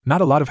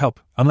 Not a lot of help,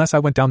 unless I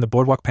went down the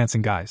boardwalk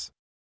pantsing guys.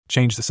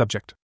 Change the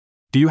subject.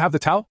 Do you have the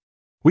towel?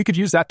 We could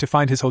use that to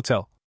find his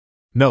hotel.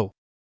 No.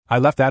 I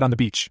left that on the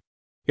beach.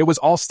 It was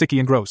all sticky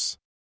and gross.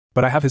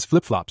 But I have his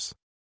flip-flops.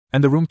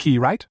 And the room key,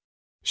 right?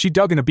 She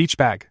dug in a beach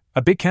bag,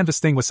 a big canvas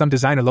thing with some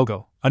designer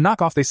logo, a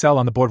knockoff they sell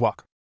on the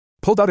boardwalk.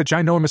 Pulled out a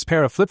ginormous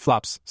pair of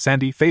flip-flops,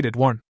 sandy, faded,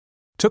 worn.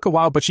 Took a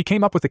while but she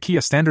came up with a key,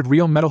 a standard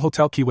real metal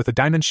hotel key with a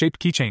diamond-shaped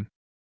keychain.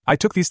 I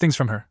took these things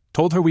from her,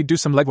 told her we'd do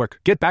some legwork,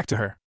 get back to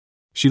her.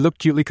 She looked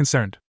cutely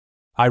concerned.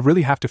 I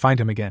really have to find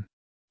him again.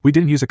 We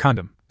didn't use a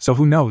condom, so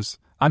who knows,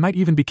 I might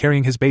even be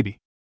carrying his baby.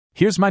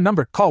 Here's my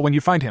number, call when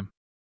you find him.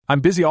 I'm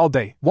busy all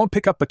day, won't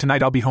pick up but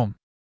tonight I'll be home.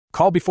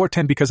 Call before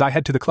 10 because I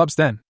head to the clubs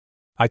then.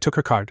 I took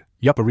her card,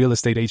 yup, a real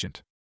estate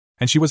agent.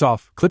 And she was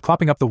off,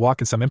 clip-clopping up the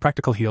walk in some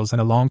impractical heels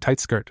and a long tight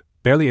skirt,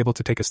 barely able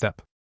to take a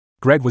step.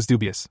 Greg was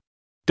dubious.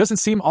 Doesn't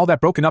seem all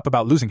that broken up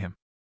about losing him.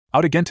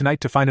 Out again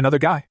tonight to find another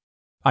guy?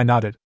 I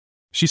nodded.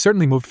 She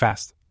certainly moved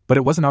fast, but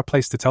it wasn't our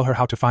place to tell her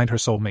how to find her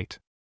soulmate.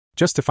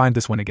 Just to find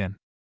this one again.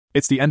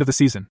 It's the end of the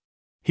season.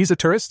 He's a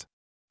tourist?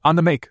 On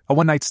the make, a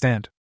one-night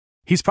stand.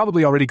 He's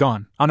probably already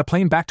gone, on a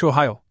plane back to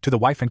Ohio, to the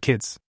wife and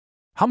kids.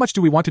 How much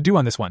do we want to do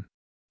on this one?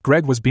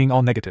 Greg was being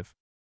all negative.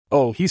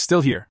 Oh, he's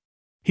still here.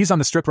 He's on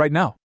the strip right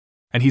now.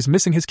 And he's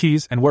missing his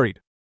keys and worried.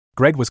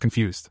 Greg was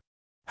confused.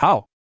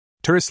 How?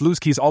 Tourists lose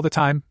keys all the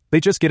time, they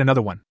just get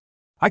another one.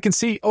 I can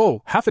see,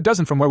 half a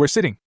dozen from where we're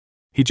sitting.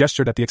 He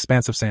gestured at the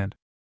expanse of sand.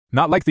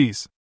 Not like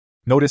these.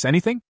 Notice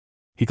anything?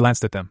 He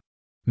glanced at them.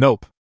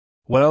 Nope.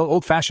 Well,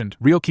 old-fashioned,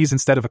 real keys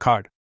instead of a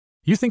card.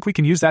 You think we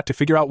can use that to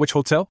figure out which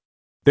hotel?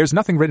 There's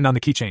nothing written on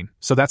the keychain,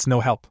 so that's no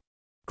help.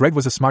 Greg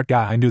was a smart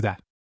guy, I knew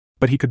that.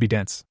 But he could be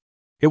dense.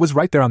 It was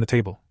right there on the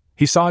table.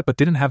 He saw it but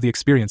didn't have the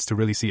experience to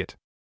really see it.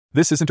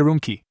 This isn't a room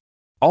key.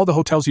 All the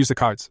hotels use the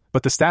cards,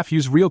 but the staff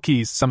use real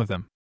keys, some of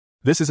them.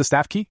 This is a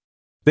staff key?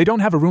 They don't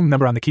have a room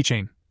number on the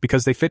keychain,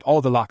 because they fit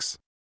all the locks.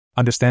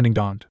 Understanding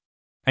dawned.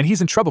 And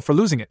he's in trouble for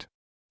losing it.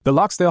 The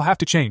locks they'll have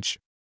to change.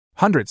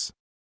 Hundreds.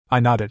 I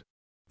nodded.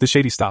 The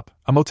Shady Stop,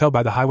 a motel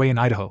by the highway in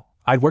Idaho.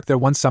 I'd worked there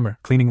one summer,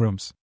 cleaning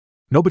rooms.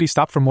 Nobody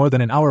stopped for more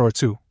than an hour or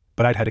two,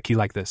 but I'd had a key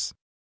like this.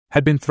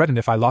 Had been threatened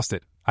if I lost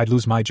it, I'd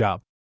lose my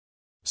job.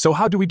 So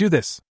how do we do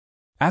this?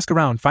 Ask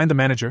around, find the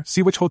manager,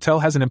 see which hotel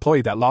has an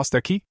employee that lost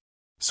their key?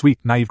 Sweet,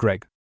 naive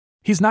Greg.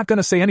 He's not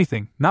gonna say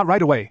anything, not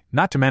right away,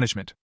 not to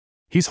management.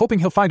 He's hoping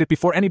he'll find it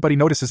before anybody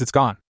notices it's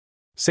gone.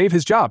 Save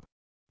his job.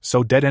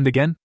 So dead end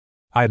again?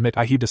 I admit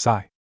I heaved a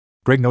sigh.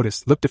 Greg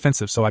noticed, looked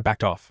defensive, so I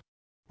backed off.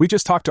 We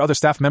just talked to other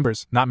staff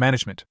members, not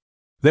management.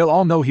 They'll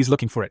all know he's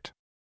looking for it.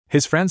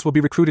 His friends will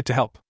be recruited to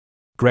help.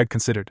 Greg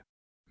considered.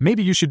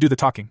 Maybe you should do the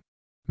talking.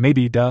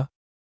 Maybe, duh.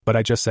 But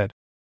I just said.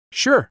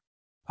 Sure.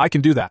 I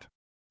can do that.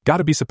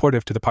 Gotta be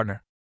supportive to the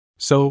partner.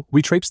 So,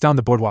 we traipsed down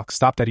the boardwalk,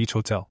 stopped at each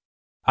hotel.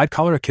 I'd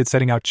collar a kid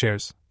setting out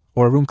chairs,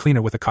 or a room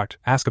cleaner with a cart,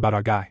 ask about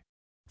our guy.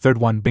 Third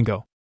one,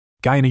 bingo.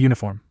 Guy in a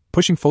uniform,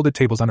 pushing folded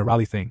tables on a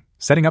rally thing,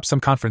 setting up some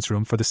conference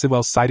room for the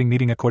Sidwell's siding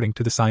meeting according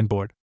to the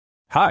signboard.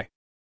 Hi.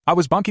 I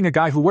was bunking a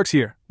guy who works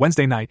here.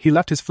 Wednesday night, he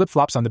left his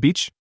flip-flops on the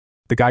beach.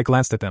 The guy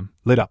glanced at them,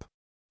 lit up.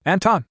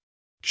 Anton.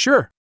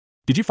 Sure.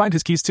 Did you find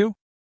his keys too?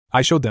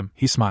 I showed them,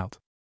 he smiled.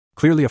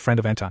 Clearly a friend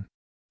of Anton.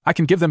 I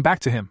can give them back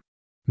to him.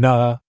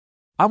 Nah.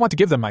 I want to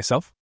give them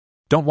myself.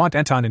 Don't want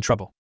Anton in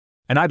trouble.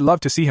 And I'd love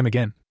to see him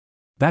again.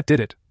 That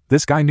did it.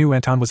 This guy knew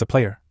Anton was a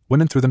player.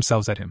 Women threw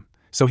themselves at him,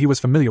 so he was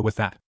familiar with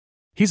that.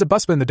 He's a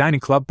busboy in the dining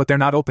club, but they're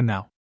not open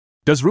now.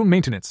 Does room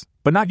maintenance,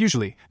 but not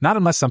usually, not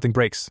unless something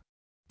breaks.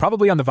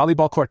 Probably on the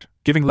volleyball court,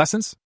 giving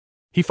lessons?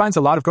 He finds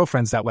a lot of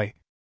girlfriends that way.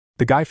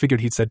 The guy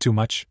figured he'd said too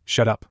much,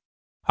 shut up.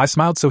 I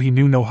smiled so he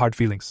knew no hard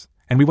feelings,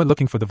 and we went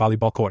looking for the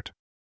volleyball court.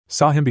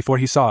 Saw him before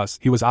he saw us,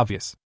 he was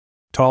obvious.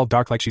 Tall,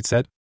 dark like she'd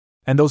said.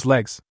 And those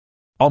legs.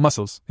 All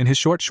muscles, in his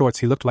short shorts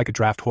he looked like a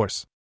draft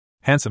horse.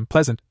 Handsome,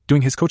 pleasant,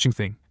 doing his coaching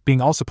thing,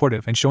 being all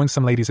supportive and showing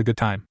some ladies a good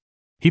time.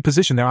 He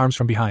positioned their arms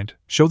from behind,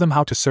 showed them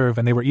how to serve,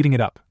 and they were eating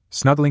it up,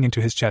 snuggling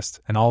into his chest,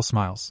 and all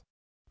smiles.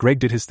 Greg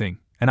did his thing,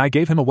 and I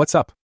gave him a what's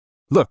up.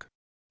 Look.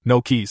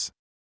 No keys.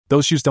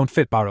 Those shoes don't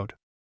fit, borrowed.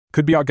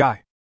 Could be our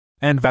guy.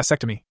 And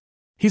vasectomy.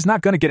 He's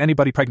not gonna get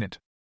anybody pregnant.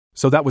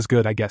 So that was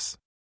good, I guess.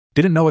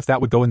 Didn't know if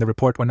that would go in the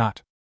report or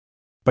not.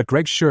 But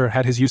Greg sure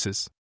had his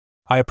uses.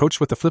 I approached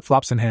with the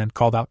flip-flops in hand,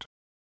 called out.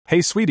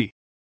 Hey, sweetie.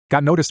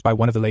 Got noticed by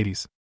one of the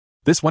ladies.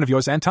 This one of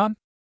yours, Anton?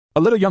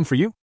 A little young for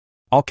you?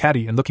 All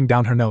catty and looking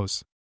down her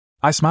nose.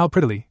 I smiled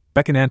prettily,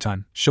 beckoned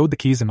Anton, showed the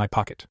keys in my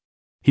pocket.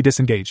 He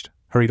disengaged,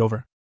 hurried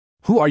over.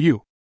 Who are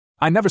you?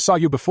 I never saw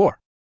you before.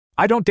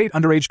 I don't date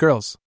underage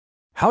girls.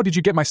 How did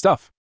you get my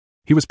stuff?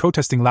 He was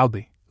protesting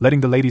loudly, letting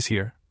the ladies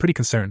hear, pretty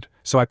concerned,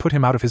 so I put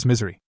him out of his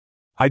misery.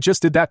 I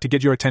just did that to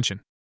get your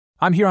attention.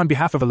 I'm here on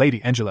behalf of a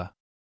lady, Angela.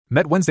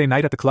 Met Wednesday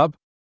night at the club?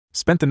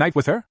 Spent the night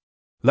with her?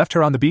 Left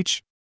her on the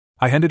beach?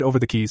 I handed over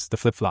the keys, the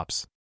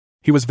flip-flops.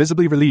 He was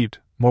visibly relieved,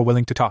 more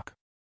willing to talk.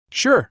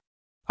 Sure.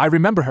 I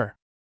remember her.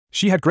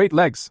 She had great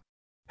legs.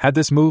 Had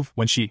this move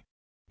when she...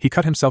 He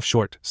cut himself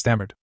short,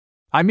 stammered.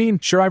 I mean,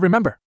 sure I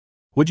remember.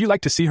 Would you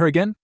like to see her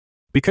again?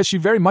 Because she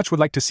very much would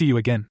like to see you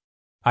again.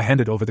 I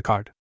handed over the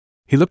card.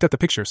 He looked at the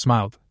picture,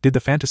 smiled, did the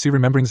fantasy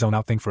remembering zone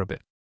out thing for a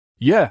bit.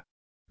 Yeah.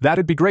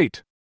 That'd be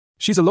great.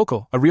 She's a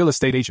local, a real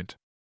estate agent.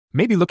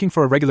 Maybe looking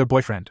for a regular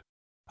boyfriend.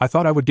 I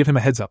thought I would give him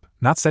a heads up,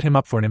 not set him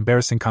up for an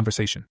embarrassing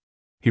conversation.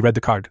 He read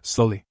the card,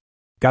 slowly.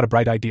 Got a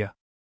bright idea.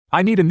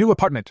 I need a new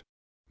apartment.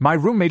 My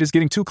roommate is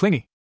getting too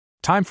clingy.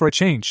 Time for a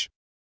change.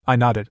 I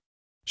nodded.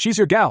 She's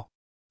your gal.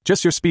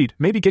 Just your speed,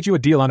 maybe get you a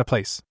deal on a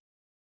place.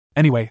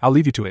 Anyway, I'll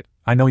leave you to it,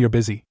 I know you're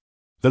busy.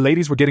 The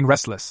ladies were getting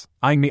restless,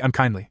 eyeing me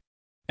unkindly.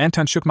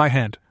 Anton shook my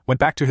hand, went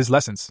back to his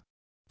lessons.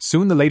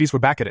 Soon the ladies were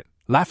back at it,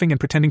 laughing and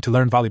pretending to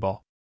learn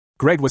volleyball.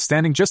 Greg was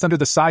standing just under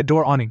the side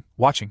door awning,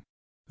 watching.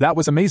 That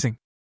was amazing.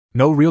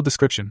 No real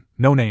description,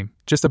 no name,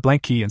 just a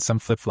blank key and some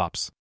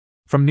flip-flops.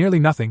 From nearly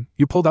nothing,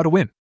 you pulled out a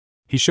win.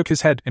 He shook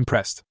his head,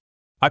 impressed.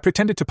 I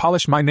pretended to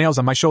polish my nails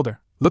on my shoulder,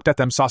 looked at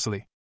them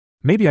saucily.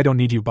 Maybe I don't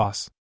need you,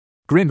 boss.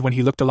 Grinned when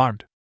he looked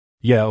alarmed.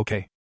 Yeah,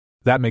 okay.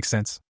 That makes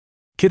sense.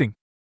 Kidding.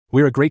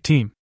 We're a great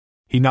team.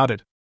 He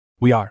nodded.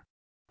 We are.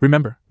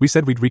 Remember, we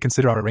said we'd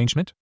reconsider our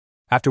arrangement?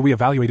 After we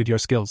evaluated your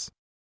skills.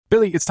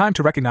 Billy, it's time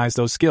to recognize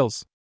those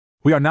skills.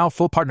 We are now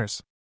full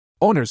partners.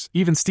 Owners,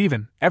 even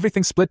Steven,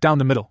 everything split down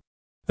the middle.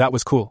 That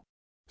was cool.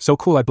 So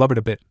cool I blubbered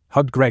a bit,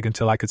 hugged Greg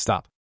until I could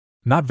stop.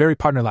 Not very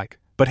partner-like,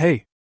 but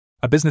hey.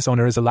 A business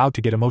owner is allowed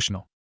to get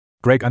emotional.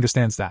 Greg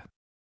understands that.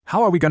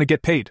 How are we gonna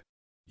get paid?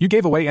 You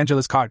gave away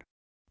Angela's card.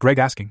 Greg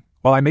asking,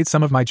 while I made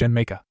some of my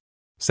Jamaica.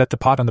 Set the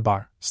pot on the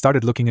bar,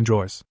 started looking in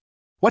drawers.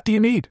 What do you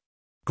need?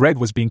 Greg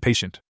was being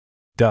patient.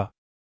 Duh.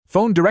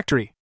 Phone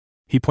directory.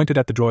 He pointed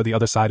at the drawer the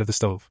other side of the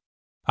stove.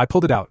 I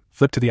pulled it out,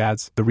 flipped to the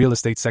ads, the real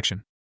estate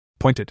section.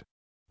 Pointed.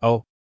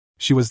 Oh.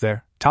 She was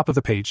there, top of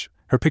the page,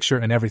 her picture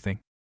and everything.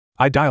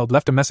 I dialed,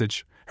 left a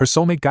message. Her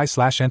soulmate guy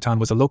 / Anton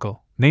was a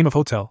local, name of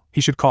hotel,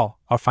 he should call,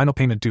 our final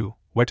payment due,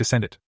 where to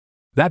send it.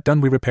 That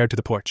done, we repaired to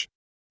the porch.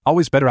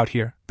 Always better out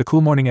here, the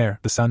cool morning air,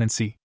 the sun and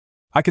sea.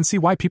 I can see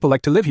why people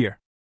like to live here.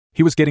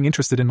 He was getting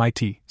interested in my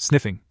tea,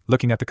 sniffing,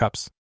 looking at the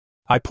cups.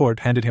 I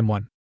poured, handed him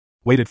one.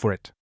 Waited for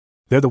it.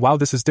 They're the wow,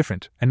 this is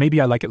different, and maybe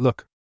I like it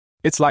look.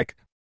 It's like.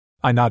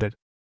 I nodded.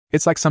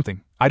 It's like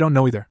something, I don't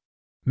know either.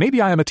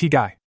 Maybe I am a tea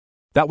guy.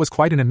 That was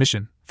quite an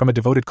admission, from a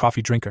devoted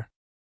coffee drinker.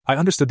 I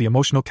understood the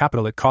emotional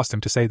capital it cost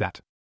him to say that.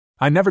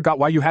 I never got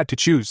why you had to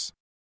choose.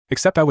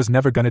 Except I was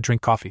never gonna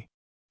drink coffee.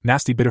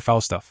 Nasty bitter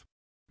foul stuff.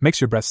 Makes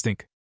your breath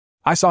stink.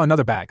 I saw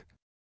another bag.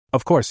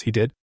 Of course, he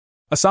did.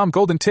 Assam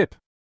golden tip.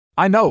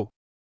 I know.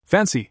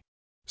 Fancy.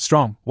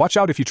 Strong, watch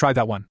out if you try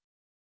that one.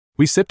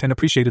 We sipped and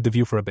appreciated the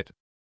view for a bit.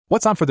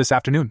 What's on for this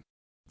afternoon?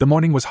 The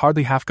morning was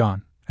hardly half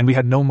gone, and we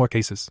had no more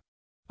cases.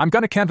 I'm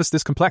gonna canvass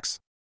this complex.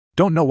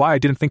 Don't know why I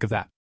didn't think of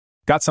that.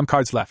 Got some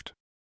cards left.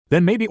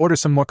 Then maybe order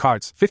some more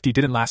cards, 50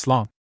 didn't last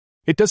long.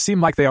 It does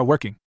seem like they are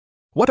working.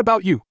 What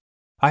about you?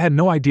 I had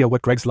no idea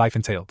what Greg's life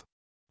entailed.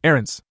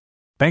 Errands.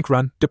 Bank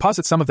run,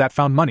 deposit some of that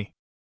found money.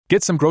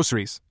 Get some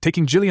groceries,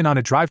 taking Jillian on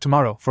a drive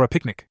tomorrow for a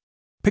picnic.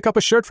 Pick up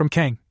a shirt from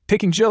Kang,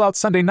 taking Jill out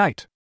Sunday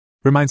night.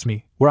 Reminds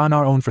me, we're on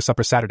our own for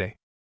supper Saturday.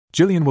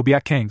 Jillian will be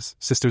at Kang's,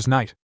 sister's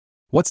night.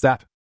 What's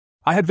that?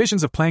 I had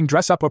visions of playing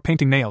dress up or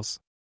painting nails.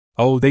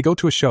 Oh, they go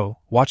to a show,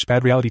 watch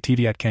bad reality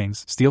TV at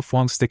Kang's, steal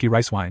Fwong's sticky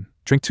rice wine,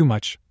 drink too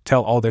much,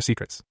 tell all their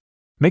secrets.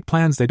 Make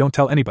plans they don't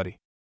tell anybody.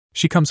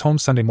 She comes home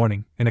Sunday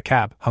morning, in a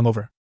cab,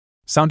 hungover.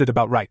 Sounded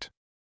about right.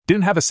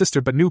 Didn't have a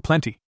sister but knew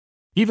plenty.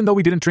 Even though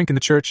we didn't drink in the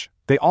church,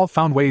 they all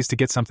found ways to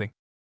get something.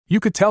 You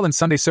could tell in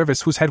Sunday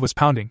service whose head was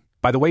pounding,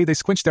 by the way they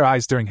squinched their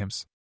eyes during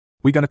hymns.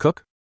 We gonna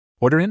cook?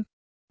 Order in?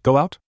 Go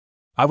out?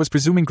 I was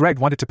presuming Greg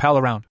wanted to pal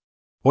around.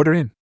 Order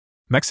in.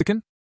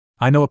 Mexican?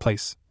 I know a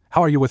place.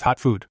 How are you with hot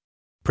food?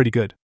 Pretty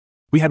good.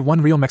 We had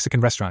one real Mexican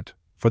restaurant,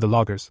 for the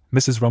loggers,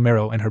 Mrs.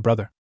 Romero and her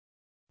brother.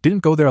 Didn't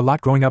go there a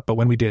lot growing up, but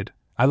when we did,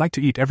 I liked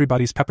to eat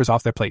everybody's peppers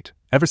off their plate,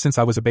 ever since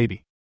I was a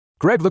baby.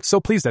 Greg looked so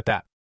pleased at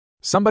that.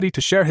 Somebody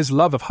to share his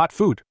love of hot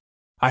food.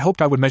 I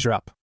hoped I would measure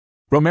up.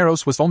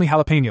 Romero's was only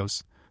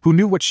jalapenos. Who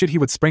knew what shit he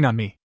would spring on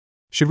me?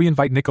 Should we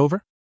invite Nick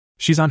over?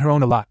 She's on her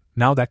own a lot,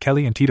 now that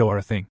Kelly and Tito are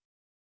a thing.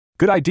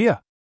 Good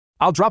idea.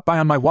 I'll drop by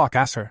on my walk,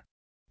 ask her.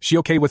 She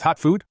okay with hot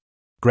food?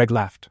 Greg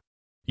laughed.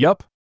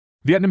 Yup.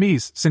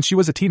 Vietnamese, since she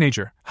was a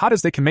teenager, hot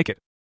as they can make it.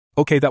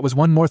 Okay, that was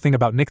one more thing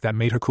about Nick that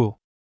made her cool.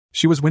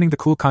 She was winning the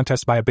cool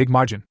contest by a big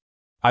margin.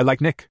 I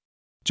like Nick.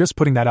 Just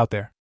putting that out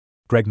there.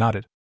 Greg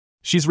nodded.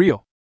 She's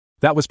real.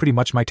 That was pretty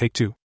much my take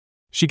too.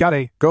 She got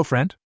a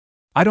girlfriend?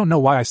 I don't know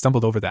why I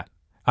stumbled over that.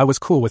 I was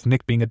cool with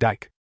Nick being a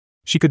dyke.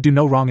 She could do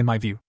no wrong in my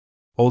view.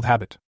 Old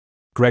habit.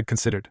 Greg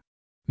considered.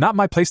 Not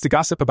my place to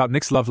gossip about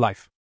Nick's love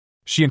life.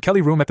 She and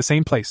Kelly room at the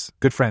same place,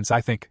 good friends,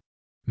 I think.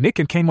 Nick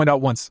and Kane went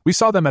out once, we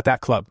saw them at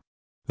that club.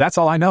 That's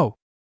all I know.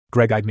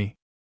 Greg eyed me.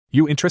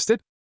 You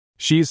interested?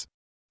 She's...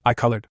 I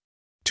colored.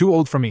 Too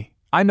old for me,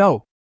 I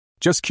know.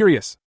 Just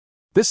curious.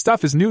 This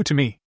stuff is new to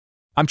me.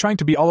 I'm trying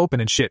to be all open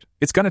and shit,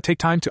 it's gonna take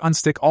time to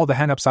unstick all the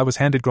hang-ups I was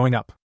handed growing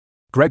up.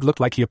 Greg looked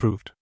like he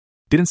approved.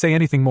 Didn't say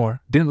anything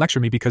more, didn't lecture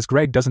me because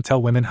Greg doesn't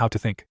tell women how to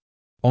think.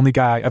 Only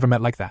guy I ever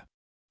met like that.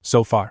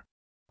 So far.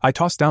 I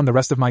tossed down the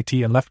rest of my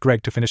tea and left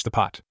Greg to finish the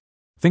pot.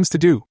 Things to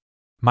do.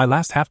 My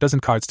last half-dozen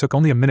cards took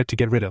only a minute to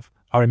get rid of,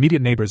 our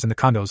immediate neighbors in the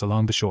condos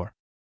along the shore.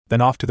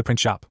 Then off to the print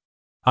shop.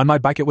 On my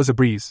bike it was a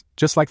breeze,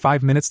 just like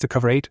 5 minutes to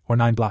cover 8 or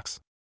 9 blocks.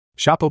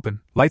 Shop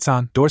open, lights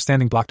on, door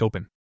standing blocked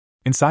open.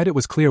 Inside it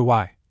was clear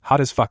why,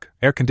 hot as fuck,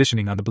 air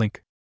conditioning on the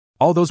blink.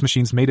 All those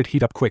machines made it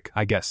heat up quick,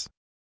 I guess.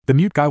 The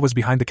mute guy was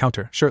behind the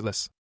counter,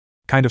 shirtless.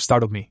 Kind of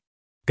startled me.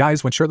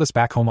 Guys went shirtless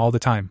back home all the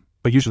time,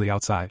 but usually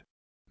outside.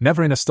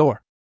 Never in a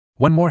store.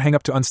 One more hang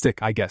up to unstick,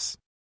 I guess.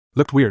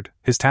 Looked weird,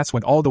 his tats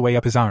went all the way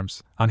up his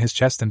arms, on his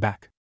chest and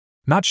back.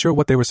 Not sure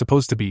what they were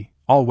supposed to be,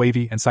 all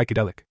wavy and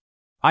psychedelic.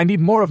 I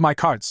need more of my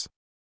cards.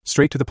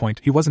 Straight to the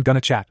point, he wasn't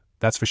gonna chat,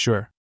 that's for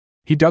sure.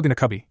 He dug in a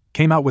cubby,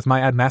 came out with my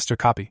Ad Master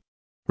copy.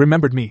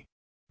 Remembered me.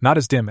 Not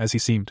as dim as he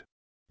seemed.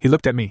 He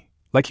looked at me,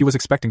 like he was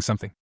expecting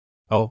something.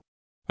 Oh.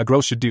 A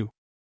gross should do.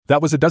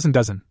 That was a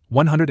dozen,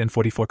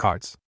 144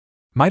 cards.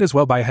 Might as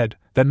well buy ahead,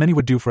 that many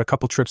would do for a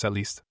couple trips at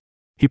least.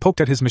 He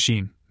poked at his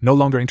machine, no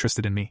longer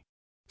interested in me.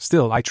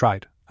 Still, I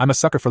tried. I'm a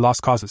sucker for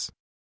lost causes.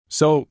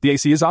 So, the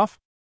AC is off?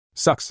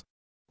 Sucks.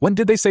 When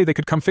did they say they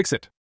could come fix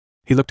it?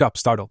 He looked up,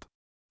 startled.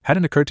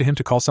 Hadn't occurred to him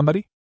to call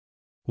somebody?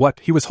 What,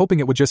 he was hoping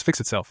it would just fix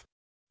itself.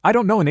 I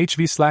don't know an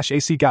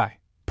HV/AC guy.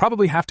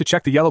 Probably have to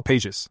check the yellow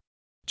pages.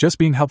 Just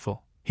being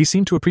helpful, he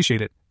seemed to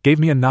appreciate it, gave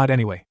me a nod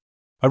anyway.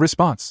 A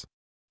response.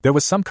 There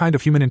was some kind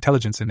of human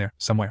intelligence in there,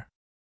 somewhere.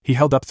 He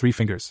held up 3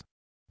 fingers.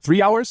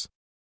 3 hours?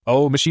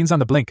 Oh, machine's on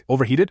the blink,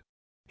 overheated?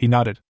 He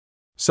nodded.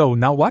 So,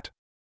 now what?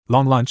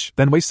 Long lunch,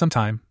 then waste some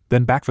time,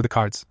 then back for the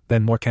cards,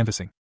 then more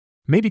canvassing.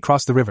 Maybe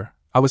cross the river,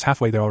 I was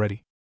halfway there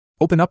already.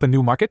 Open up a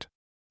new market?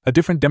 A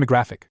different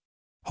demographic.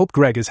 Hope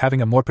Greg is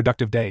having a more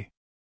productive day.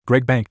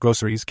 Greg Bank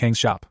Groceries, Kang's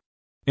shop.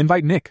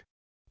 Invite Nick.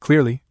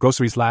 Clearly,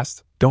 groceries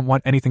last, don't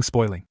want anything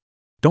spoiling.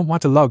 Don't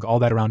want to lug all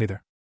that around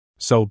either.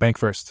 So, bank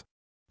first.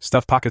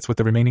 Stuff pockets with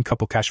the remaining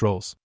couple cash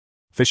rolls.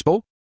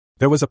 Fishbowl?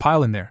 There was a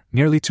pile in there,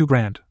 nearly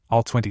 $2,000,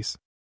 all 20s.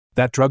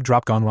 That drug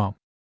drop gone wrong.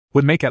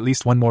 Would make at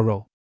least one more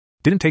roll.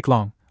 Didn't take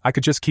long, I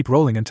could just keep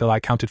rolling until I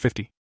counted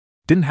 50.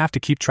 Didn't have to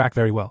keep track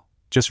very well,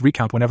 just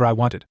recount whenever I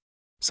wanted.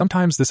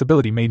 Sometimes this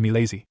ability made me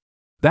lazy.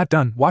 That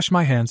done, wash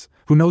my hands,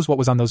 who knows what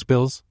was on those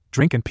bills,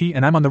 drink and pee,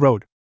 and I'm on the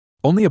road.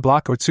 Only a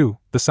block or two,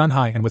 the sun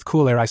high, and with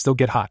cool air I still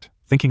get hot,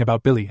 thinking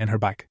about Billy and her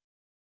bike.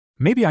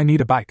 Maybe I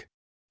need a bike.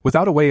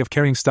 Without a way of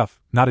carrying stuff,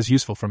 not as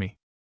useful for me.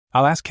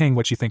 I'll ask Kang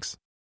what she thinks.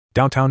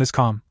 Downtown is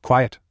calm,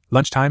 quiet,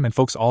 lunchtime and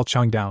folks all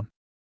chowing down.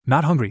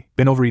 Not hungry,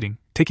 been overeating,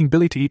 taking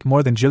Billy to eat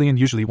more than Jillian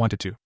usually wanted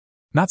to.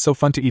 Not so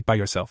fun to eat by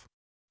yourself.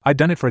 I'd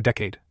done it for a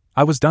decade.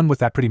 I was done with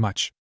that pretty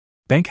much.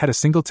 Bank had a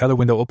single teller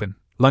window open,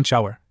 lunch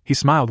hour. He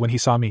smiled when he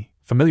saw me,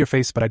 familiar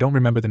face but I don't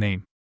remember the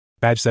name.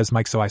 Badge says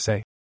Mike, so I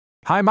say,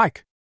 "Hi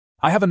Mike.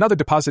 I have another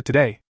deposit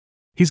today."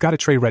 He's got a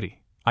tray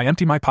ready. I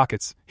empty my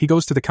pockets, he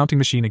goes to the counting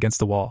machine against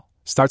the wall,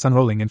 starts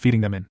unrolling and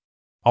feeding them in.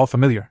 All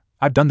familiar,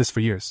 I've done this for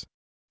years.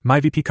 My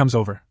VP comes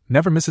over,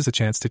 never misses a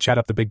chance to chat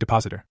up the big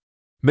depositor.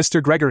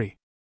 "Mr. Gregory.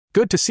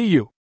 Good to see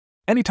you.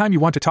 Anytime you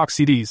want to talk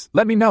CDs,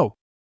 let me know."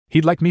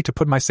 He'd like me to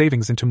put my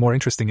savings into more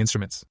interesting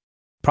instruments.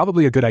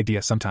 Probably a good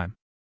idea sometime.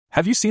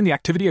 "Have you seen the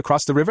activity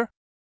across the river?"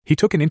 He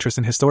took an interest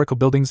in historical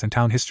buildings and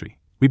town history.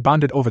 We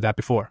bonded over that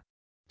before.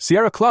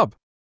 "Sierra Club.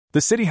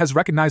 The city has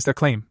recognized their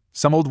claim,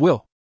 some old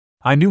will."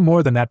 I knew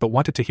more than that but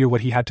wanted to hear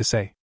what he had to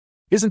say.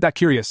 "Isn't that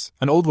curious,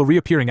 an old will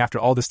reappearing after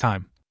all this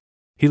time?"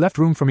 He left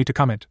room for me to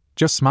comment,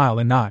 just smile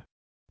and nod.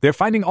 "They're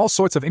finding all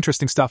sorts of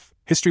interesting stuff,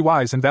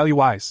 history-wise and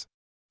value-wise.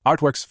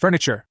 Artworks,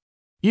 furniture.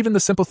 Even the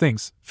simple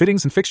things,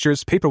 fittings and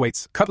fixtures,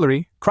 paperweights,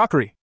 cutlery,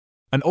 crockery.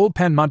 An old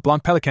pen Mont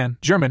Blanc Pelican,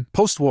 German,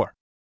 post-war.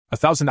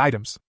 1,000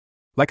 items.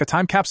 Like a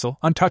time capsule,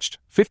 untouched,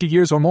 50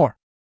 years or more.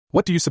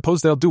 What do you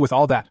suppose they'll do with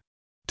all that?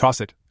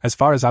 Toss it, as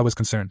far as I was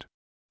concerned.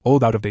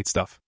 Old out-of-date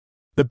stuff.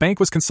 The bank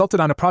was consulted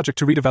on a project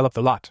to redevelop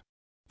the lot.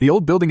 The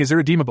old building is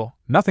irredeemable,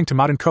 nothing to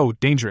modern code,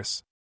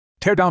 dangerous.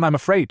 Tear down, I'm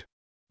afraid.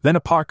 Then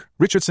a park,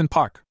 Richardson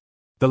Park.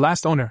 The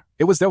last owner,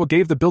 it was there who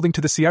gave the building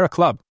to the Sierra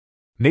Club.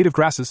 Native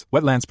grasses,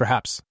 wetlands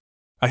perhaps.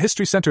 A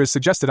history center is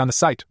suggested on the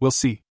site, we'll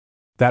see."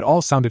 That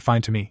all sounded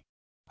fine to me.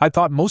 I'd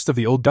thought most of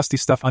the old dusty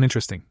stuff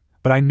uninteresting,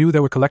 but I knew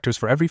there were collectors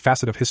for every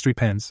facet of history.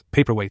 Pens,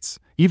 paperweights,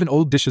 even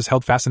old dishes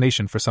held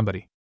fascination for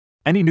somebody.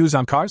 "Any news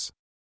on cars?"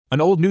 An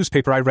old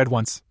newspaper I read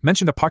once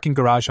mentioned a parking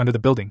garage under the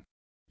building.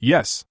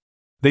 "Yes.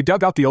 They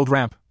dug out the old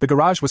ramp, the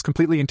garage was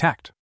completely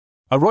intact.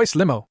 A Royce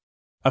limo.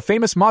 A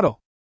famous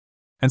model.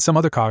 And some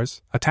other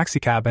cars, a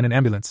taxicab and an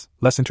ambulance,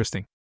 less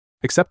interesting.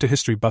 Except to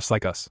history buffs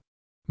like us."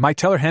 My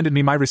teller handed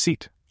me my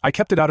receipt. I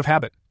kept it out of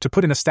habit, to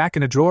put in a stack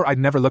in a drawer I'd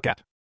never look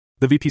at.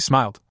 The VP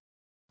smiled.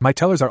 "My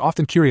tellers are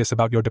often curious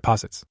about your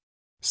deposits.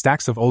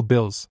 Stacks of old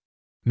bills.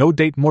 No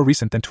date more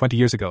recent than 20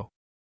 years ago.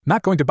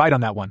 Not going to bite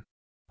on that one.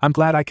 I'm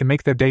glad I can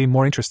make their day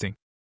more interesting."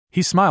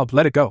 He smiled,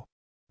 let it go.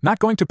 "Not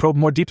going to probe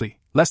more deeply,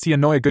 lest he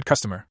annoy a good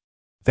customer.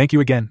 Thank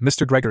you again,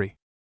 Mr. Gregory.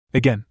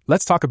 Again,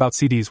 let's talk about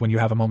CDs when you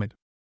have a moment.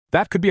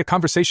 That could be a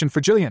conversation for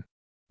Jillian."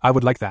 "I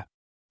would like that.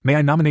 May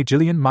I nominate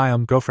Jillian, my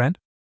girlfriend?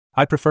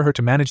 I'd prefer her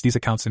to manage these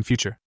accounts in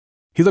future."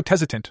 He looked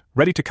hesitant,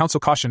 ready to counsel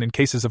caution in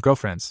cases of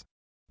girlfriends.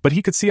 But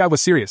he could see I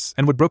was serious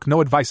and would brook no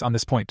advice on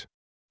this point.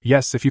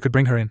 "Yes, if you could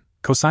bring her in,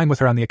 co-sign with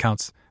her on the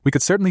accounts, we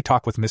could certainly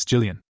talk with Miss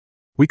Jillian.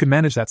 We could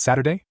manage that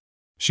Saturday?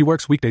 She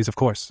works weekdays, of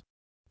course."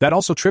 That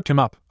also tripped him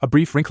up, a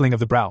brief wrinkling of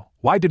the brow.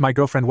 Why did my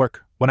girlfriend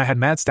work, when I had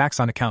mad stacks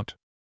on account?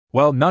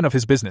 Well, none of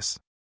his business.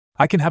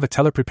 "I can have a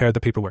teller prepare the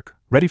paperwork,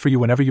 ready for you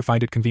whenever you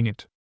find it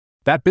convenient."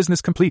 That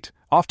business complete,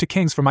 off to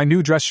King's for my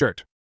new dress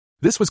shirt.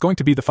 This was going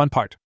to be the fun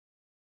part.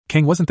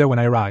 King wasn't there when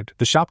I arrived,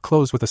 the shop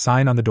closed with a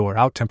sign on the door,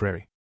 "Out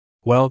temporary."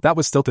 Well, that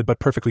was stilted but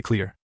perfectly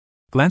clear.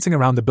 Glancing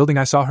around the building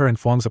I saw her in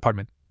Phuong's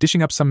apartment,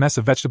 dishing up some mess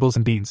of vegetables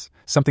and beans,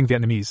 something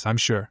Vietnamese, I'm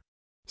sure.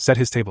 Set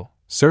his table,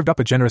 served up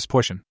a generous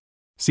portion.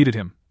 Seated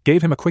him,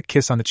 gave him a quick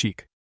kiss on the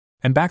cheek.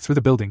 And back through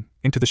the building,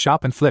 into the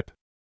shop and flip.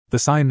 The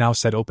sign now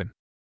said open.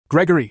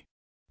 "Gregory!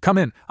 Come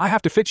in, I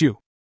have to fit you."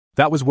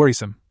 That was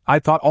worrisome,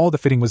 I'd thought all the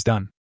fitting was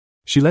done.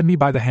 She led me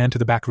by the hand to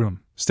the back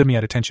room, stood me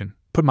at attention,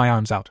 put my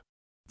arms out.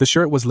 The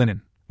shirt was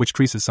linen, which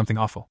creases something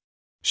awful.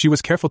 She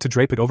was careful to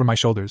drape it over my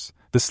shoulders,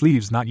 the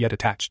sleeves not yet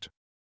attached.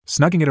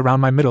 Snugging it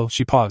around my middle,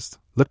 she paused,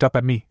 looked up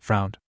at me,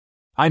 frowned.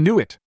 I knew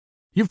it!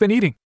 You've been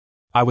eating!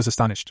 I was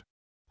astonished.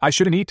 I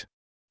shouldn't eat.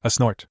 A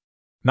snort.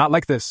 Not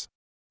like this.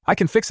 I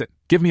can fix it,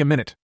 give me a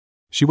minute.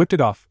 She whipped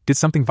it off, did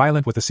something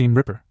violent with the seam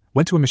ripper,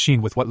 went to a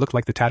machine with what looked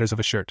like the tatters of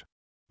a shirt.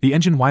 The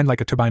engine whined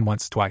like a turbine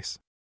once, twice.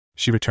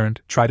 She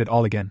returned, tried it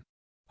all again.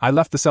 I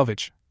left the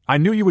selvage. I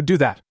knew you would do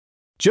that.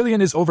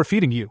 Jillian is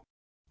overfeeding you.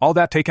 All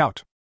that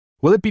takeout.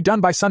 Will it be done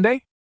by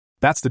Sunday?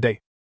 That's the day.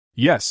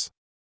 Yes.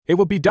 It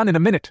will be done in a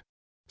minute.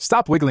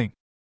 Stop wiggling.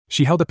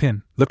 She held a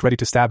pin, looked ready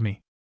to stab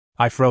me.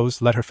 I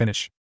froze, let her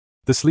finish.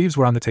 The sleeves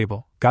were on the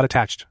table, got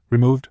attached,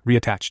 removed,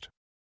 reattached.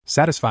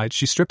 Satisfied,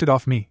 she stripped it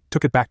off me,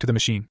 took it back to the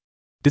machine.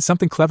 Did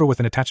something clever with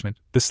an attachment,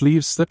 the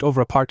sleeves slipped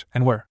over apart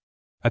and were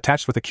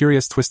attached with a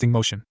curious twisting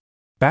motion.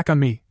 Back on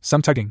me,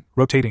 some tugging,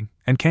 rotating,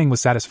 and Kang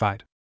was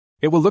satisfied.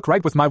 It will look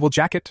right with my wool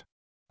jacket?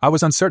 I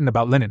was uncertain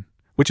about linen,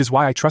 which is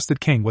why I trusted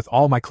Kang with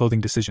all my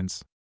clothing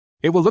decisions.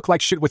 It will look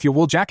like shit with your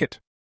wool jacket.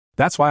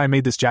 That's why I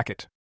made this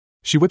jacket.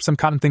 She whipped some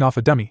cotton thing off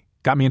a dummy,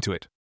 got me into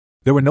it.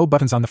 There were no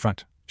buttons on the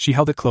front. She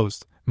held it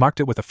closed, marked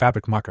it with a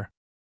fabric marker.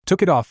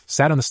 Took it off,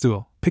 sat on the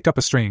stool, picked up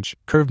a strange,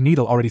 curved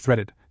needle already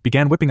threaded,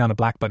 began whipping on a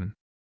black button.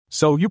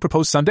 So you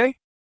propose Sunday?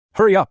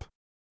 Hurry up.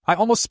 I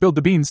almost spilled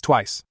the beans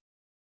twice.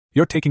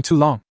 You're taking too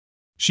long.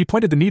 She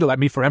pointed the needle at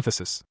me for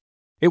emphasis.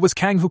 It was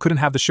Kang who couldn't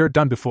have the shirt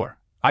done before.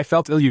 I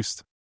felt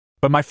ill-used.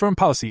 But my firm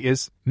policy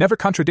is, never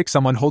contradict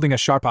someone holding a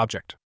sharp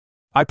object.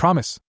 I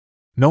promise.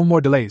 No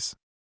more delays.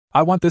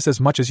 I want this as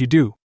much as you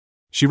do.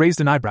 She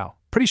raised an eyebrow,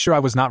 pretty sure I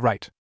was not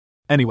right.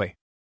 Anyway.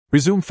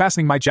 Resume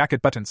fastening my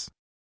jacket buttons.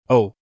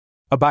 Oh.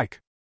 A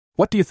bike.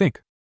 What do you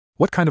think?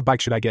 What kind of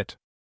bike should I get?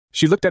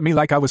 She looked at me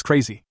like I was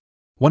crazy.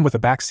 One with a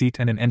back seat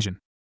and an engine.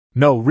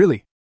 No,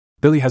 really.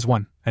 Billy has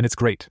one, and it's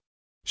great.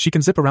 She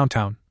can zip around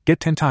town, get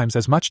 10 times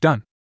as much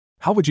done.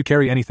 How would you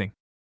carry anything?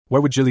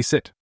 Where would Jilly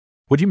sit?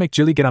 Would you make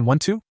Jilly get on one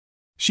too?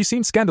 She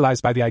seemed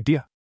scandalized by the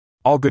idea.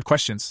 All good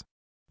questions.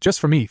 Just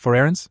for me, for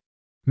errands?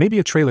 Maybe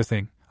a trailer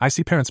thing. I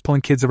see parents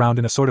pulling kids around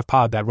in a sort of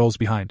pod that rolls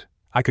behind.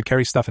 I could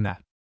carry stuff in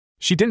that.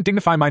 She didn't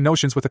dignify my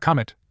notions with a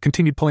comment,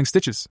 continued pulling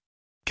stitches.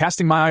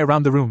 Casting my eye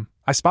around the room,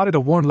 I spotted a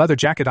worn leather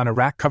jacket on a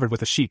rack covered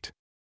with a sheet.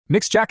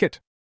 Nick's jacket.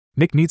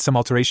 Nick needs some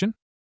alteration?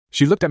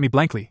 She looked at me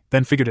blankly,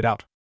 then figured it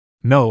out.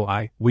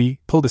 No, we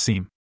pulled a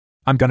seam.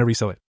 I'm gonna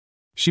resew it.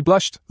 She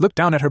blushed, looked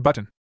down at her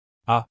button.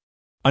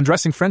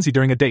 Undressing frenzy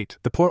during a date,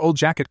 the poor old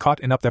jacket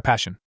caught in up their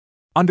passion.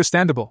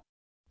 Understandable.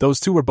 Those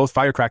two were both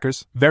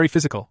firecrackers, very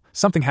physical,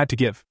 something had to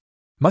give.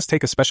 Must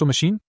take a special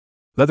machine?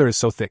 Leather is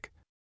so thick.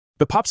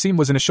 The pop seam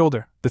was in a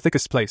shoulder, the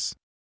thickest place.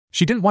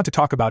 She didn't want to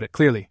talk about it,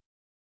 clearly.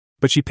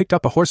 But she picked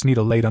up a horse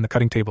needle laid on the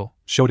cutting table,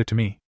 showed it to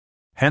me.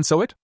 Hand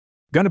sew it?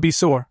 Gonna be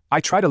sore.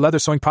 I tried a leather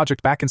sewing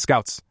project back in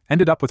Scouts,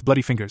 ended up with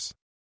bloody fingers.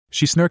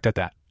 She smirked at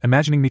that,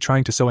 imagining me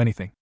trying to sew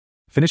anything.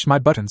 Finished my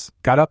buttons,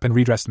 got up and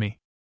redressed me.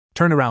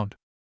 Turn around.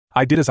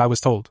 I did as I was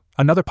told,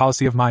 another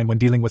policy of mine when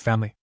dealing with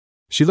family.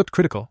 She looked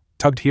critical,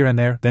 tugged here and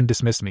there, then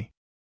dismissed me.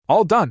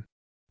 All done.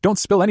 Don't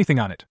spill anything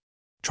on it.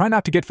 Try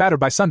not to get fatter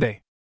by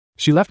Sunday.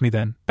 She left me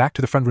then, back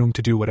to the front room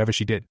to do whatever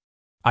she did.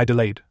 I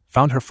delayed,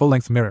 found her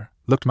full-length mirror,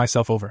 looked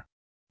myself over.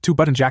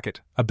 2-button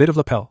jacket, a bit of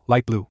lapel,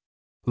 light blue.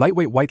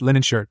 Lightweight white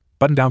linen shirt,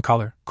 button-down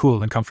collar,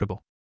 cool and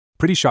comfortable.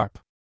 Pretty sharp.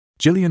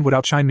 Jillian would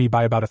outshine me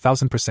by about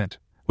 1,000%,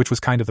 which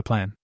was kind of the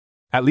plan.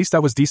 At least I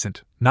was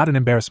decent, not an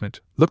embarrassment,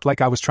 looked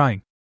like I was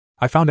trying.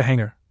 I found a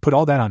hanger, put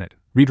all that on it,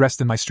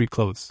 redressed in my street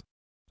clothes.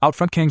 Out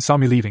front Kang saw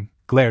me leaving,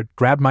 glared,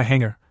 grabbed my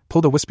hanger,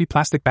 pulled a wispy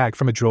plastic bag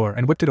from a drawer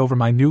and whipped it over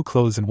my new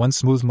clothes in one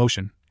smooth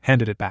motion,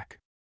 handed it back.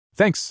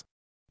 Thanks.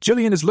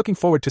 Jillian is looking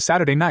forward to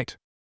Saturday night.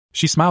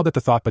 She smiled at the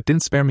thought but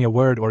didn't spare me a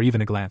word or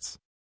even a glance.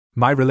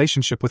 My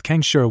relationship with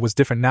Kang sure was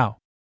different now.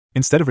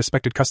 Instead of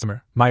respected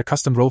customer, my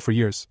accustomed role for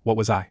years, what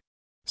was I?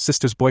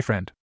 Sister's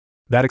boyfriend.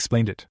 That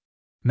explained it.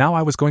 Now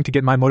I was going to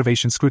get my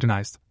motivations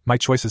scrutinized, my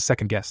choices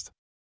second-guessed.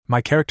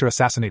 My character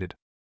assassinated.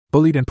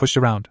 Bullied and pushed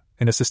around,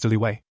 in a sisterly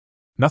way.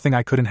 Nothing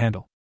I couldn't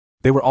handle.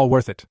 They were all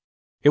worth it.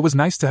 It was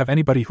nice to have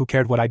anybody who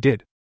cared what I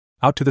did.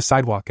 Out to the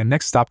sidewalk and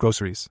next stop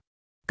groceries.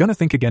 Gonna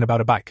think again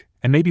about a bike,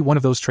 and maybe one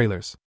of those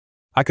trailers.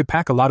 I could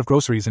pack a lot of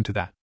groceries into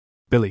that.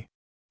 Billy.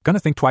 Gonna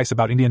think twice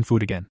about Indian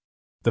food again.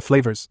 The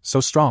flavors,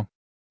 so strong.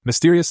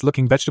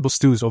 Mysterious-looking vegetable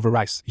stews over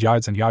rice,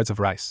 yards and yards of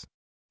rice.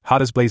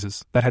 Hot as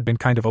blazes, that had been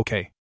kind of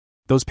okay.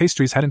 Those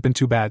pastries hadn't been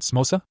too bad,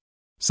 samosa?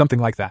 Something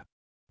like that.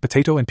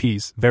 Potato and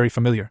peas, very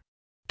familiar.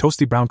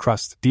 Toasty brown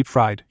crust,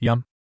 deep-fried,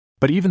 yum.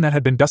 But even that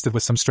had been dusted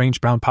with some strange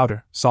brown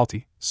powder,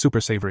 salty,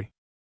 super savory.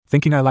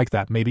 Thinking I liked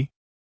that, maybe?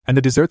 And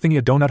the dessert thingy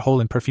a donut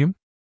hole in perfume?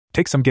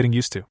 Take some getting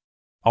used to.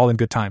 All in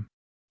good time.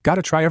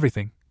 Gotta try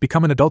everything,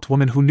 become an adult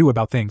woman who knew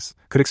about things,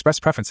 could express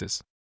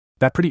preferences.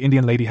 That pretty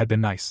Indian lady had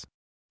been nice.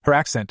 Her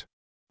accent.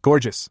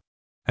 Gorgeous.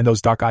 And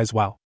those dark eyes,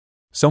 wow.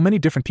 So many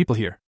different people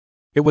here.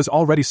 It was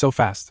already so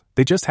fast,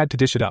 they just had to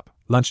dish it up.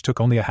 Lunch took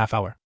only a half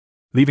hour.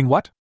 Leaving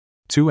what?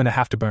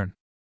 2.5 to burn.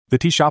 The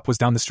tea shop was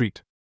down the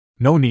street.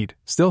 No need,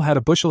 still had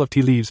a bushel of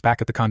tea leaves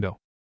back at the condo.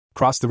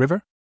 Cross the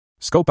river?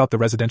 Scope out the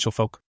residential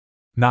folk.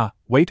 Nah,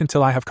 wait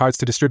until I have cards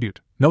to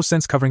distribute, no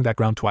sense covering that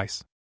ground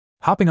twice.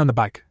 Hopping on the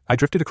bike, I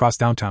drifted across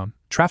downtown,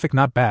 traffic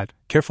not bad,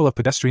 careful of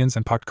pedestrians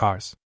and parked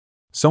cars.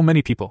 So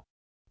many people.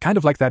 Kind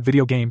of like that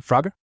video game,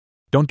 Frogger?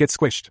 Don't get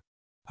squished.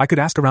 I could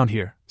ask around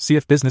here, see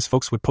if business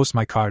folks would post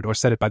my card or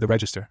set it by the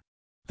register.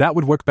 That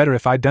would work better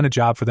if I'd done a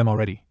job for them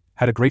already,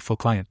 had a grateful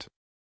client.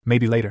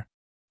 Maybe later.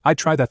 I'd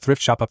try that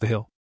thrift shop up the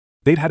hill.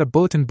 They'd had a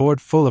bulletin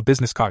board full of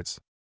business cards.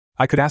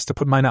 I could ask to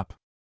put mine up.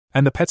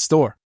 And the pet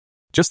store.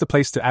 Just a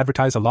place to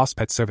advertise a lost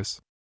pet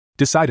service.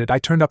 Decided, I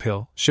turned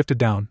uphill, shifted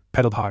down,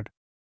 pedaled hard.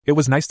 It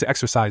was nice to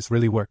exercise,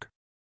 really work.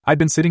 I'd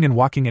been sitting and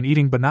walking and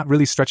eating but not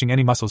really stretching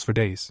any muscles for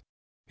days.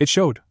 It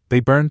showed, they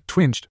burned,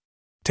 twinged.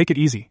 Take it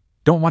easy,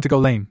 don't want to go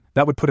lame,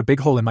 that would put a big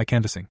hole in my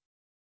canvassing.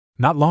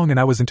 Not long and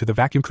I was into the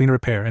vacuum cleaner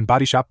repair and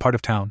body shop part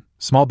of town,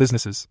 small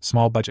businesses,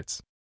 small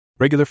budgets.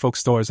 Regular folk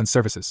stores and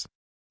services.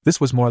 This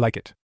was more like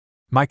it.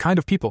 My kind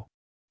of people.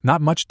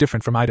 Not much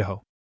different from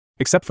Idaho.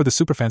 Except for the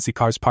super fancy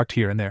cars parked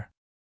here and there.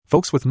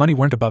 Folks with money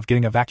weren't above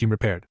getting a vacuum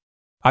repaired.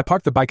 I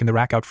parked the bike in the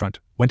rack out front,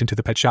 went into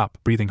the pet shop,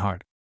 breathing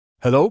hard.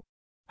 Hello?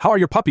 How are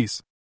your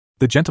puppies?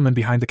 The gentleman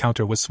behind the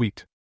counter was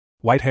sweet.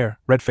 White hair,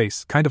 red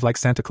face, kind of like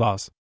Santa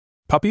Claus.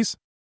 Puppies?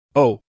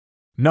 Oh.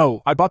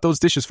 No, I bought those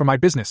dishes for my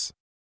business.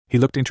 He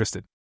looked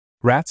interested.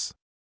 Rats?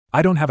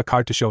 I don't have a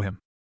card to show him.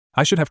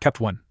 I should have kept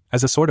one,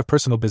 as a sort of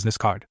personal business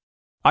card.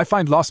 I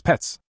find lost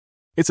pets.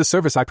 It's a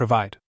service I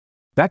provide.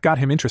 That got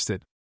him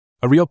interested.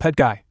 A real pet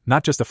guy,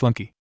 not just a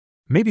flunky.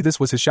 Maybe this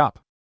was his shop.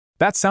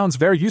 That sounds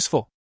very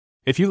useful.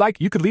 If you like,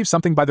 you could leave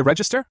something by the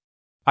register?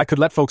 I could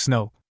let folks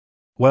know.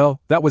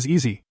 Well, that was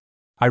easy.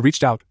 I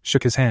reached out,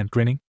 shook his hand,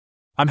 grinning.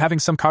 I'm having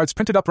some cards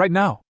printed up right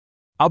now.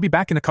 I'll be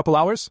back in a couple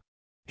hours?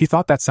 He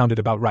thought that sounded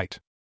about right.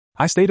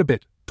 I stayed a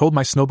bit, told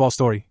my snowball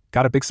story,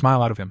 got a big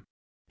smile out of him.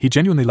 He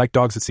genuinely liked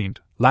dogs, it seemed,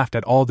 laughed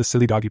at all the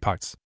silly doggy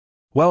parts.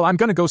 Well, I'm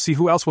gonna go see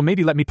who else will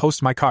maybe let me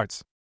post my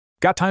cards.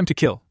 Got time to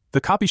kill.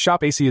 The copy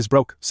shop AC is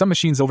broke, some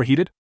machines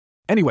overheated.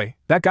 Anyway,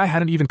 that guy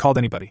hadn't even called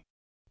anybody.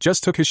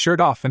 Just took his shirt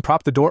off and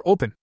propped the door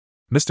open.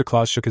 Mr.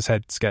 Claus shook his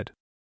head, scared.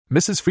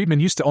 Mrs. Friedman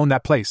used to own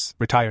that place,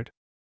 retired.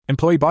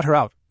 Employee bought her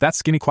out, that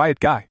skinny quiet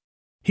guy.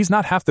 He's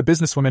not half the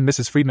businesswoman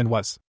Mrs. Friedman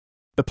was.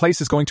 The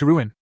place is going to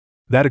ruin.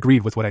 That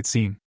agreed with what I'd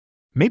seen.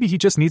 Maybe he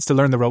just needs to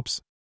learn the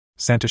ropes.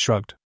 Santa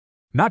shrugged.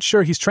 Not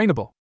sure he's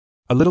trainable.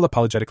 A little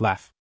apologetic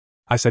laugh.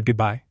 I said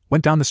goodbye,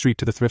 went down the street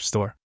to the thrift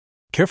store.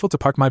 Careful to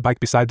park my bike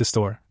beside the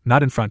store,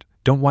 not in front,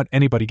 don't want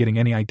anybody getting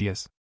any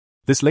ideas.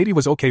 This lady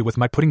was okay with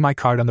my putting my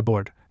card on the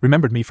board,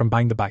 remembered me from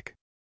buying the bike.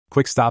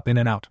 Quick stop in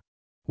and out.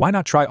 Why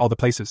not try all the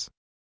places?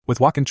 With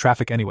walk-in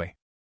traffic anyway.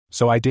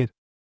 So I did.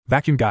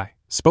 Vacuum guy,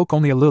 spoke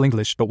only a little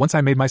English but once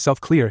I made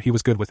myself clear he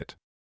was good with it.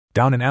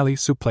 Down an alley,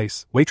 soup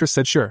place, waitress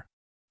said sure.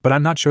 But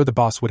I'm not sure the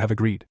boss would have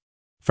agreed.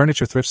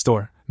 Furniture thrift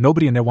store,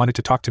 nobody in there wanted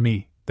to talk to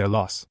me, their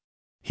loss.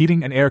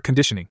 Heating and air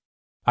conditioning.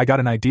 I got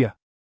an idea.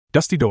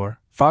 Dusty door,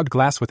 fogged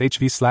glass with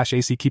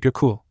HV/AC keep your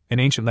cool, in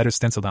ancient letters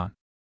stenciled on.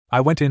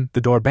 I went in,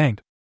 the door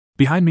banged.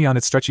 Behind me on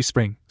its stretchy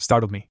spring,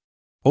 startled me.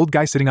 Old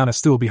guy sitting on a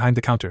stool behind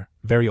the counter,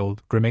 very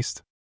old,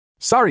 grimaced.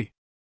 Sorry!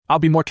 I'll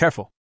be more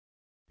careful.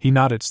 He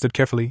nodded, stood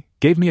carefully,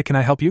 gave me a can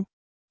I help you?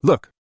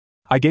 Look.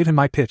 I gave him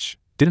my pitch,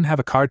 didn't have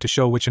a card to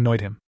show which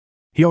annoyed him.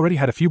 He already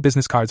had a few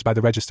business cards by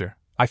the register,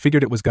 I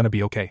figured it was gonna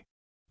be okay.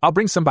 I'll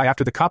bring some by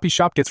after the copy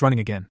shop gets running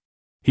again.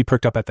 He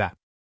perked up at that.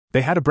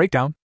 They had a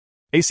breakdown.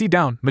 AC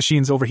down,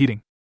 machines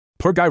overheating.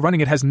 Poor guy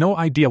running it has no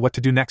idea what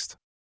to do next.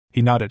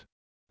 He nodded.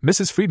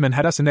 Mrs. Friedman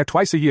had us in there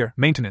twice a year,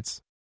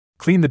 maintenance.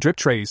 Clean the drip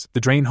trays, the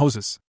drain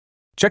hoses.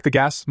 Check the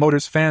gas,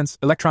 motors, fans,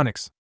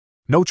 electronics.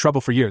 No trouble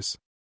for years.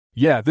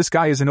 Yeah, this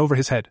guy is in over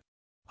his head.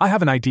 I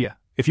have an idea.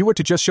 If you were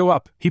to just show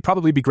up, he'd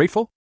probably be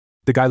grateful?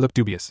 The guy looked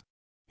dubious.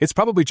 It's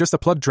probably just a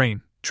plugged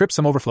drain, trip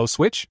some overflow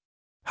switch?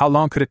 How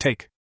long could it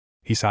take?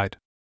 He sighed.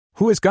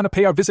 Who is gonna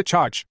pay our visit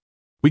charge?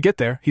 We get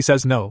there, he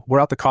says no, we're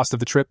out the cost of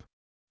the trip.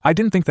 I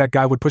didn't think that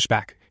guy would push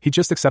back, he'd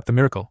just accept the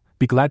miracle,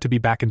 be glad to be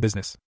back in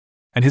business.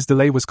 And his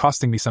delay was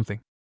costing me something.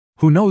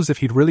 Who knows if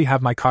he'd really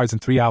have my cards in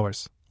 3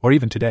 hours, or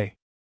even today.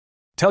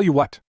 Tell you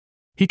what.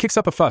 He kicks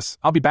up a fuss,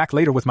 I'll be back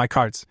later with my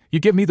cards, you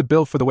give me the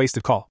bill for the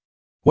wasted call.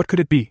 What could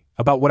it be,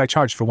 about what I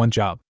charged for one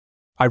job?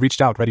 I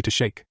reached out ready to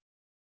shake.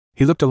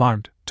 He looked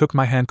alarmed, took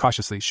my hand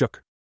cautiously,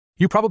 shook.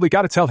 You probably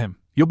gotta tell him,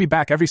 you'll be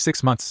back every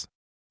 6 months.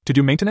 To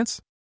do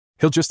maintenance?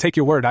 He'll just take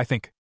your word, I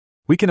think.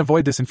 We can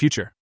avoid this in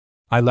future.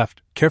 I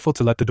left, careful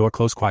to let the door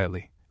close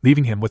quietly,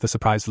 leaving him with a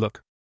surprised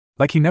look.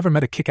 Like he never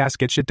met a kick-ass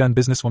get-shit-done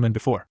businesswoman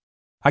before.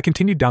 I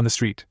continued down the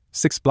street,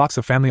 6 blocks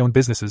of family-owned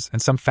businesses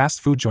and some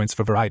fast food joints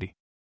for variety.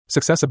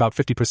 Success about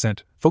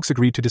 50%, folks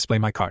agreed to display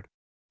my card.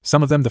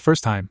 Some of them the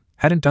first time,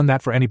 hadn't done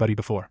that for anybody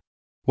before.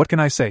 What can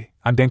I say,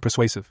 I'm dang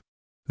persuasive.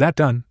 That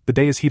done, the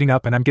day is heating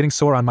up and I'm getting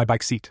sore on my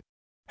bike seat.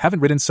 Haven't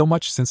ridden so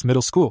much since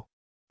middle school.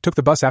 Took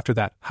the bus after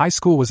that, high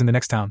school was in the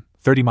next town,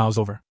 30 miles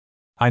over.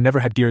 I never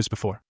had gears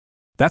before.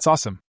 That's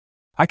awesome.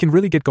 I can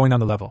really get going on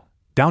the level.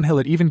 Downhill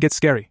it even gets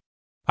scary.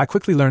 I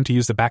quickly learned to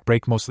use the back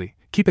brake mostly,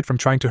 keep it from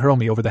trying to hurl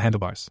me over the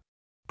handlebars.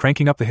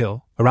 Cranking up the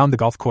hill, around the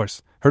golf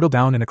course, hurtle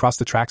down and across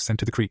the tracks and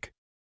to the creek.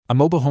 A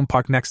mobile home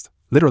park next,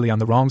 literally on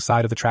the wrong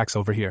side of the tracks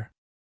over here.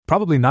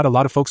 Probably not a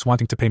lot of folks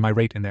wanting to pay my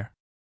rate in there.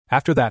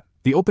 After that,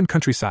 the open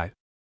countryside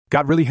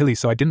got really hilly,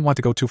 so I didn't want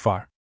to go too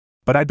far.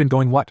 But I'd been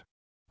going what?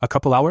 A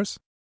couple hours?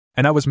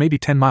 And I was maybe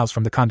 10 miles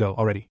from the condo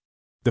already.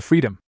 The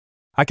freedom.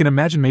 I can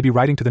imagine maybe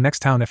riding to the next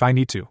town if I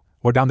need to,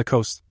 or down the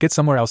coast, get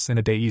somewhere else in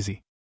a day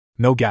easy.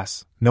 No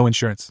gas, no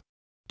insurance.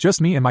 Just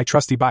me and my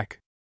trusty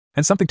bike.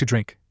 And something to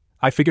drink.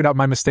 I figured out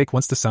my mistake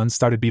once the sun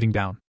started beating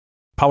down.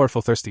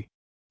 Powerful thirsty.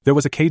 There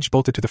was a cage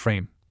bolted to the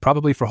frame,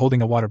 probably for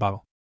holding a water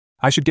bottle.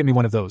 I should get me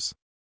one of those.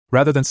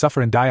 Rather than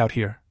suffer and die out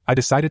here, I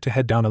decided to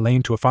head down a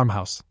lane to a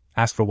farmhouse,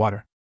 ask for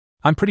water.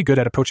 I'm pretty good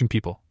at approaching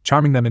people,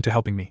 charming them into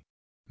helping me.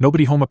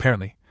 Nobody home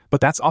apparently,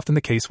 but that's often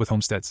the case with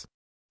homesteads.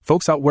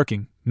 Folks out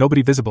working,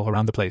 nobody visible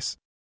around the place.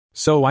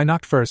 So I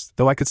knocked first,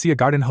 though I could see a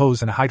garden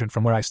hose and a hydrant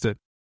from where I stood.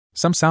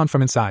 Some sound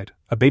from inside,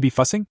 a baby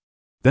fussing?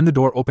 Then the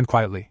door opened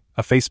quietly,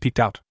 a face peeked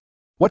out.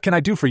 "What can I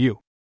do for you?"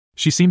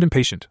 She seemed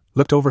impatient,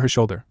 looked over her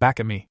shoulder, back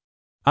at me.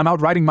 "I'm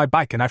out riding my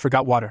bike and I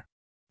forgot water.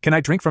 Can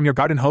I drink from your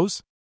garden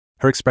hose?"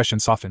 Her expression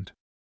softened.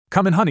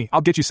 "Come in, honey,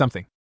 I'll get you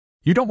something.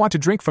 You don't want to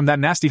drink from that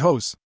nasty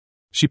hose."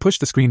 She pushed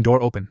the screen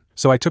door open,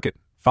 so I took it,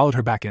 followed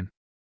her back in.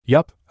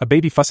 Yup, a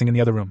baby fussing in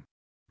the other room.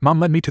 Mom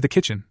led me to the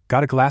kitchen,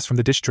 got a glass from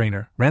the dish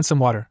drainer, ran some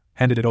water,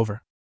 handed it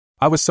over.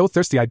 I was so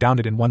thirsty I downed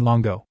it in one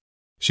long go.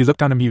 She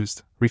looked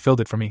unamused, refilled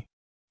it for me.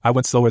 I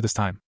went slower this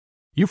time.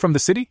 "You from the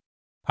city?"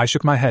 I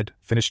shook my head,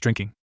 finished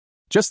drinking.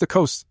 "Just the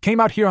coast, came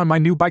out here on my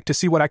new bike to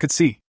see what I could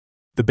see."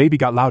 The baby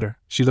got louder,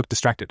 she looked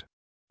distracted.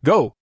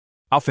 "Go!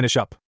 I'll finish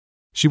up."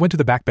 She went to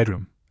the back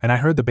bedroom, and I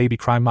heard the baby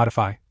cry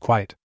modify,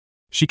 quiet.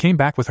 She came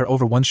back with her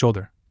over one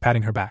shoulder,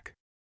 patting her back.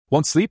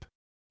 "Won't sleep?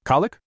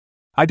 Colic?"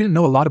 I didn't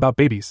know a lot about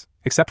babies,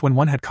 except when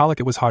one had colic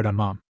it was hard on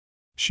Mom.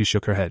 She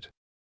shook her head.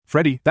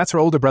 "Freddie, that's her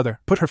older brother,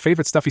 put her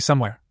favorite stuffy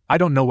somewhere, I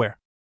don't know where.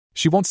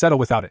 She won't settle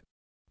without it.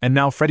 And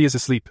now Freddie is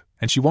asleep,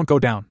 and she won't go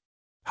down."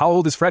 "How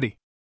old is Freddie?"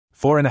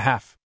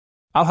 4.5.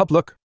 "I'll help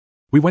look."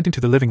 We went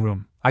into the living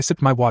room, I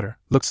sipped my water,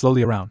 looked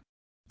slowly around.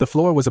 The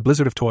floor was a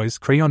blizzard of toys,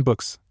 crayon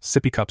books,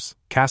 sippy cups,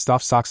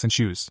 cast-off socks and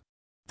shoes.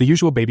 The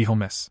usual baby home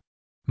mess.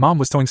 Mom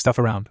was towing stuff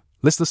around,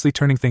 listlessly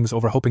turning things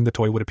over hoping the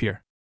toy would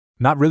appear.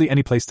 Not really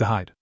any place to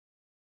hide.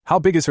 "How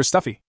big is her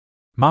stuffy?"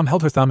 Mom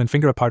held her thumb and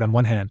finger apart on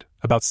one hand,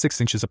 about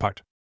 6 inches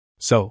apart.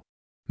 So,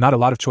 not a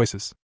lot of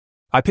choices.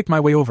 I picked my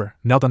way over,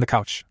 knelt on the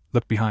couch,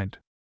 looked behind.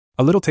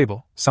 A little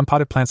table, some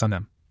potted plants on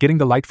them, getting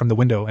the light from the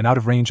window and out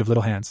of range of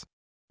little hands.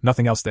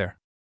 Nothing else there.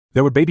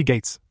 There were baby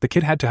gates, the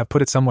kid had to have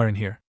put it somewhere in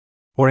here.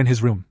 Or in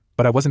his room,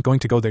 but I wasn't going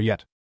to go there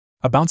yet.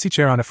 A bouncy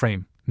chair on a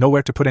frame,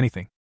 nowhere to put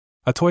anything.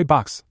 A toy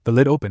box, the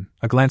lid open,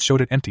 a glance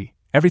showed it empty,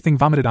 everything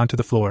vomited onto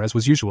the floor as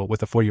was usual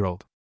with a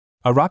 4-year-old.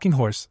 A rocking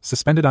horse,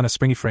 suspended on a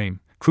springy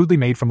frame, crudely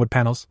made from wood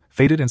panels,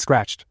 faded and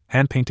scratched,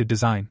 hand-painted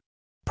design.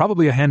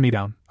 Probably a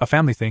hand-me-down, a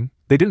family thing,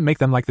 they didn't make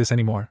them like this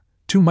anymore,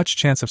 too much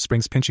chance of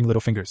springs pinching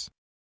little fingers.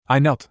 I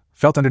knelt,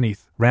 felt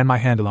underneath, ran my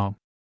hand along.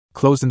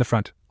 Closed in the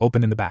front,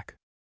 open in the back.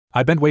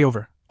 I bent way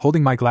over,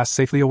 holding my glass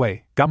safely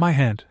away, got my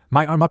hand,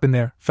 my arm up in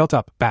there, felt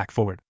up, back,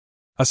 forward.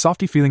 A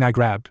softy feeling I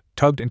grabbed,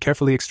 tugged and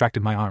carefully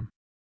extracted my arm.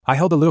 I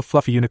held a little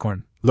fluffy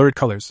unicorn, lurid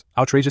colors,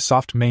 outrageous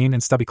soft mane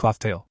and stubby cloth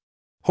tail.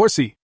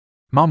 "Horsey!"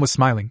 Mom was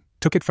smiling,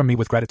 took it from me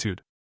with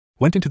gratitude.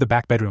 Went into the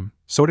back bedroom,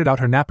 sorted out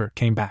her napper,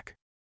 came back.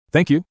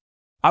 "Thank you."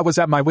 I was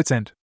at my wit's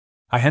end.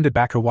 I handed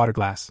back her water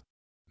glass.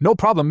 "No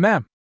problem,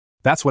 ma'am.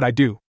 That's what I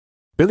do.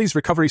 Billy's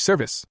Recovery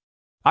Service.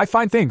 I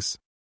find things.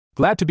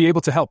 Glad to be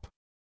able to help."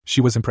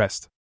 She was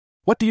impressed.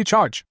 "What do you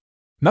charge?"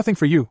 "Nothing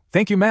for you,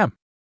 thank you, ma'am.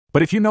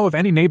 But if you know of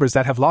any neighbors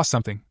that have lost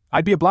something,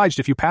 I'd be obliged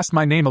if you passed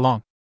my name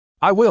along."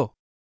 "I will.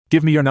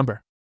 Give me your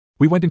number."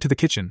 We went into the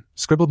kitchen,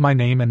 scribbled my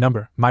name and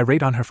number, my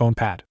rate on her phone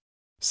pad.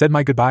 Said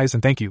my goodbyes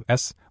and thank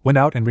yous, went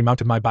out and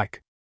remounted my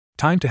bike.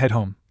 Time to head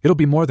home, it'll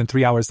be more than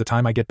 3 hours the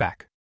time I get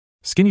back.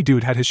 Skinny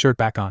dude had his shirt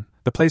back on,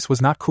 the place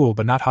was not cool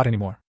but not hot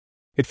anymore.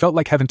 It felt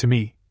like heaven to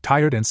me,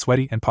 tired and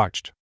sweaty and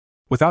parched.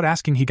 Without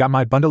asking he got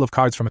my bundle of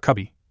cards from a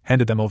cubby,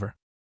 handed them over.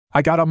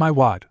 I got out my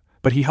wad,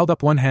 but he held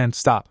up one hand,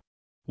 "Stop."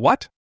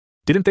 "What?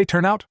 Didn't they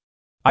turn out?"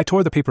 I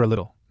tore the paper a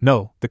little.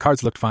 "No, the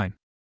cards looked fine."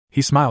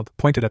 He smiled,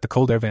 pointed at the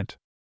cold air vent.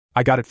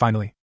 "I got it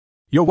finally."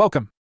 "You're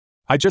welcome.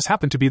 I just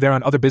happened to be there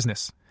on other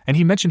business, and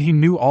he mentioned he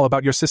knew all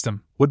about your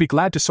system, would be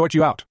glad to sort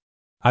you out."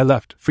 I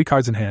left, free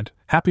cards in hand,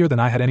 happier than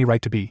I had any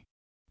right to be.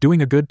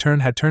 Doing a good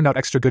turn had turned out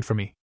extra good for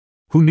me.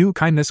 Who knew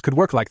kindness could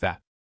work like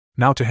that?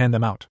 Now to hand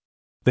them out.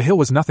 The hill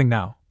was nothing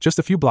now, just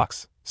a few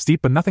blocks,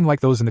 steep but nothing like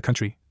those in the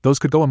country. Those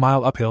could go a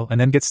mile uphill and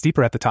then get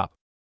steeper at the top.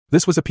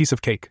 This was a piece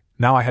of cake.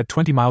 Now I had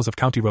 20 miles of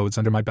county roads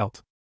under my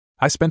belt.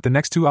 I spent the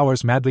next 2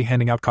 hours madly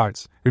handing out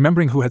cards,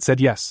 remembering who had said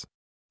yes.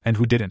 And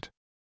who didn't.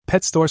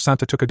 Pet store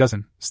Santa took a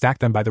dozen, stacked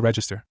them by the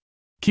register.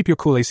 "Keep your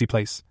cool, AC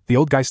place," the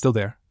old guy still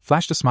there,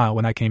 flashed a smile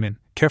when I came in,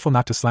 careful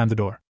not to slam the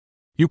door.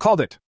 "You called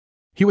it."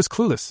 He was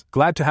clueless,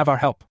 glad to have our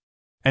help.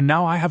 "And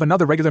now I have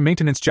another regular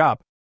maintenance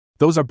job.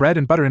 Those are bread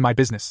and butter in my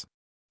business."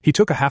 He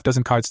took a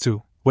half-dozen cards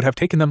too, would have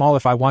taken them all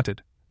if I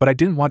wanted, but I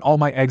didn't want all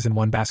my eggs in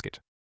one basket.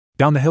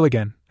 Down the hill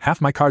again,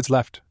 half my cards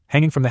left,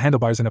 hanging from the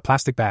handlebars in a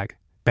plastic bag,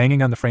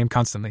 banging on the frame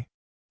constantly.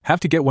 Have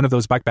to get one of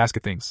those bike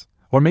basket things,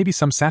 or maybe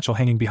some satchel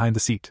hanging behind the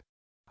seat.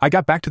 I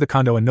got back to the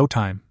condo in no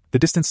time. The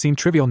distance seemed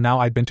trivial now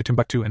I'd been to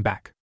Timbuktu and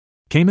back.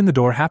 Came in the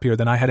door happier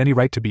than I had any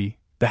right to be,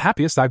 the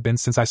happiest I've been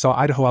since I saw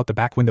Idaho out the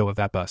back window of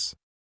that bus.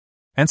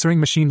 Answering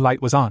machine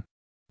light was on.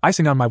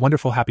 Icing on my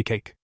wonderful happy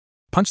cake.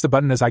 Punched the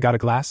button as I got a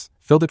glass,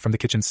 filled it from the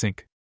kitchen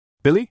sink.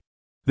 Billy?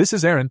 This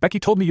is Aaron. Becky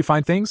told me you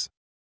find things?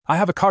 I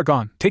have a car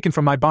gone, taken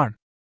from my barn.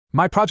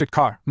 My project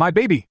car, my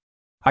baby.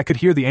 I could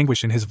hear the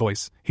anguish in his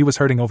voice. He was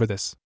hurting over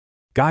this.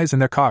 Guys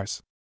and their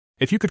cars.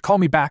 If you could call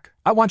me back,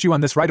 I want you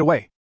on this right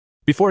away.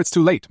 Before it's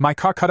too late, my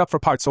car cut up for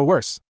parts or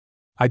worse.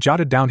 I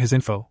jotted down his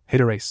info,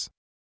 hit erase.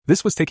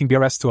 This was taking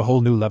BRS to a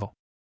whole new level.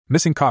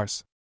 Missing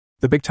cars.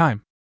 The big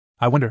time.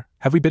 I wonder,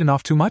 have we bitten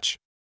off too much?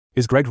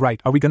 Is Greg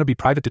right? Are we gonna be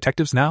private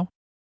detectives now?